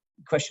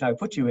question I would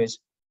put to you is,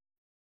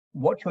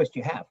 what choice do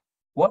you have?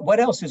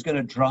 What else is going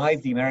to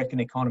drive the American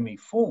economy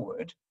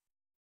forward?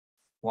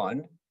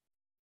 One.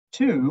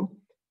 Two,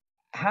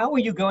 how are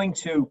you going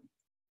to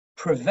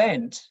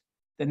prevent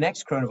the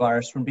next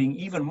coronavirus from being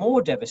even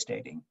more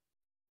devastating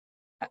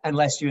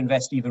unless you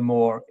invest even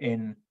more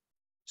in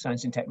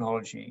science and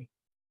technology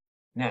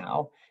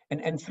now?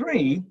 And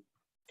three,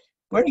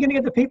 where are you going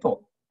to get the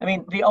people? I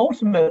mean, the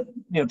ultimate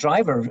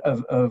driver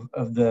of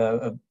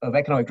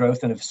economic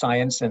growth and of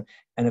science and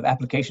of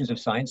applications of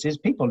science is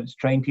people. It's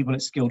trained people,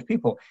 it's skilled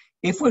people.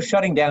 If we're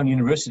shutting down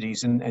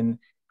universities and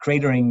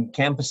cratering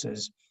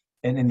campuses,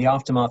 and in the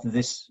aftermath of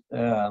this,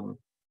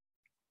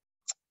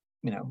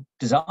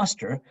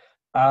 disaster,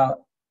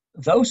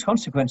 those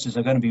consequences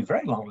are going to be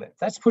very long-lived.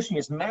 That's pushing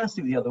us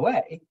massively the other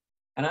way,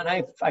 and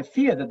I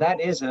fear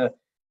that is a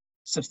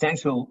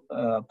substantial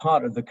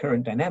part of the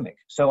current dynamic.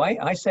 So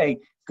I say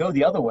go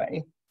the other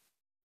way,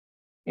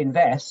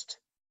 invest,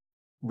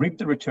 reap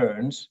the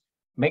returns,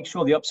 make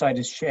sure the upside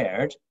is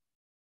shared.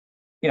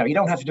 You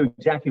don't have to do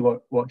exactly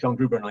what John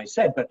Gruber and I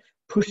said, but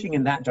pushing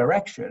in that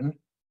direction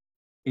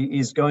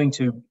is going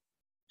to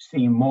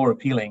seem more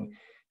appealing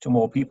to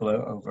more people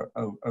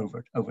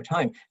over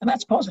time. And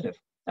that's positive.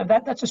 And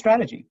that's a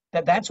strategy.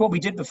 That's what we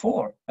did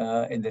before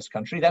in this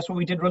country. That's what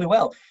we did really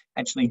well,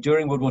 actually,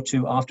 during World War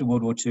II, after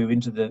World War II,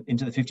 into the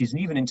 50s, and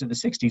even into the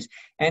 60s.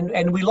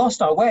 And we lost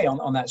our way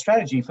on that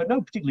strategy for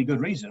no particularly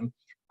good reason.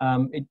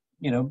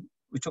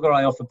 We took our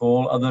eye off the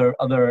ball.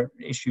 Other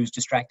issues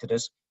distracted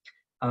us,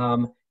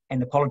 and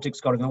the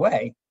politics got in the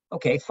way.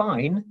 Okay,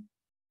 fine.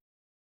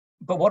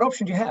 But what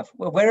option do you have?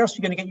 Well, where else are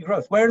you going to get your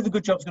growth? Where are the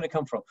good jobs going to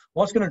come from?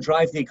 What's going to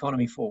drive the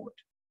economy forward?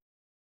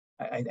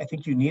 I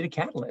think you need a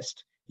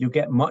catalyst. You'll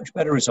get much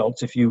better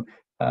results if you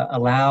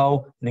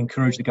allow and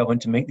encourage the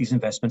government to make these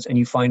investments, and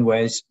you find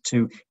ways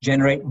to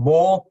generate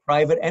more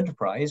private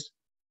enterprise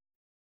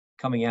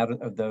coming out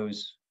of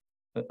those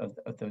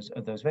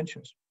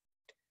ventures.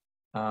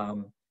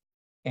 The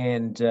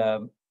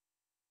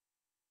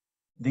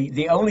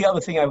only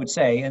other thing I would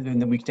say, and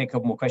then we can take a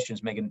couple more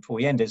questions, Megan, before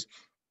we end, is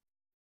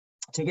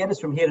to get us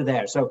from here to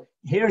there. So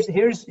here's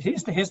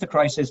the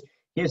crisis.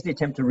 Here's the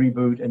attempt to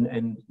reboot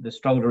and the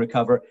struggle to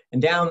recover.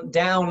 And down,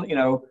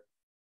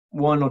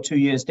 1 or 2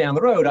 years down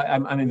the road,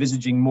 I'm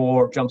envisaging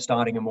more jump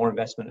starting and more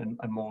investment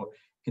and more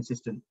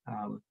consistent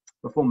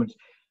performance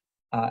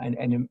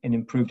and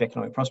improved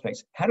economic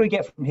prospects. How do we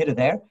get from here to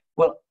there?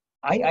 Well,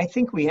 I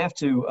think we have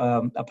to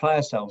apply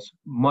ourselves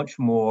much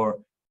more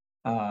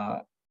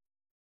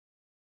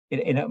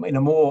in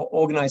a more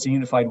organized and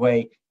unified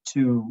way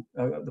to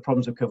the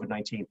problems of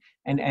COVID-19.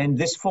 And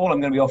this fall, I'm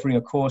going to be offering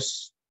a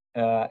course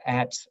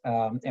at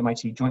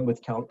MIT, joint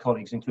with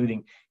colleagues,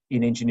 including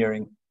in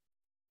engineering,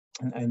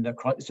 and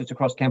it's a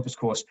cross-campus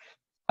course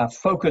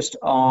focused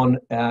on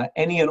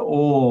any and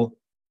all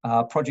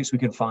projects we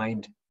can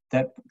find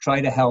that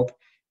try to help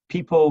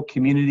people,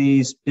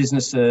 communities,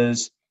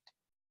 businesses,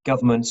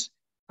 governments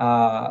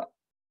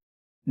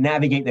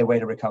navigate their way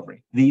to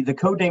recovery. The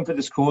code name for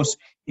this course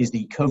is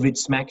the COVID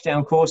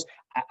Smackdown course.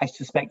 I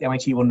suspect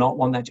MIT will not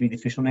want that to be the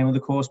official name of the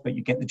course, but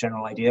you get the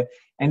general idea.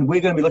 And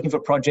we're going to be looking for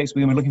projects.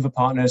 We're going to be looking for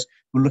partners.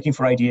 We're looking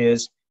for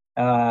ideas.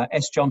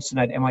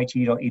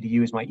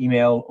 sjohnson@mit.edu is my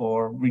email,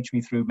 or reach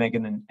me through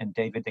Megan and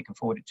David. They can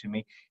forward it to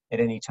me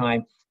at any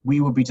time. We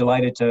would be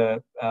delighted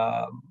to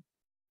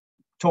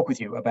talk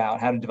with you about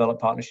how to develop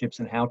partnerships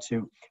and how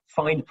to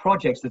find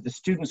projects that the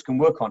students can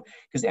work on,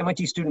 because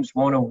MIT students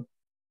want to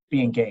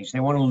be engaged. They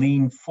want to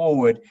lean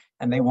forward,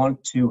 and they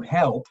want to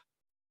help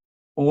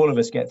all of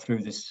us get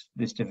through this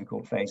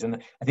difficult phase.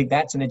 And I think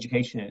that's an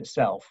education in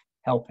itself,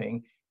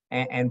 helping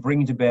and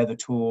bringing to bear the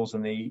tools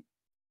and the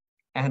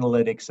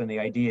analytics and the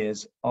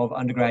ideas of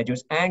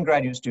undergraduates and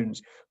graduate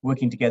students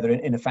working together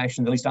in a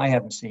fashion that at least I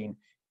haven't seen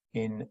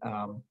in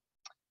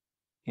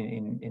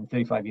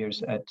 35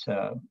 years at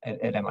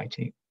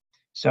MIT.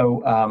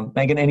 So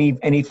Megan,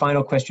 any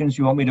final questions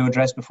you want me to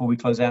address before we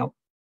close out?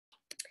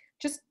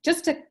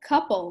 Just a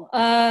couple.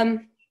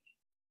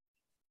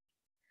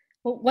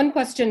 Well, one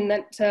question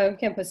that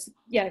campus,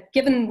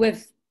 given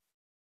with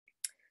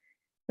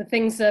the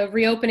things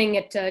reopening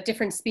at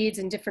different speeds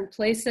in different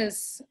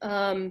places,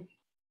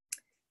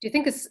 do you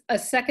think a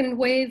second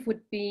wave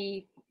would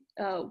be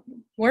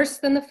worse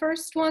than the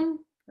first one?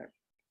 Or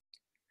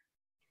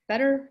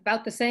better,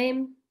 about the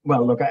same?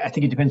 Well, look, I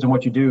think it depends on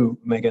what you do,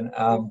 Megan.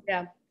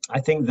 I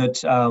think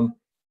that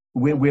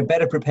we're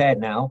better prepared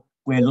now.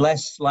 We're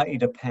less likely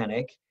to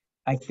panic.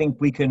 I think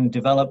we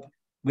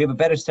have a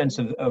better sense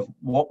of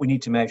what we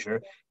need to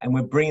measure, and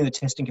we're bringing the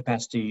testing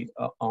capacity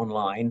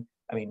online.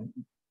 I mean,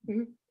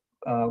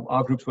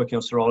 our group's working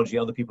on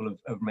serology. Other people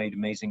have made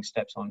amazing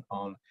steps on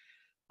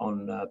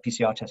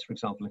PCR tests, for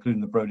example, including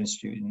the Broad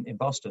Institute in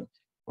Boston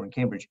or in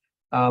Cambridge.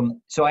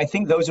 So I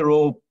think those are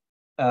all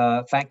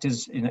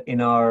factors to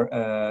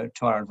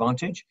our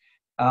advantage.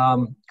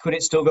 Could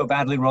it still go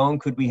badly wrong?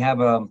 Could we have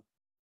a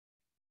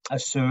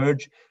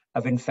surge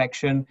of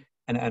infection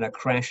and a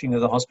crashing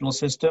of the hospital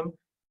system?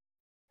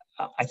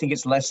 I think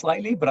it's less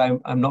likely, but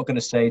I'm not going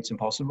to say it's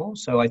impossible.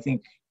 So I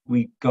think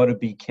we got to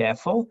be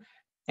careful,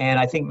 and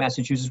I think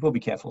Massachusetts will be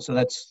careful. So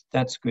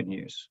that's good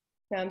news.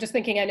 Yeah, I'm just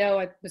thinking. I know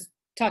I was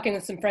talking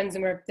with some friends,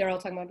 and they're all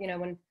talking about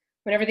when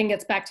everything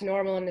gets back to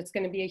normal and it's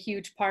going to be a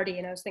huge party.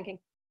 And I was thinking,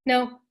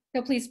 no,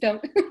 please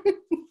don't.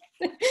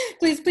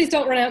 please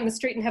don't run out in the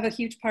street and have a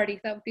huge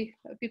party. That would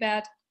be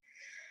bad.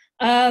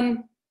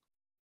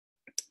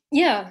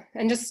 Yeah,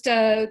 and just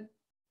a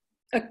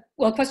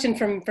question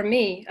from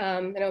me,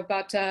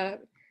 about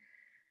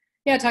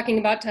talking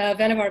about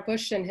Vannevar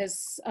Bush and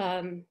his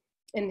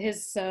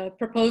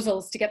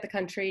proposals to get the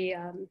country,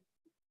 to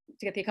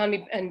get the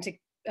economy, and to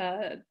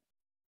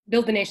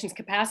build the nation's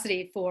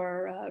capacity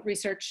for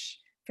research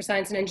for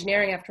science and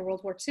engineering after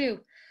World War II.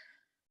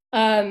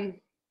 A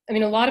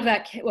lot of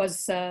that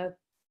was, the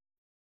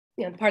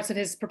parts of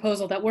his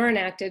proposal that were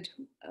enacted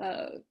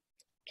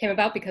came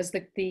about because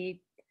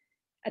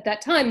at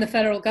that time, the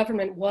federal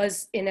government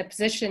was in a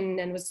position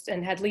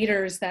and had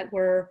leaders that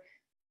were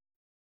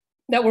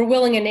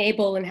willing and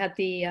able and had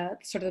the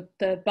sort of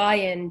the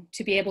buy-in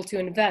to be able to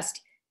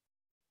invest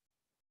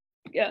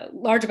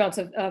large amounts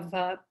of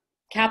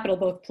capital,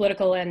 both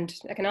political and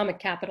economic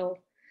capital,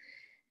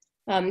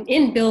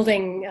 in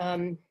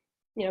building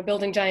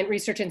building giant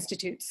research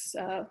institutes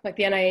like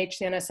the NIH,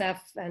 the NSF,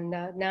 and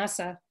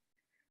NASA.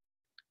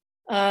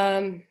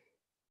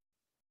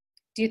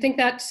 Do you think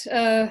that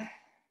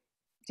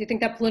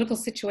political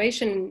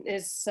situation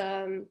is,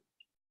 in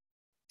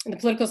the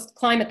political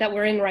climate that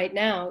we're in right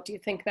now, do you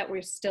think that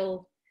we're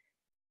still,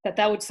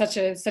 that would such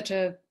an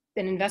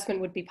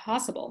investment would be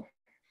possible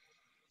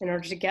in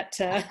order to get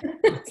to,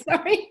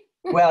 sorry?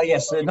 Well,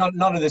 yes,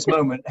 not at this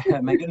moment,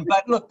 Megan.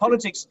 But look,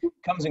 politics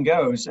comes and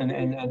goes, and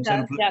so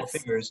do political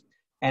figures.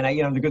 And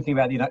the good thing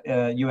about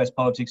the U.S.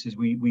 politics is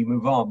we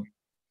move on,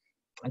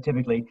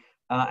 typically.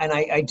 And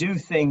I do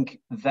think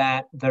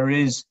that there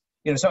is,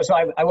 so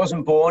I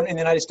wasn't born in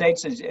the United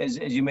States, as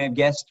you may have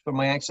guessed from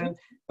my accent,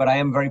 but I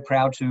am very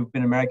proud to have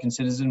been an American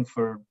citizen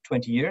for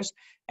 20 years.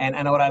 And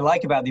what I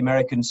like about the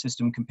American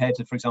system compared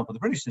to, for example, the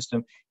British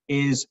system,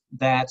 is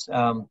that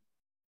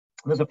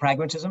there's a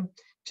pragmatism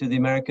to the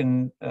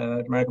American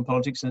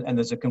politics, and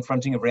there's a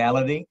confronting of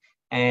reality.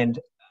 And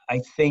I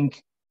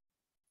think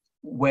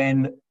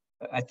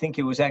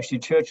it was actually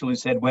Churchill who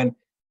said, when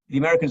the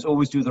Americans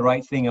always do the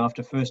right thing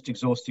after first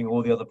exhausting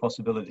all the other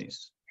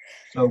possibilities.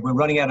 So we're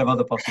running out of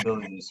other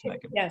possibilities,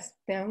 Megan. Yes,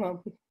 yeah,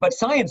 well. But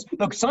science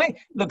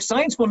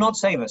will not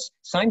save us.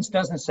 Science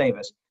doesn't save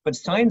us, but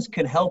science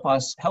can help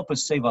us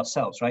save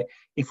ourselves, right?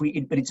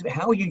 But it's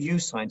how you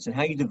use science and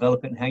how you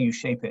develop it and how you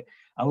shape it.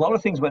 A lot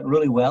of things went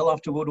really well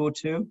after World War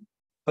II,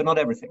 but not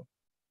everything.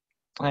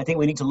 And I think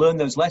we need to learn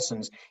those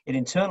lessons and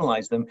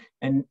internalize them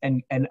and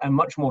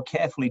much more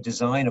carefully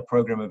design a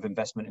program of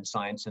investment in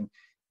science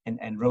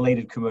and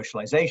related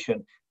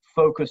commercialization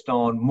focused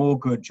on more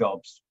good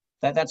jobs.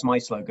 That's my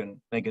slogan,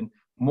 Megan,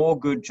 more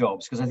good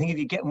jobs. Because I think if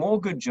you get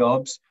more good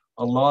jobs,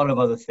 a lot of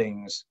other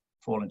things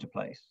fall into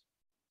place.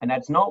 And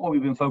that's not what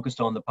we've been focused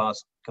on the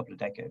past couple of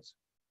decades.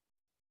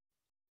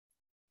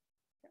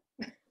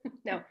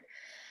 No.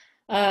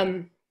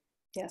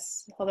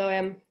 Yes,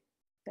 although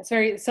that's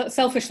very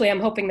selfishly, I'm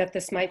hoping that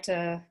this might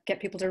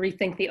get people to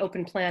rethink the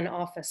open plan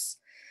office.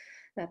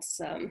 That's,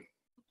 I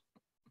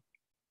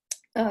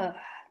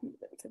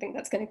think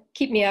that's going to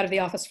keep me out of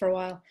the office for a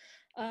while.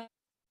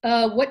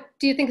 What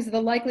do you think is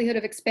the likelihood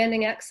of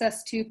expanding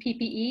access to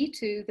PPE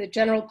to the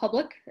general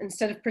public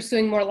instead of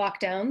pursuing more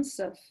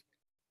lockdowns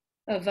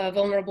of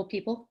vulnerable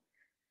people?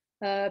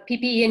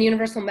 PPE and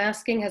universal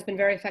masking has been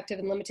very effective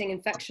in limiting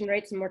infection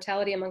rates and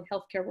mortality among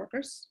healthcare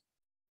workers.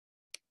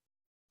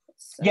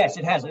 Yes,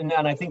 it has. And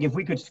I think if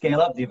we could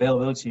scale up the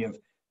availability of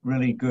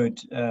really good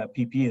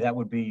PPE, that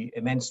would be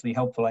immensely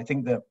helpful. I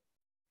think the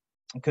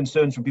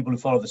concerns from people who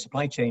follow the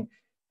supply chain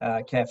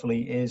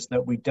carefully is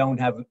that we don't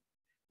have,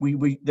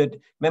 that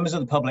members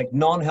of the public,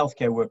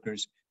 non-healthcare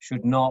workers,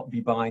 should not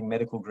be buying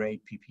medical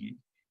grade PPE.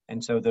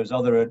 And so there's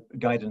other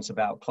guidance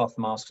about cloth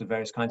masks of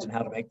various kinds and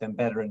how to make them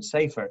better and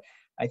safer.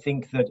 I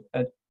think that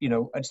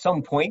at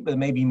some point there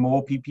may be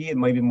more PPE and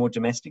maybe more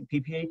domestic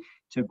PPE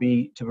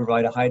to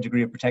provide a higher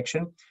degree of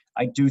protection.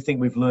 I do think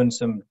we've learned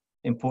some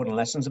important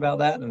lessons about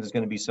that, and there's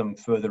going to be some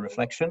further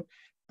reflection.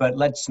 But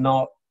let's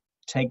not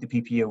take the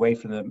PPE away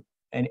from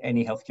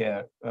any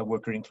healthcare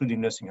worker,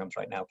 including nursing homes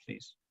right now,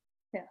 please.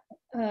 Yeah.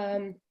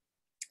 I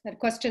had a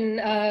question.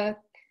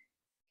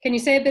 Can you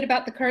say a bit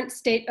about the current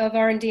state of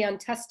R&D on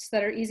tests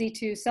that are easy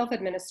to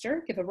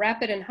self-administer, give a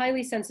rapid and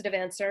highly sensitive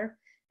answer,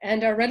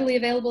 and are readily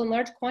available in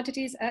large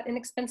quantities at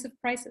inexpensive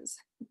prices?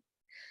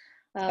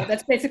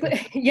 That's basically,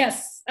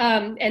 yes,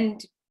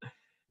 and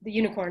the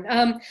unicorn.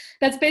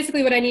 That's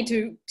basically what I need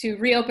to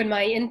reopen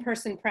my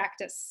in-person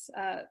practice.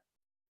 The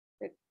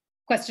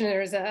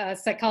questioner is a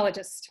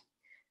psychologist.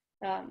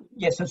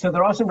 Yes, so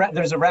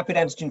there's a rapid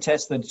antigen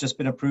test that's just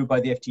been approved by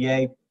the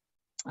FDA.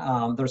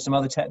 There are some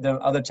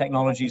other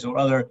technologies or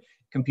other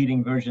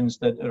competing versions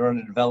that are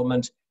under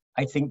development.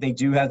 I think they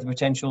do have the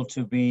potential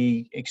to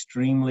be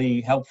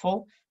extremely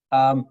helpful.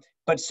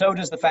 But so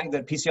does the fact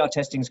that PCR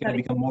testing is going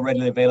to become more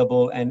readily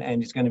available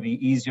and it's going to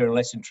be easier and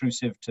less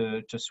intrusive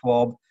to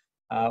swab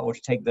or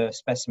to take the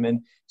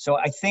specimen. So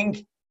I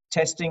think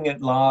testing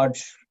at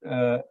large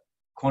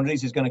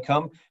quantities is going to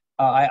come.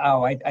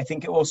 I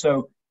think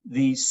also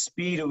the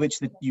speed at which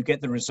you get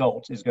the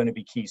result is going to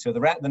be key. So the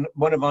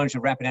one advantage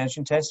of rapid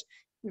antigen tests,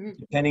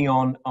 depending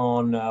on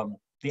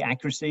the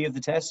accuracy of the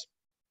test,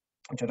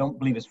 which I don't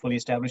believe is fully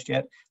established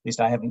yet, at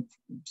least I haven't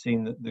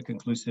seen the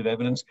conclusive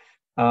evidence,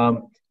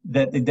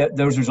 that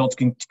those results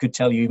could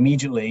tell you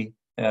immediately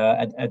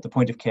at the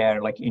point of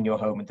care, like in your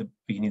home at the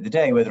beginning of the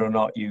day, whether or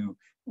not you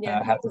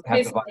have the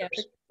virus.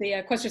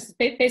 The question is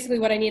basically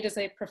what I need as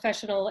a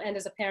professional and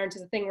as a parent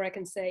is a thing where I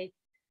can say,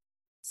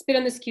 spit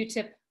on this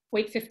Q-tip,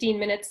 wait 15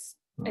 minutes,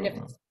 and if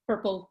it's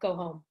purple, go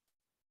home.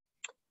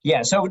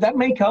 Yeah, so that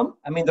may come.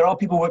 I mean, there are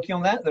people working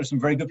on that. There's some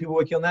very good people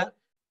working on that.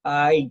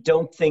 I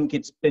don't think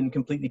it's been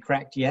completely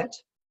cracked yet,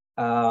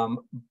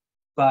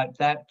 but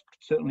that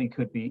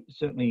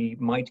certainly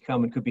might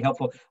come and could be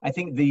helpful. I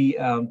think the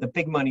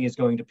big money is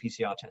going to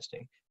PCR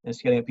testing and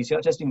scaling up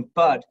PCR testing,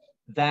 but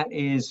that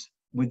is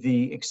with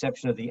the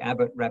exception of the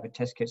Abbott rapid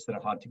test kits that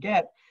are hard to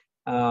get.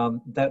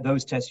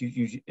 Those tests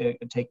usually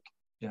take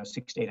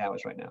 6 to 8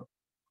 hours right now.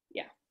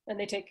 Yeah, and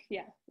they take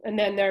and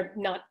then they're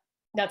not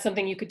not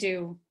something you could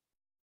do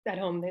at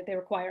home. They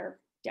require,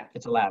 yeah.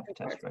 It's a lab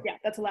test, right? Yeah,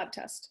 that's a lab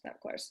test, that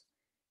requires.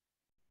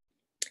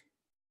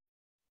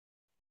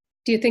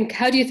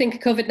 How do you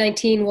think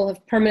COVID-19 will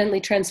have permanently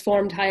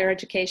transformed higher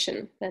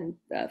education, and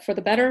for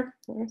the better?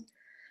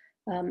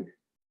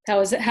 How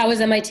has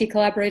MIT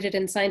collaborated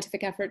in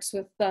scientific efforts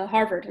with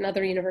Harvard and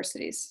other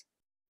universities?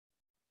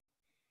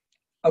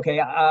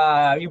 Okay,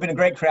 you've been a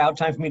great crowd.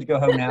 Time for me to go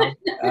home now.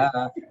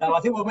 No,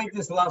 I think we'll make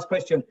this the last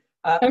question.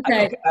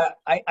 Okay.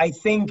 I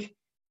think,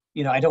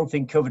 I don't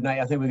think COVID-19,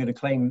 I think we're going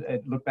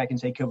to look back and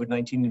say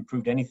COVID-19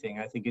 improved anything.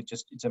 I think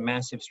it's a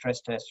massive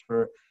stress test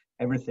for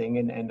everything,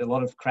 and a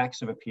lot of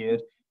cracks have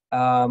appeared.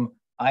 I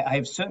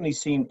have certainly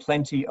seen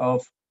plenty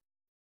of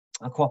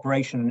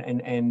cooperation,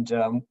 and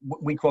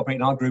we cooperate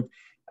in our group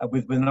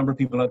with a number of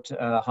people at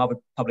Harvard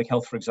Public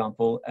Health, for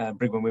example,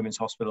 Brigham and Women's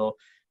Hospital,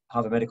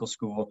 Harvard Medical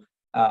School.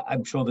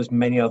 I'm sure there's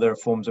many other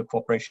forms of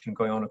cooperation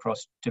going on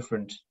across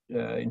different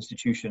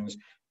institutions.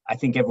 I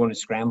think everyone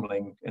is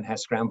scrambling and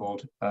has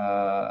scrambled,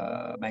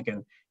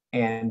 Megan,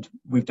 and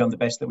we've done the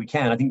best that we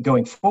can. I think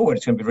going forward,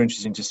 it's going to be very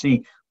interesting to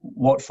see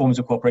what forms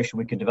of cooperation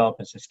we can develop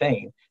and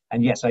sustain.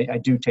 And yes, I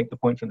do take the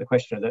point from the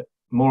questioner that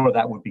more of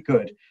that would be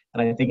good.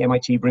 And I think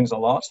MIT brings a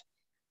lot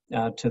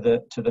to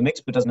the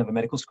mix, but doesn't have a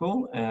medical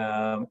school,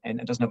 and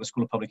it doesn't have a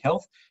school of public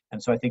health.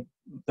 And so I think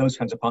those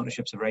kinds of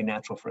partnerships are very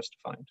natural for us to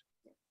find.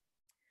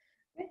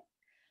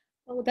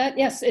 Well,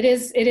 yes, it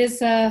is.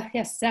 Yes,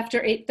 it's after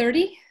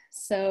 8:30.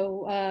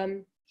 So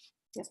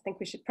yes, I think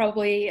we should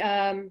probably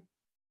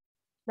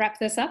wrap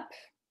this up.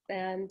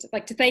 And I'd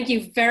like to thank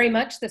you very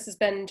much. This has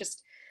been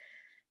just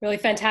really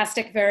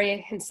fantastic,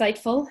 very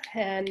insightful.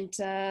 And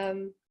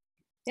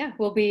yeah,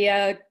 we'll be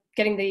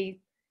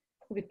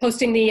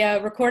posting the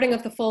recording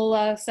of the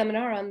full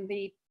seminar on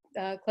the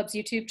club's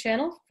YouTube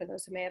channel for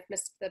those who may have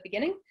missed the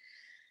beginning.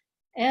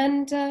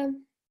 And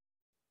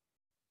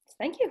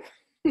thank you.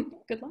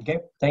 Good luck. Okay.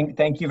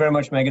 Thank you very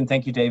much, Megan.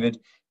 Thank you, David.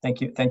 Thank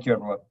you,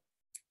 everyone.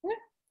 Yeah,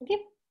 thank you.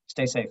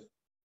 Stay safe.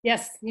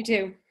 Yes, you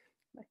too.